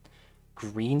 1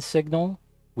 green signal,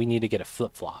 we need to get a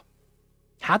flip-flop.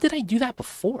 How did I do that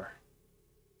before?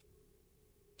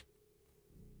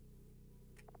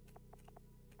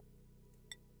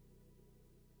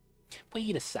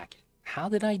 Wait a second. How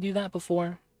did I do that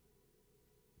before?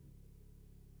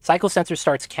 Cycle sensor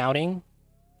starts counting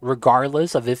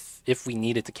regardless of if we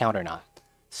need it to count or not.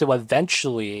 So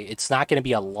eventually, it's not going to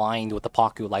be aligned with the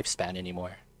Paku lifespan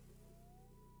anymore.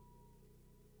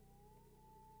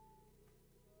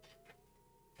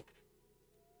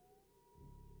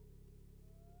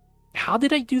 How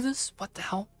did I do this? What the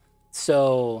hell?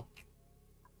 So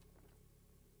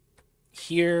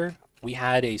here we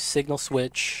had a signal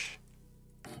switch.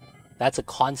 That's a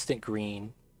constant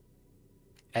green.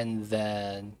 And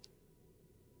then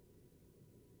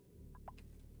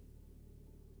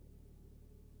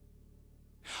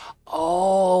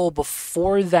oh,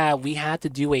 before that we had to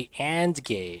do a AND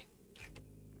gate.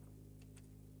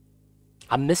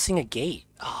 I'm missing a gate.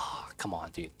 Oh, come on,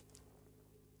 dude.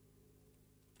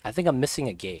 I think I'm missing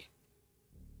a gate.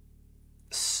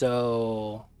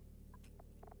 So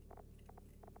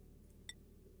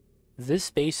this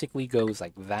basically goes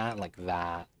like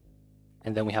that,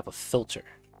 and then we have a filter.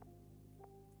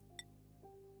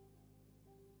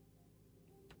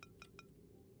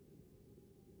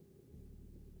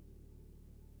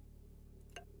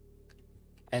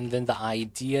 And then the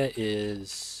idea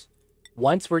is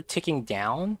once we're ticking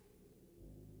down,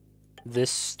 this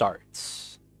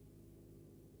starts.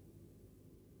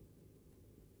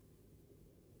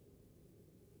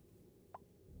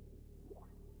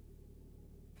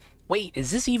 Wait,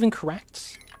 is this even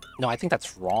correct? No, I think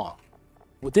that's wrong.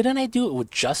 Well, didn't I do it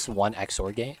with just one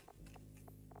XOR gate?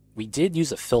 We did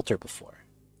use a filter before.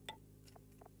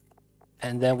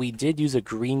 And then we did use a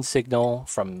green signal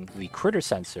from the critter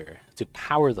sensor to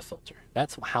power the filter.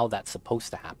 That's how that's supposed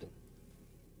to happen.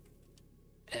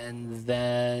 And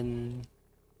then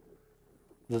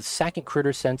the second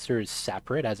critter sensor is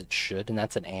separate as it should, and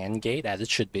that's an AND gate as it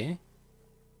should be.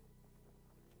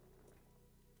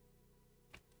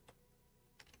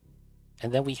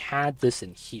 And then we had this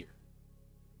in here.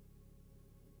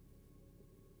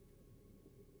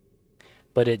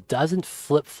 But it doesn't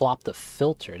flip-flop the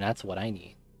filter, and that's what I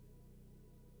need.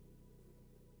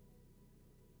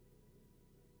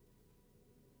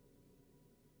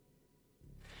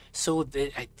 So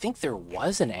I think there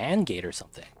was an AND gate or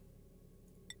something.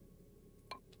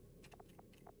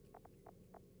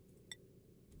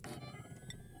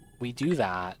 We do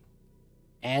that.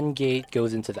 AND gate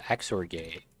goes into the XOR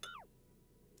gate.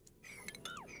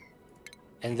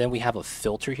 And then we have a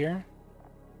filter here.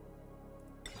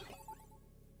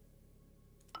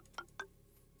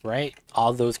 Right?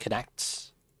 All those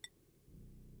connect.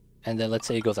 And then let's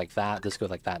say it goes like that. This goes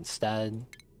like that instead.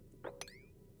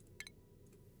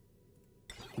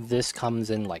 This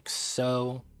comes in like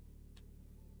so.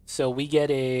 So we get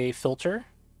a filter.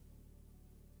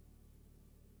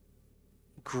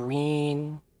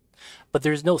 Green. But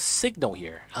there's no signal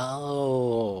here.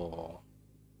 Oh.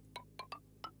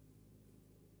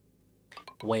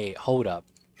 Wait, hold up.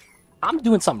 I'm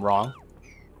doing something wrong.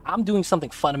 I'm doing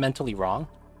something fundamentally wrong.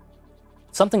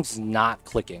 Something's not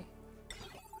clicking.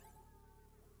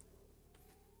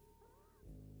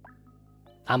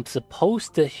 I'm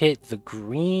supposed to hit the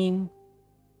green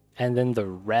and then the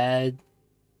red,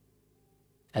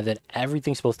 and then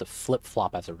everything's supposed to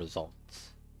flip-flop as a result.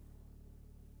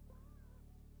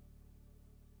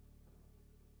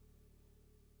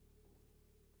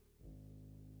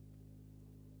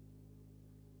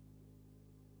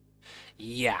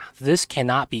 Yeah, this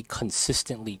cannot be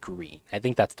consistently green. I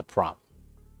think that's the problem.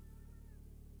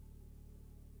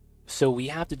 So we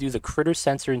have to do the critter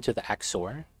sensor into the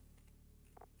XOR.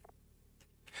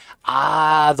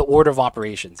 Ah, the order of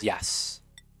operations, yes.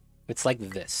 It's like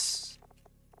this.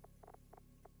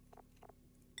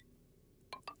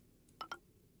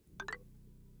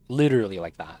 Literally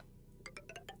like that.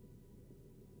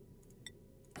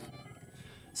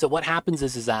 So what happens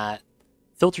is that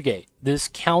filter gate, this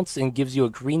counts and gives you a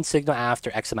green signal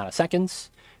after X amount of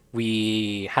seconds.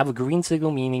 We have a green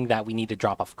signal, meaning that we need to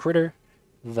drop off a critter.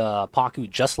 The Paku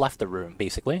just left the room,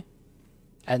 basically.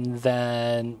 And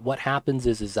then what happens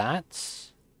is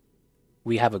that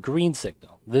we have a green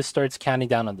signal. This starts counting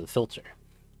down on the filter.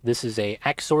 This is a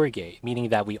XOR gate, meaning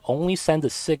that we only send a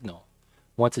signal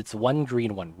once it's one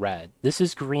green, one red. This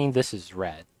is green, this is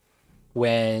red.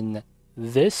 When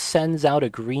this sends out a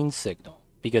green signal,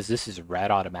 because this is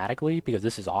red automatically, because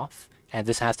this is off, and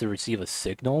this has to receive a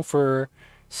signal for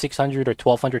 600 or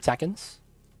 1200 seconds,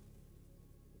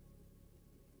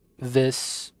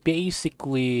 this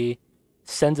basically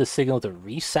sends a signal to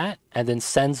reset and then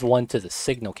sends one to the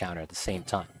signal counter at the same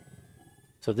time.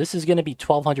 So this is going to be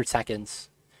 1200 seconds.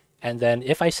 And then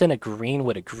if I send a green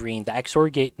with a green, the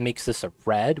XOR gate makes this a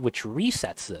red, which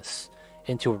resets this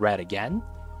into a red again.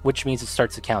 which means it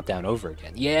starts to count down over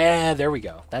again. Yeah, there we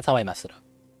go. That's how I messed it up.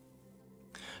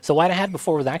 So what I had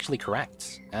before was actually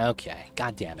correct. Okay,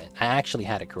 god damn it. I actually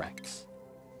had it correct.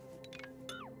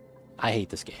 I hate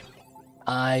this game.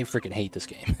 I freaking hate this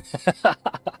game.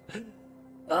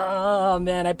 Oh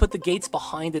man, I put the gates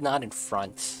behind and not in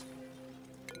front.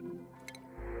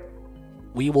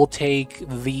 We will take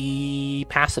the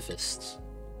pacifists.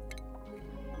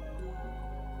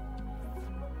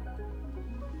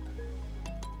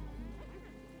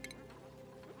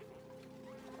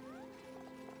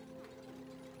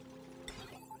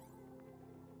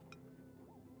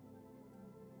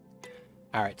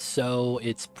 Alright, so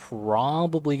it's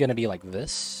probably going to be like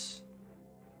this.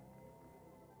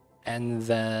 And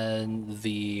then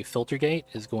the filter gate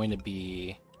is going to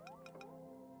be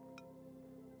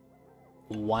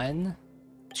 1,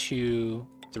 2,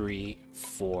 3,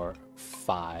 4,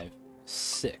 5,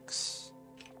 6.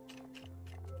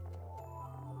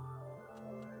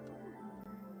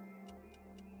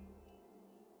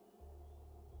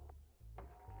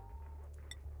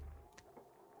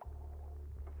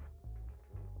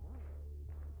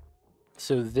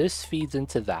 So this feeds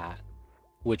into that,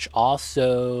 which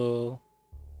also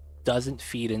doesn't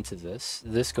feed into this.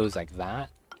 This goes like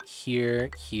that. Here,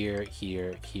 here,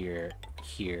 here, here,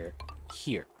 here,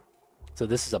 here. So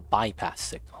this is a bypass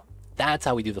signal. That's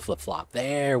how we do the flip-flop.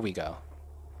 There we go.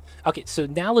 Okay, so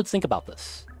now let's think about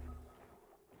this.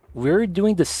 We're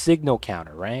doing the signal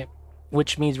counter, right?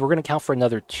 Which means we're going to count for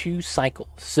another 2 cycles.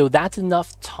 So that's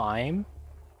enough time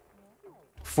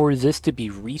for this to be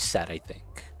reset, I think.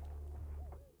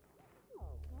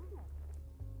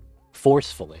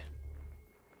 Forcefully.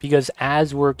 Because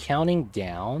as we're counting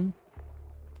down,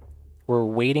 we're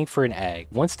waiting for an egg.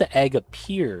 Once the egg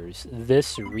appears,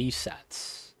 this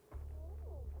resets.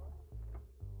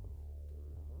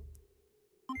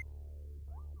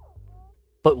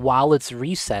 But while it's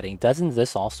resetting, doesn't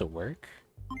this also work?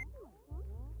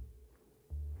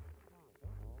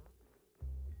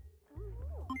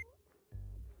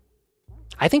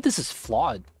 I think this is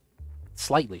flawed.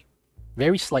 Slightly.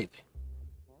 Very slightly.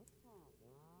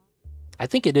 I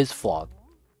think it is flawed.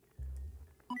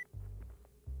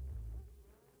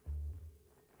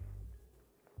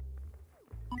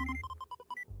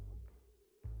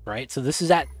 Right? So this is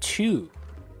at 2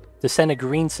 to send a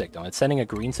green signal. It's sending a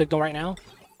green signal right now.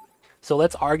 So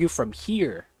let's argue from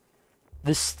here.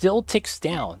 This still ticks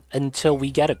down until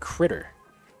we get a critter.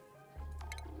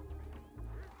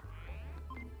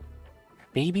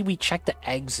 Maybe we check the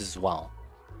eggs as well.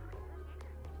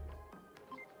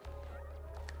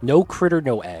 No critter,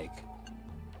 no egg.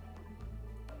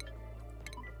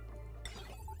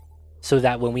 So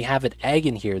that when we have an egg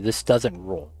in here, this doesn't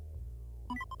roll.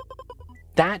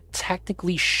 That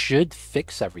technically should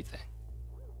fix everything.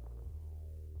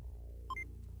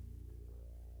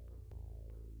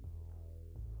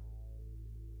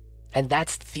 And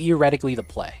that's theoretically the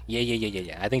play.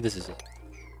 Yeah. I think this is it.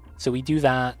 So we do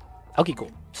that. Okay,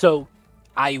 cool. So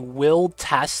I will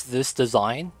test this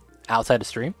design outside of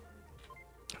stream.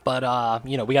 But,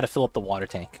 you know, we got to fill up the water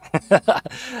tank.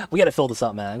 We got to fill this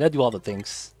up, man. We got to do all the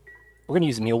things. We're going to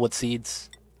use mealwood seeds.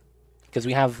 Because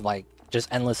we have, like, just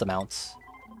endless amounts.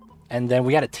 And then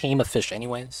we got to tame a fish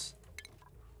anyways.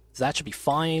 So that should be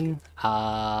fine.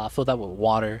 Fill that with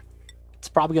water. It's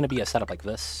probably going to be a setup like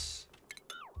this.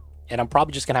 And I'm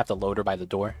probably just going to have to load her by the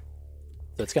door.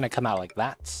 So it's going to come out like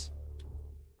that.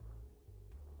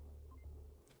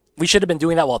 We should have been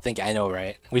doing that while thinking. I know,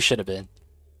 right? We should have been.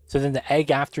 So then the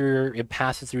egg, after it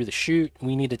passes through the chute,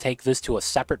 we need to take this to a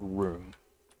separate room.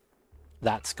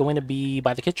 That's going to be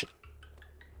by the kitchen.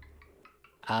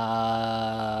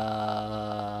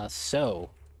 So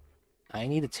I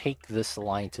need to take this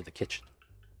line to the kitchen.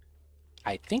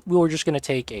 I think we were just going to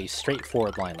take a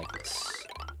straightforward line like this.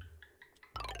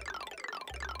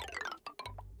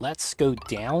 Let's go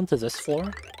down to this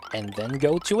floor and then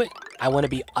go to it. I want to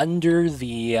be under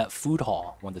the food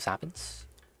hall when this happens.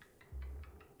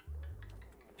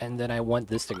 And then I want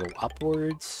this to go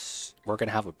upwards. We're going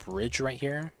to have a bridge right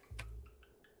here.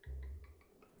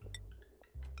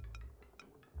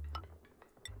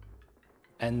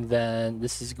 And then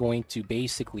this is going to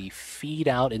basically feed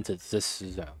out into this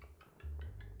zone.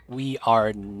 We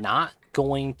are not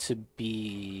going to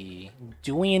be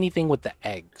doing anything with the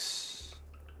eggs.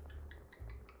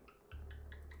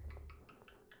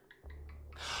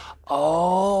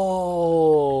 Oh,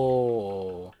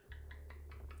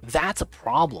 that's a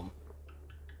problem.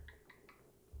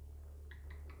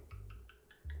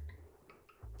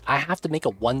 I have to make a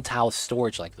one-tile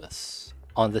storage like this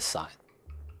on this side.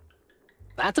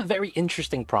 That's a very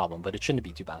interesting problem, but it shouldn't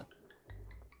be too bad.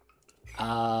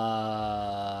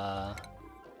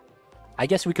 I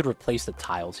guess we could replace the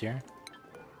tiles here.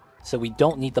 So we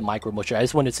don't need the micro musher. I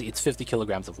just wanted to see it's 50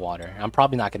 kilograms of water. I'm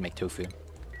probably not going to make tofu.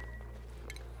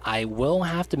 I will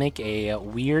have to make a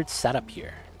weird setup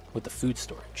here with the food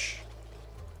storage.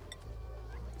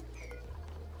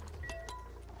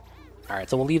 Alright,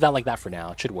 so we'll leave that like that for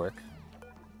now. It should work.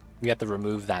 We have to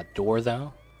remove that door,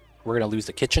 though. We're going to lose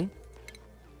the kitchen.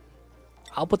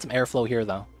 I'll put some airflow here,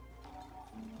 though.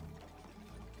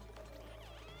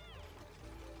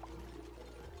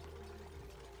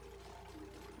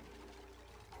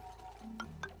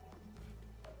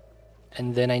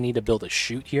 And then I need to build a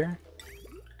chute here.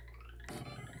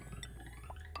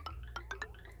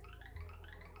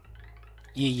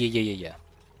 Yeah.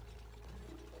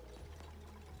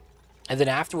 And then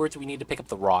afterwards, we need to pick up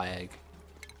the raw egg.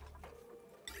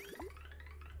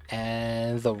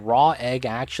 And the raw egg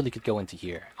actually could go into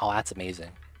here. Oh, that's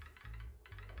amazing.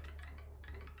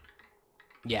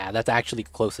 Yeah, that's actually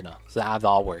close enough. So that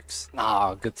all works.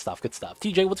 Ah, good stuff, good stuff.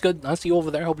 TJ, what's good? I see you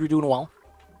over there. Hope you're doing well.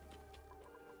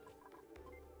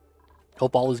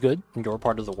 Hope all is good in your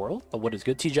part of the world. But what is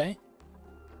good, TJ?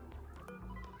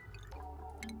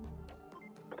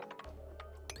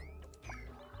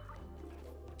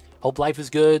 Hope life is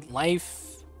good.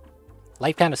 Life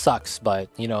kind of sucks, but,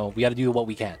 you know, we got to do what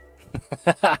we can.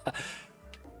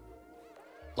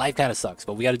 Life kind of sucks,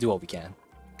 but we got to do what we can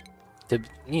to,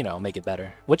 you know, make it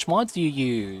better. Which mods do you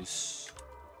use?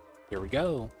 Here we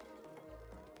go.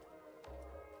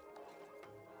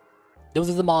 Those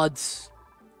are the mods.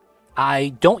 I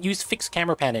don't use fixed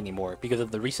camera pan anymore because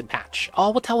of the recent patch.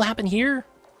 Oh, what the hell happened here?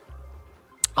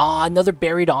 Ah, another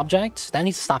buried object? That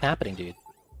needs to stop happening, dude.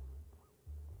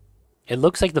 It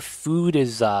looks like the food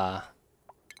is,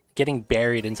 getting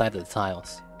buried inside of the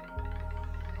tiles.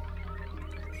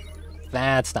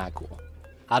 That's not cool.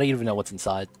 I don't even know what's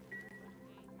inside.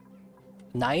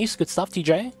 Nice, good stuff,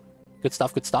 TJ. Good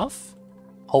stuff, good stuff.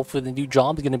 Hopefully the new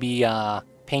job is gonna be,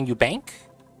 paying you bank.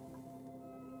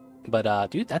 But,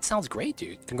 dude, that sounds great,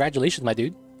 dude. Congratulations, my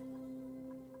dude.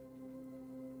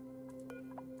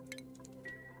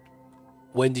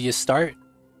 When do you start?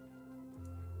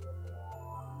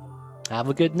 Have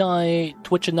a good night.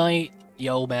 Twitch a night.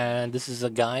 Yo, man, this is a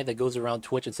guy that goes around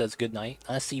Twitch and says good night.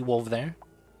 I see you over there.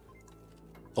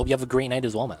 Hope you have a great night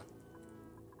as well, man.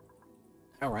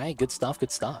 Alright, good stuff,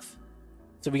 good stuff.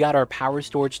 So we got our power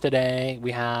storage today.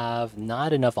 We have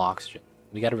not enough oxygen.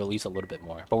 We got to release a little bit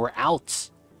more. But we're out.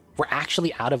 We're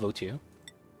actually out of O2.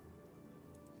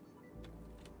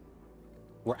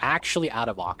 We're actually out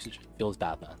of oxygen. Feels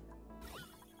bad, man.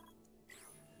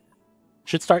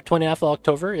 Should start 29th of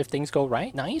October if things go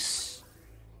right. Nice.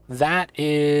 That's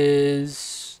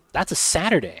a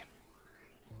Saturday.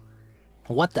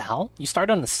 What the hell? You start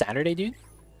on a Saturday, dude?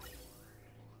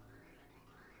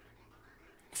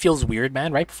 Feels weird,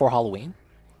 man, right before Halloween.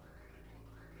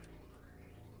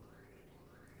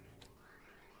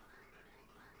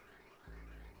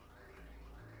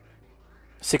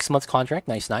 Six-month contract.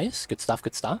 Nice, nice. Good stuff,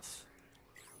 good stuff.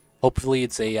 Hopefully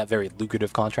it's a very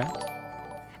lucrative contract.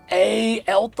 Hey,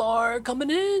 Elthar, coming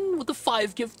in with the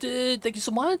 5 gifted. Thank you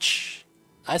so much.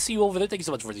 I see you over there. Thank you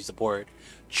so much for the support.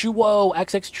 Chuo,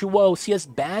 XX Chuo, CS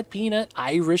Bad Peanut,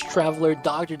 Irish Traveler,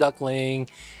 Dr. Duckling,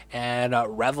 and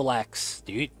Revelex.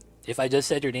 Dude, if I just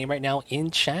said your name right now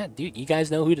in chat, dude, you guys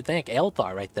know who to thank.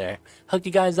 Elthar right there. Hook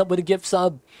you guys up with a gift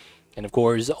sub. And of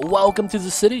course, welcome to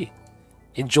the city.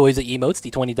 Enjoy the emotes,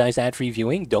 the 20 dice ad-free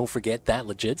viewing. Don't forget that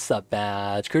legit sub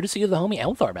badge. Courtesy of the homie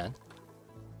Elthar, man.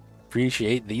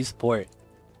 Appreciate the support.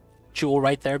 Jewel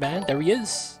right there, man. There he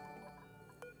is.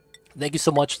 Thank you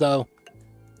so much, though.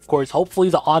 Of course, hopefully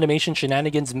the automation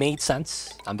shenanigans made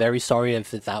sense. I'm very sorry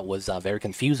if that was very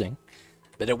confusing.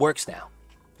 But it works now.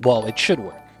 Well, it should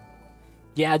work.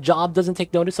 Yeah, job doesn't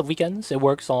take notice of weekends. It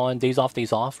works on days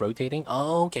off, rotating.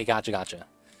 Oh, okay, gotcha.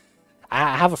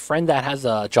 I have a friend that has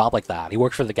a job like that. He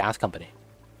works for the gas company.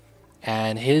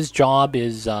 And his job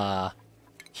is,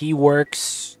 he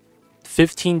works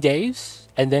 15 days,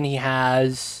 and then he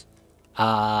has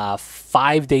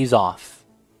 5 days off.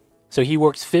 So he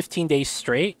works 15 days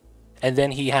straight, and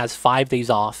then he has 5 days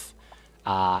off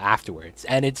afterwards.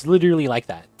 And it's literally like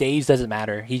that. Days doesn't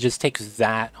matter. He just takes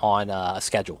that on a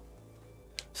schedule.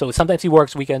 So sometimes he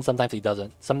works weekends, sometimes he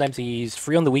doesn't. Sometimes he's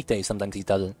free on the weekdays, sometimes he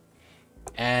doesn't.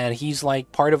 And he's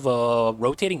like part of a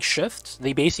rotating shift.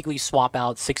 They basically swap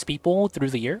out 6 people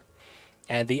through the year,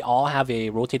 and they all have a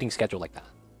rotating schedule like that.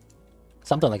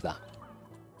 Something like that.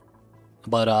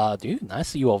 But, dude, I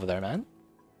see you over there, man.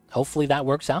 Hopefully that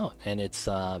works out, and it's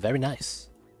very nice.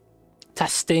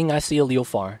 Testing, I see a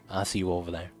Leofar. I see you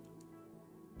over there.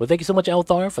 Well, thank you so much,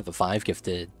 Elthar, for the 5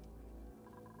 gifted.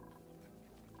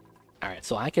 Alright,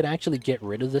 so I could actually get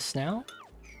rid of this now.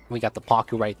 We got the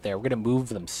Paku right there. We're gonna move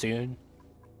them soon.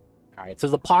 Alright, so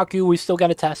the Paku, we still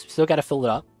gotta test. We still gotta fill it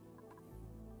up.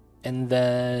 And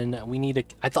then we need a...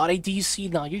 I thought I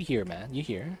DC'd. No, you're here, man. You're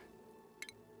here.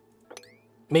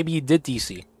 Maybe you did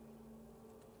DC.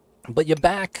 But you're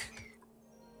back.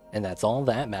 And that's all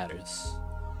that matters.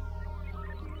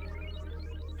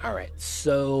 Alright,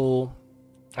 so...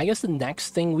 I guess the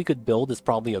next thing we could build is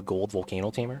probably a gold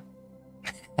volcano tamer.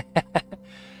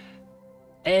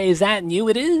 Hey, is that new?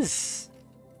 It is!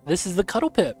 This is the Cuddle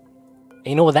Pip. And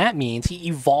you know what that means? He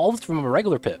evolved from a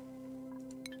regular Pip.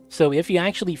 So if you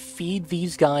actually feed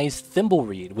these guys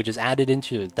Thimbleweed, which is added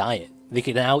into a diet, they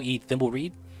can now eat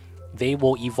Thimbleweed. They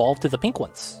will evolve to the pink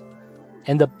ones.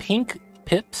 And the pink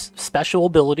Pip's special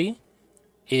ability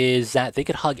is that they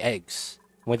could hug eggs.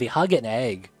 When they hug an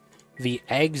egg, the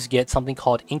eggs get something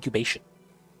called incubation.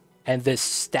 And this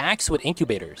stacks with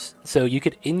incubators. So you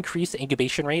could increase the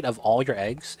incubation rate of all your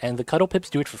eggs, and the Cuddle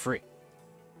Pips do it for free.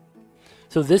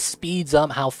 So this speeds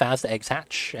up how fast the eggs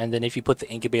hatch, and then if you put the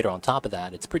incubator on top of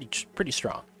that, it's pretty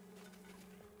strong.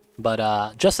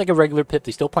 But just like a regular Pip,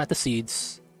 they still plant the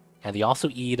seeds, and they also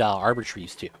eat arbor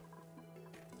trees too.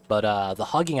 But the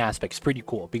hugging aspect is pretty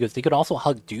cool, because they could also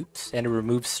hug dupes, and it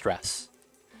removes stress.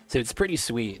 So it's pretty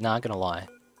sweet, not gonna lie.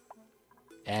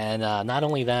 And not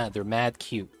only that, they're mad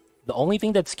cute. The only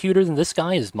thing that's cuter than this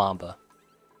guy is Mamba.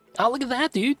 Oh, look at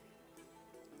that, dude!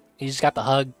 He just got the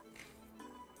hug.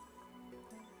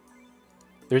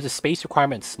 There's a space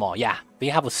requirement small. Yeah, they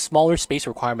have a smaller space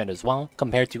requirement as well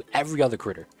compared to every other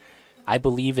critter. I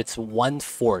believe it's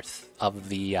 1/4 of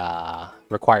the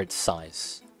required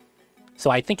size.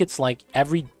 So I think it's like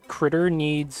every critter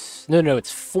needs... No,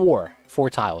 it's 4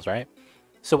 tiles, right?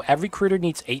 So every critter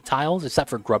needs 8 tiles, except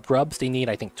for grubs. They need,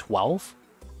 I think, 12.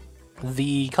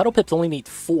 The Cuddle Pips only need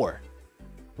 4,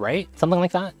 right? Something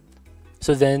like that.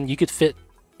 So then you could fit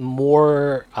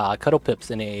more Cuddle Pips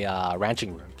in a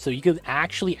ranching room. So you could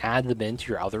actually add them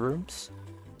into your other rooms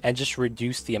and just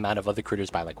reduce the amount of other critters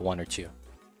by like 1 or 2.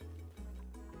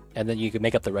 And then you could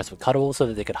make up the rest with Cuddle so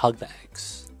that they could hug the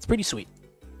eggs. It's pretty sweet.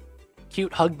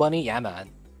 Cute hug bunny, yeah, man.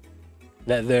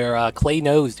 They're clay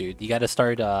nose, dude. You gotta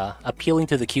start appealing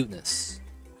to the cuteness.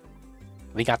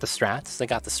 They got the strats. They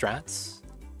got the strats.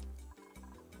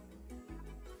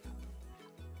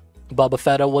 Bubba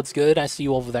Fetta, what's good? I see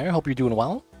you over there. Hope you're doing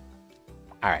well.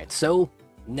 Alright, so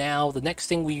now the next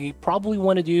thing we probably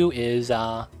want to do is,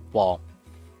 well,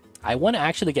 I want to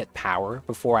actually get power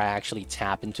before I actually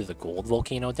tap into the gold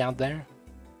volcano down there.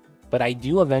 But I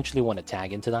do eventually want to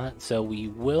tag into that, so we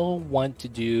will want to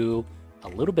do a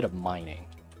little bit of mining.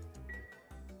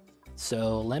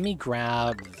 So let me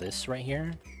grab this right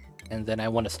here, and then I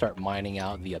want to start mining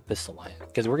out the Abyssalite,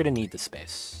 because we're going to need the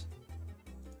space.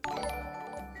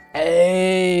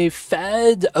 Hey,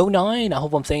 Fed09, I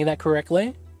hope I'm saying that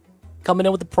correctly. Coming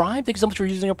in with the Prime. Thank you so much for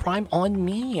using a Prime on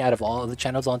me out of all of the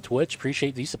channels on Twitch.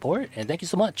 Appreciate the support, and thank you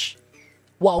so much.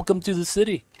 Welcome to the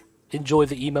city. Enjoy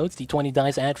the emotes, the 20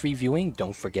 dice ad-free viewing.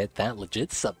 Don't forget that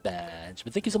legit sub badge.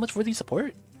 But thank you so much for the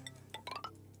support.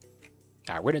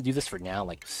 Alright, we're going to do this for now,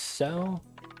 like so.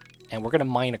 And we're going to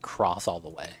mine across all the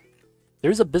way.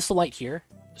 There's a Abyssalite here,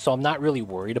 so I'm not really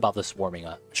worried about this warming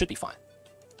up. Should be fine.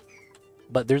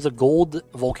 But there's a gold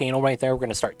volcano right there we're going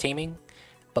to start taming.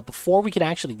 But before we can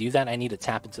actually do that, I need to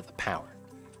tap into the power.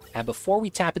 And before we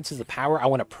tap into the power, I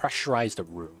want to pressurize the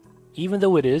room. Even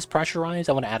though it is pressurized,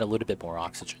 I want to add a little bit more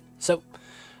oxygen. So,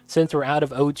 since we're out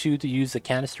of O2 to use the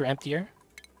canister emptier,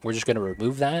 we're just going to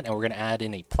remove that, and we're going to add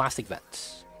in a plastic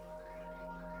vent.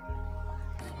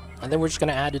 And then we're just going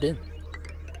to add it in.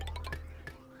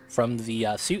 From the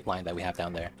suit line that we have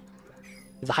down there.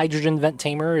 The hydrogen vent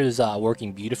tamer is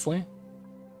working beautifully.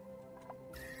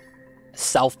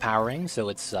 Self-powering, so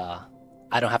it's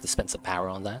I don't have to spend some power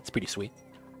on that. It's pretty sweet.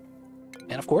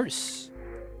 And of course,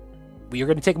 we are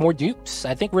going to take more dupes.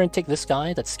 I think we're going to take this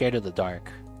guy that's scared of the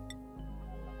dark.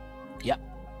 Yep.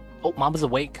 Oh, Mamba's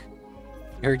awake.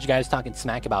 I heard you guys talking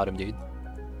smack about him, dude.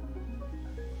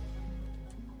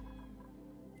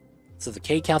 So the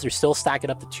K counts are still stacking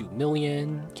up to 2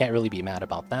 million. Can't really be mad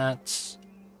about that.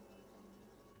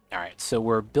 Alright, so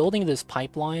we're building this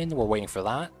pipeline. We're waiting for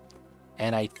that.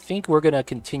 And I think we're going to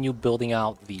continue building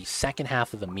out the second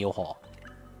half of the meal hall.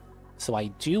 So I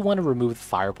do want to remove the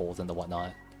fire poles and the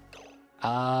whatnot.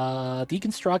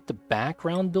 Deconstruct the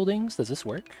background buildings. Does this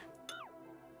work?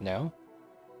 No.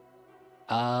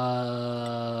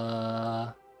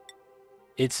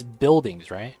 It's buildings,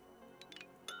 right?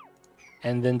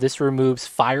 And then this removes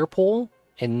fire pole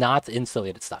and not the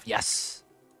insulated stuff. Yes.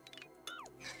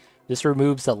 This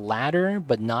removes the ladder,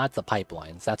 but not the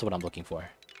pipelines. That's what I'm looking for.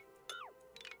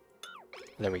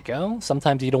 There we go.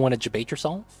 Sometimes you don't want to debate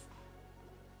yourself.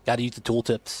 Gotta use the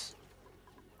tooltips.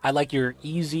 I like your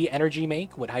easy energy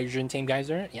make with hydrogen tame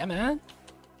geyser. Yeah, man.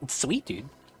 It's sweet, dude.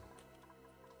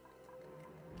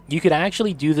 You could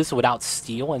actually do this without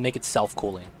steel and make it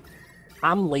self-cooling.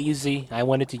 I'm lazy. I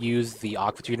wanted to use the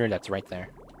aqua tuner that's right there.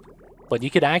 But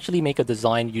you could actually make a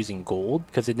design using gold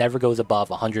because it never goes above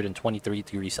 123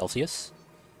 degrees Celsius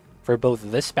for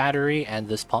both this battery and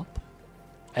this pump.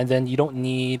 And then you don't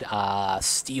need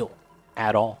steel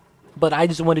at all. But I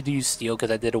just wanted to use steel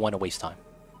because I didn't want to waste time.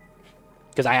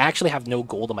 Because I actually have no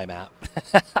gold on my map.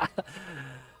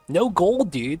 No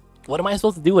gold, dude. What am I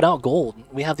supposed to do without gold?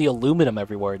 We have the aluminum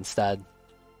everywhere instead.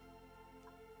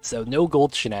 So no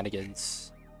gold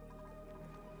shenanigans.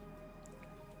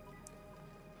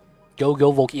 Go,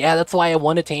 Volk. Yeah, that's why I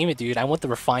want to tame it, dude. I want the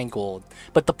refined gold.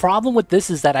 But the problem with this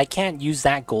is that I can't use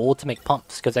that gold to make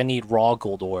pumps because I need raw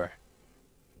gold ore.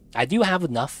 I do have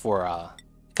enough for a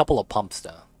couple of pumps,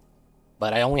 though.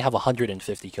 But I only have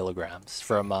 150 kilograms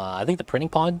from, I think the printing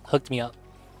pod hooked me up.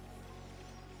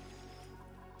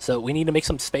 So we need to make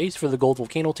some space for the gold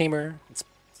volcano tamer. It's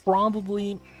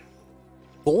probably...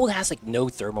 Gold has, like, no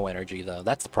thermal energy, though.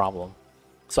 That's the problem.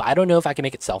 So I don't know if I can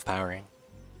make it self-powering.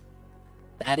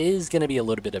 That is going to be a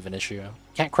little bit of an issue.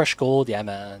 Can't crush gold? Yeah,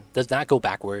 man. Does not go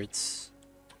backwards.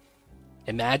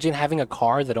 Imagine having a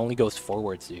car that only goes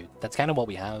forwards, dude. That's kind of what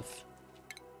we have.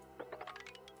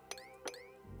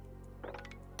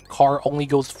 Car only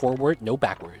goes forward, no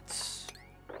backwards.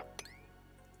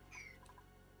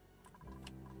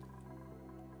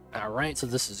 Alright, so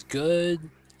this is good.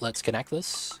 Let's connect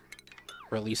this.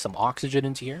 Release some oxygen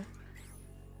into here.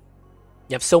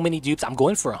 You have so many dupes. I'm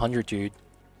going for 100, dude.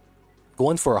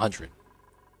 Going for 100.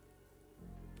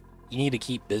 You need to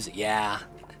keep busy. Yeah.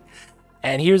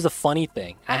 And here's the funny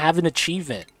thing. I have an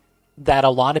achievement that a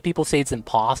lot of people say it's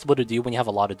impossible to do when you have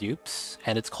a lot of dupes.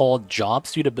 And it's called job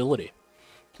suitability.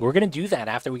 We're going to do that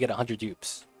after we get 100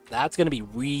 dupes. That's going to be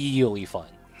really fun.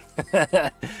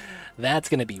 That's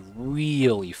going to be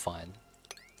really fun.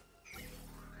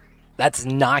 That's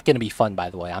not going to be fun,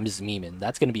 by the way. I'm just memeing.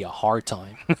 That's going to be a hard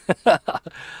time.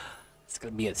 It's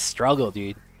going to be a struggle,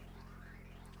 dude.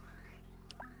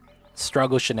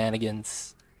 Struggle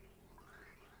shenanigans.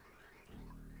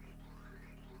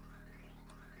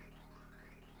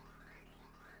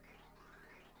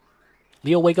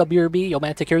 Leo, wake up, BRB. Yo,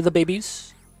 man, take care of the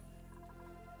babies.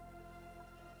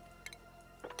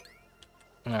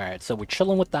 Alright, so we're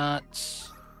chilling with that.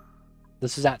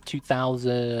 This is at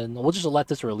 2,000. We'll just let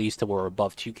this release till we're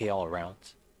above 2K all around.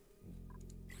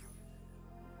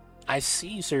 I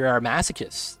see, so you're a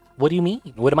masochist. What do you mean?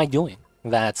 What am I doing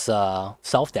that's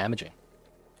self-damaging?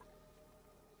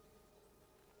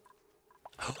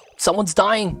 Someone's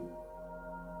dying!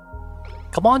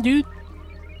 Come on, dude!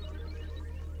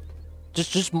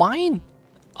 Just mine!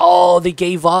 Oh, they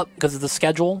gave up because of the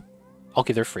schedule?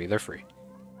 Okay, they're free, they're free.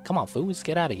 Come on, fools,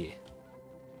 get out of here.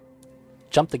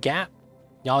 Jump the gap.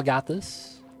 Y'all got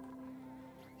this.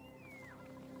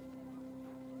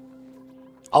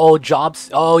 Oh, jobs.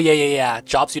 Oh, yeah.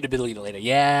 Job suitability later.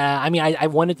 Yeah, I mean, I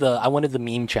wanted the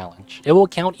meme challenge. It will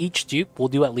count each dupe. We'll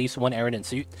do at least one errand in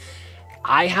suit.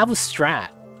 I have a strat.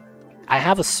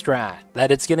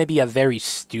 That it's gonna be a very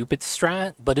stupid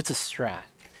strat, but it's a strat.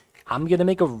 I'm gonna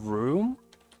make a room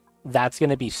that's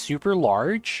gonna be super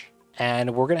large.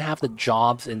 And we're going to have the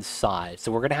jobs inside.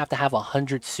 So we're going to have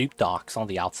 100 soup docks on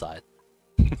the outside.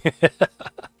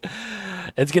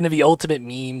 It's going to be ultimate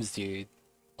memes, dude.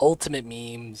 Ultimate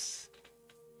memes.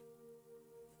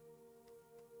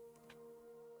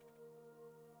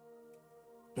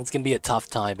 It's going to be a tough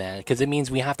time, man. Because it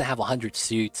means we have to have 100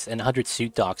 suits and 100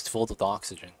 suit docks filled with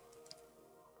oxygen.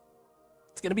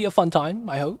 It's going to be a fun time,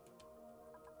 I hope.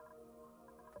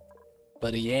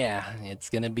 But yeah, it's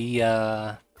going to be...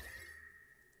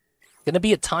 gonna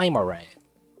be a time, alright.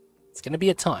 It's gonna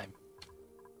be a time.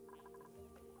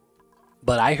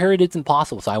 But I heard it's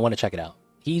impossible, so I want to check it out.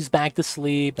 He's back to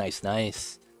sleep. Nice,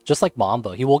 nice. Just like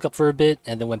Mamba. He woke up for a bit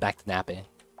and then went back to napping.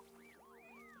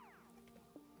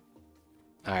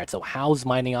 Alright, so how's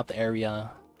mining up the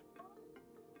area?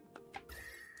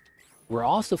 We're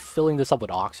also filling this up with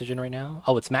oxygen right now.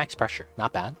 Oh, it's max pressure.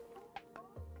 Not bad.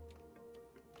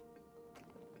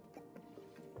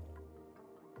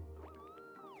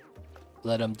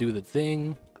 Let them do the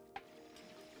thing.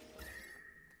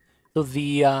 So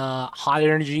the hot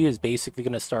energy is basically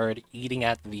going to start eating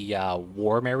at the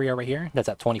warm area right here. That's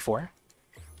at 24.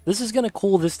 This is going to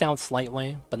cool this down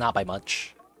slightly, but not by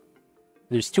much.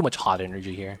 There's too much hot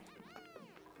energy here.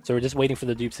 So we're just waiting for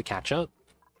the dupes to catch up.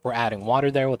 We're adding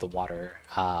water there with the water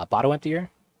bottle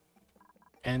emptier.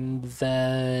 And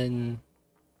then...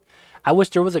 I wish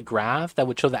there was a graph that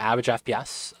would show the average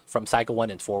FPS from Cycle 1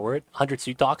 and forward. 100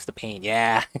 suit talks, the pain.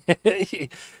 Yeah.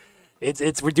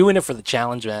 We're doing it for the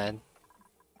challenge, man.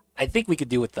 I think we could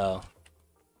do it though.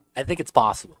 I think it's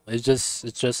possible. It's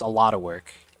just a lot of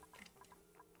work.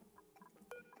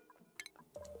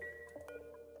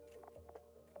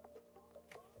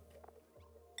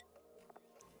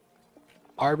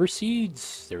 Arbor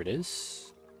seeds. There it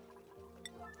is.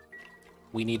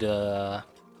 We need to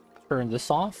turn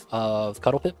this off of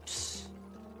Cuddle Pips.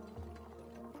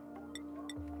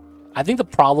 I think the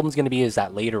problem is going to be is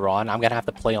that later on, I'm going to have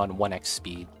to play on 1x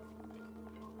speed.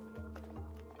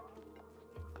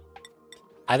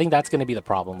 I think that's going to be the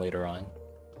problem later on.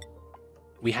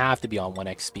 We have to be on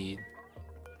 1x speed.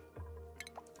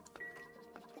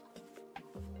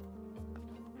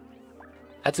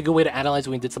 That's a good way to analyze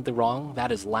when we did something wrong.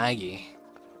 That is laggy.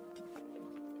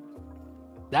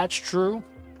 That's true.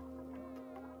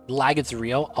 Lag is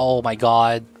real. Oh my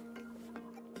god.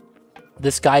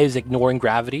 This guy is ignoring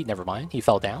gravity. Never mind. He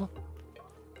fell down.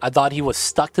 I thought he was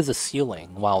stuck to the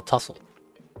ceiling while trussel.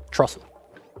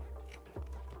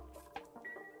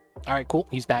 Alright, cool.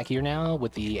 He's back here now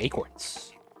with the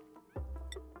acorns.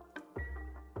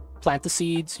 Plant the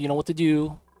seeds. You know what to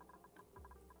do.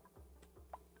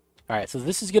 Alright, so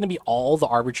this is going to be all the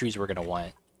arbor trees we're going to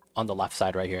want on the left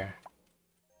side right here.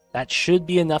 That should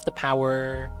be enough to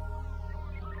power...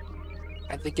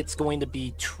 I think it's going to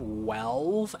be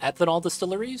 12 ethanol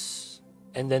distilleries.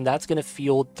 And then that's going to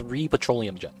field 3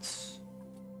 petroleum jets.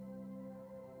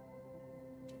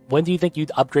 When do you think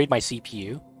you'd upgrade my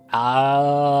CPU?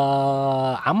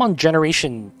 I'm on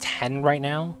generation 10 right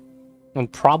now.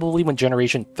 And probably when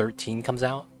generation 13 comes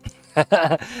out.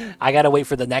 I gotta wait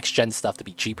for the next gen stuff to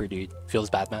be cheaper, dude. Feels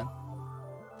bad, man.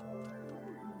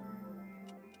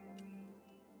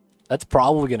 That's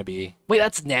probably gonna be... Wait,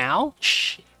 that's now?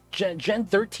 Shh. Gen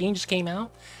 13 just came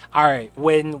out? Alright,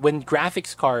 when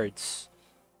graphics cards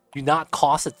do not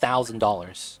cost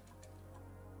 $1,000.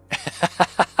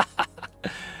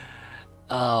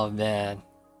 Oh, man.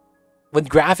 When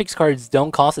graphics cards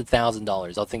don't cost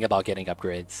 $1,000, I'll think about getting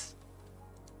upgrades.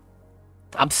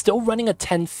 I'm still running a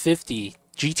 1050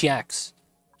 GTX.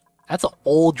 That's an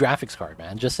old graphics card,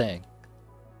 man. Just saying.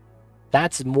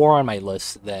 That's more on my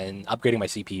list than upgrading my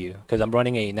CPU. Because I'm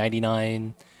running a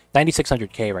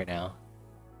 9600K right now.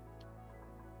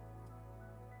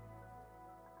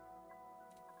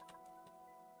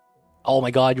 Oh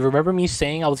my god, you remember me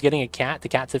saying I was getting a cat to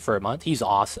cat sit for a month? He's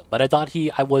awesome. But I thought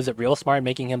I was real smart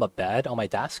making him a bed on my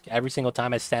desk. Every single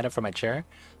time I stand up from my chair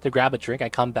to grab a drink, I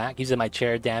come back. He's in my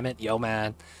chair, damn it. Yo,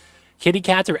 man. Kitty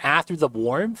cats are after the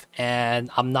warmth,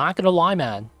 and I'm not gonna lie,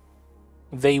 man.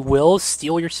 They will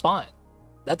steal your spot.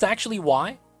 That's actually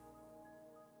why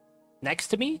next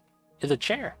to me is a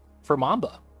chair for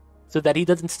Mamba, so that he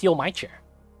doesn't steal my chair.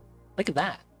 Look at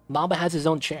that. Mamba has his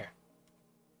own chair.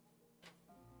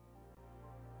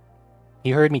 He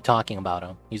heard me talking about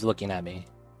him. He's looking at me.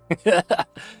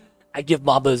 I give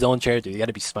Mamba his own chair, dude. You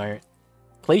gotta be smart.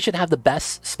 Play should have the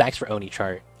best specs for Oni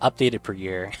chart, updated per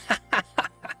year.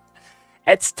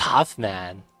 It's tough,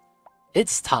 man.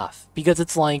 It's tough because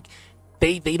it's like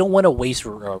they don't want to waste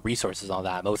resources on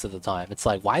that most of the time. It's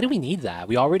like, why do we need that?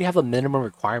 We already have a minimum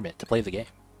requirement to play the game,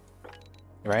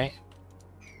 right?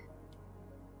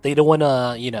 They don't want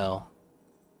to, you know,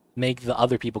 make the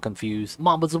other people confused.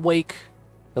 Mamba's awake.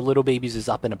 The little babies is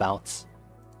up and about.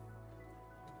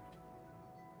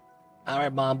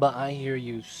 Alright, Mamba, I hear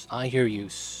you. I hear you.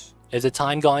 Is it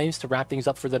time, guys, to wrap things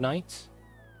up for the night?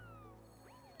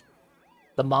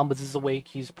 The Mambas is awake.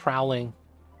 He's prowling.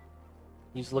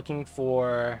 He's looking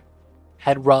for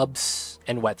head rubs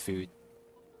and wet food.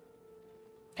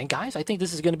 And guys, I think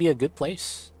this is going to be a good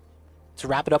place to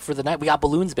wrap it up for the night. We got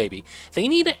balloons, baby. They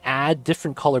need to add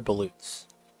different colored balloons.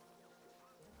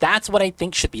 That's what I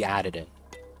think should be added in.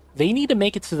 They need to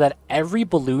make it so that every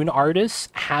balloon artist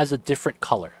has a different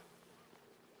color.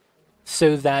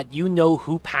 So that you know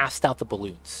who passed out the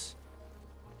balloons.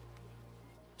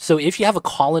 So if you have a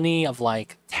colony of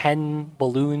like 10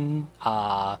 balloon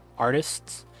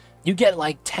artists, you get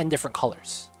like 10 different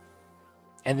colors.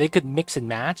 And they could mix and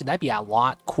match, and that'd be a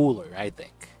lot cooler, I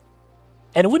think.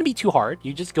 And it wouldn't be too hard.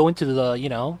 You just go into the, you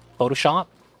know, Photoshop,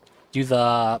 do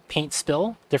the paint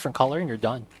spill, different color, and you're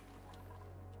done.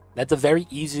 That's a very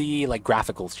easy, like,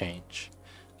 graphical change.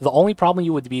 The only problem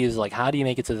you would be is, like, how do you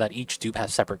make it so that each dupe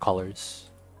has separate colors?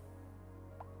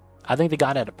 I think they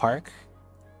got it at a park.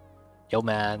 Yo,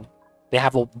 man. They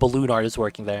have a balloon artist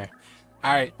working there.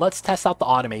 Alright, let's test out the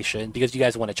automation because you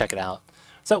guys want to check it out.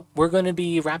 So, we're going to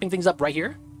be wrapping things up right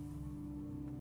here.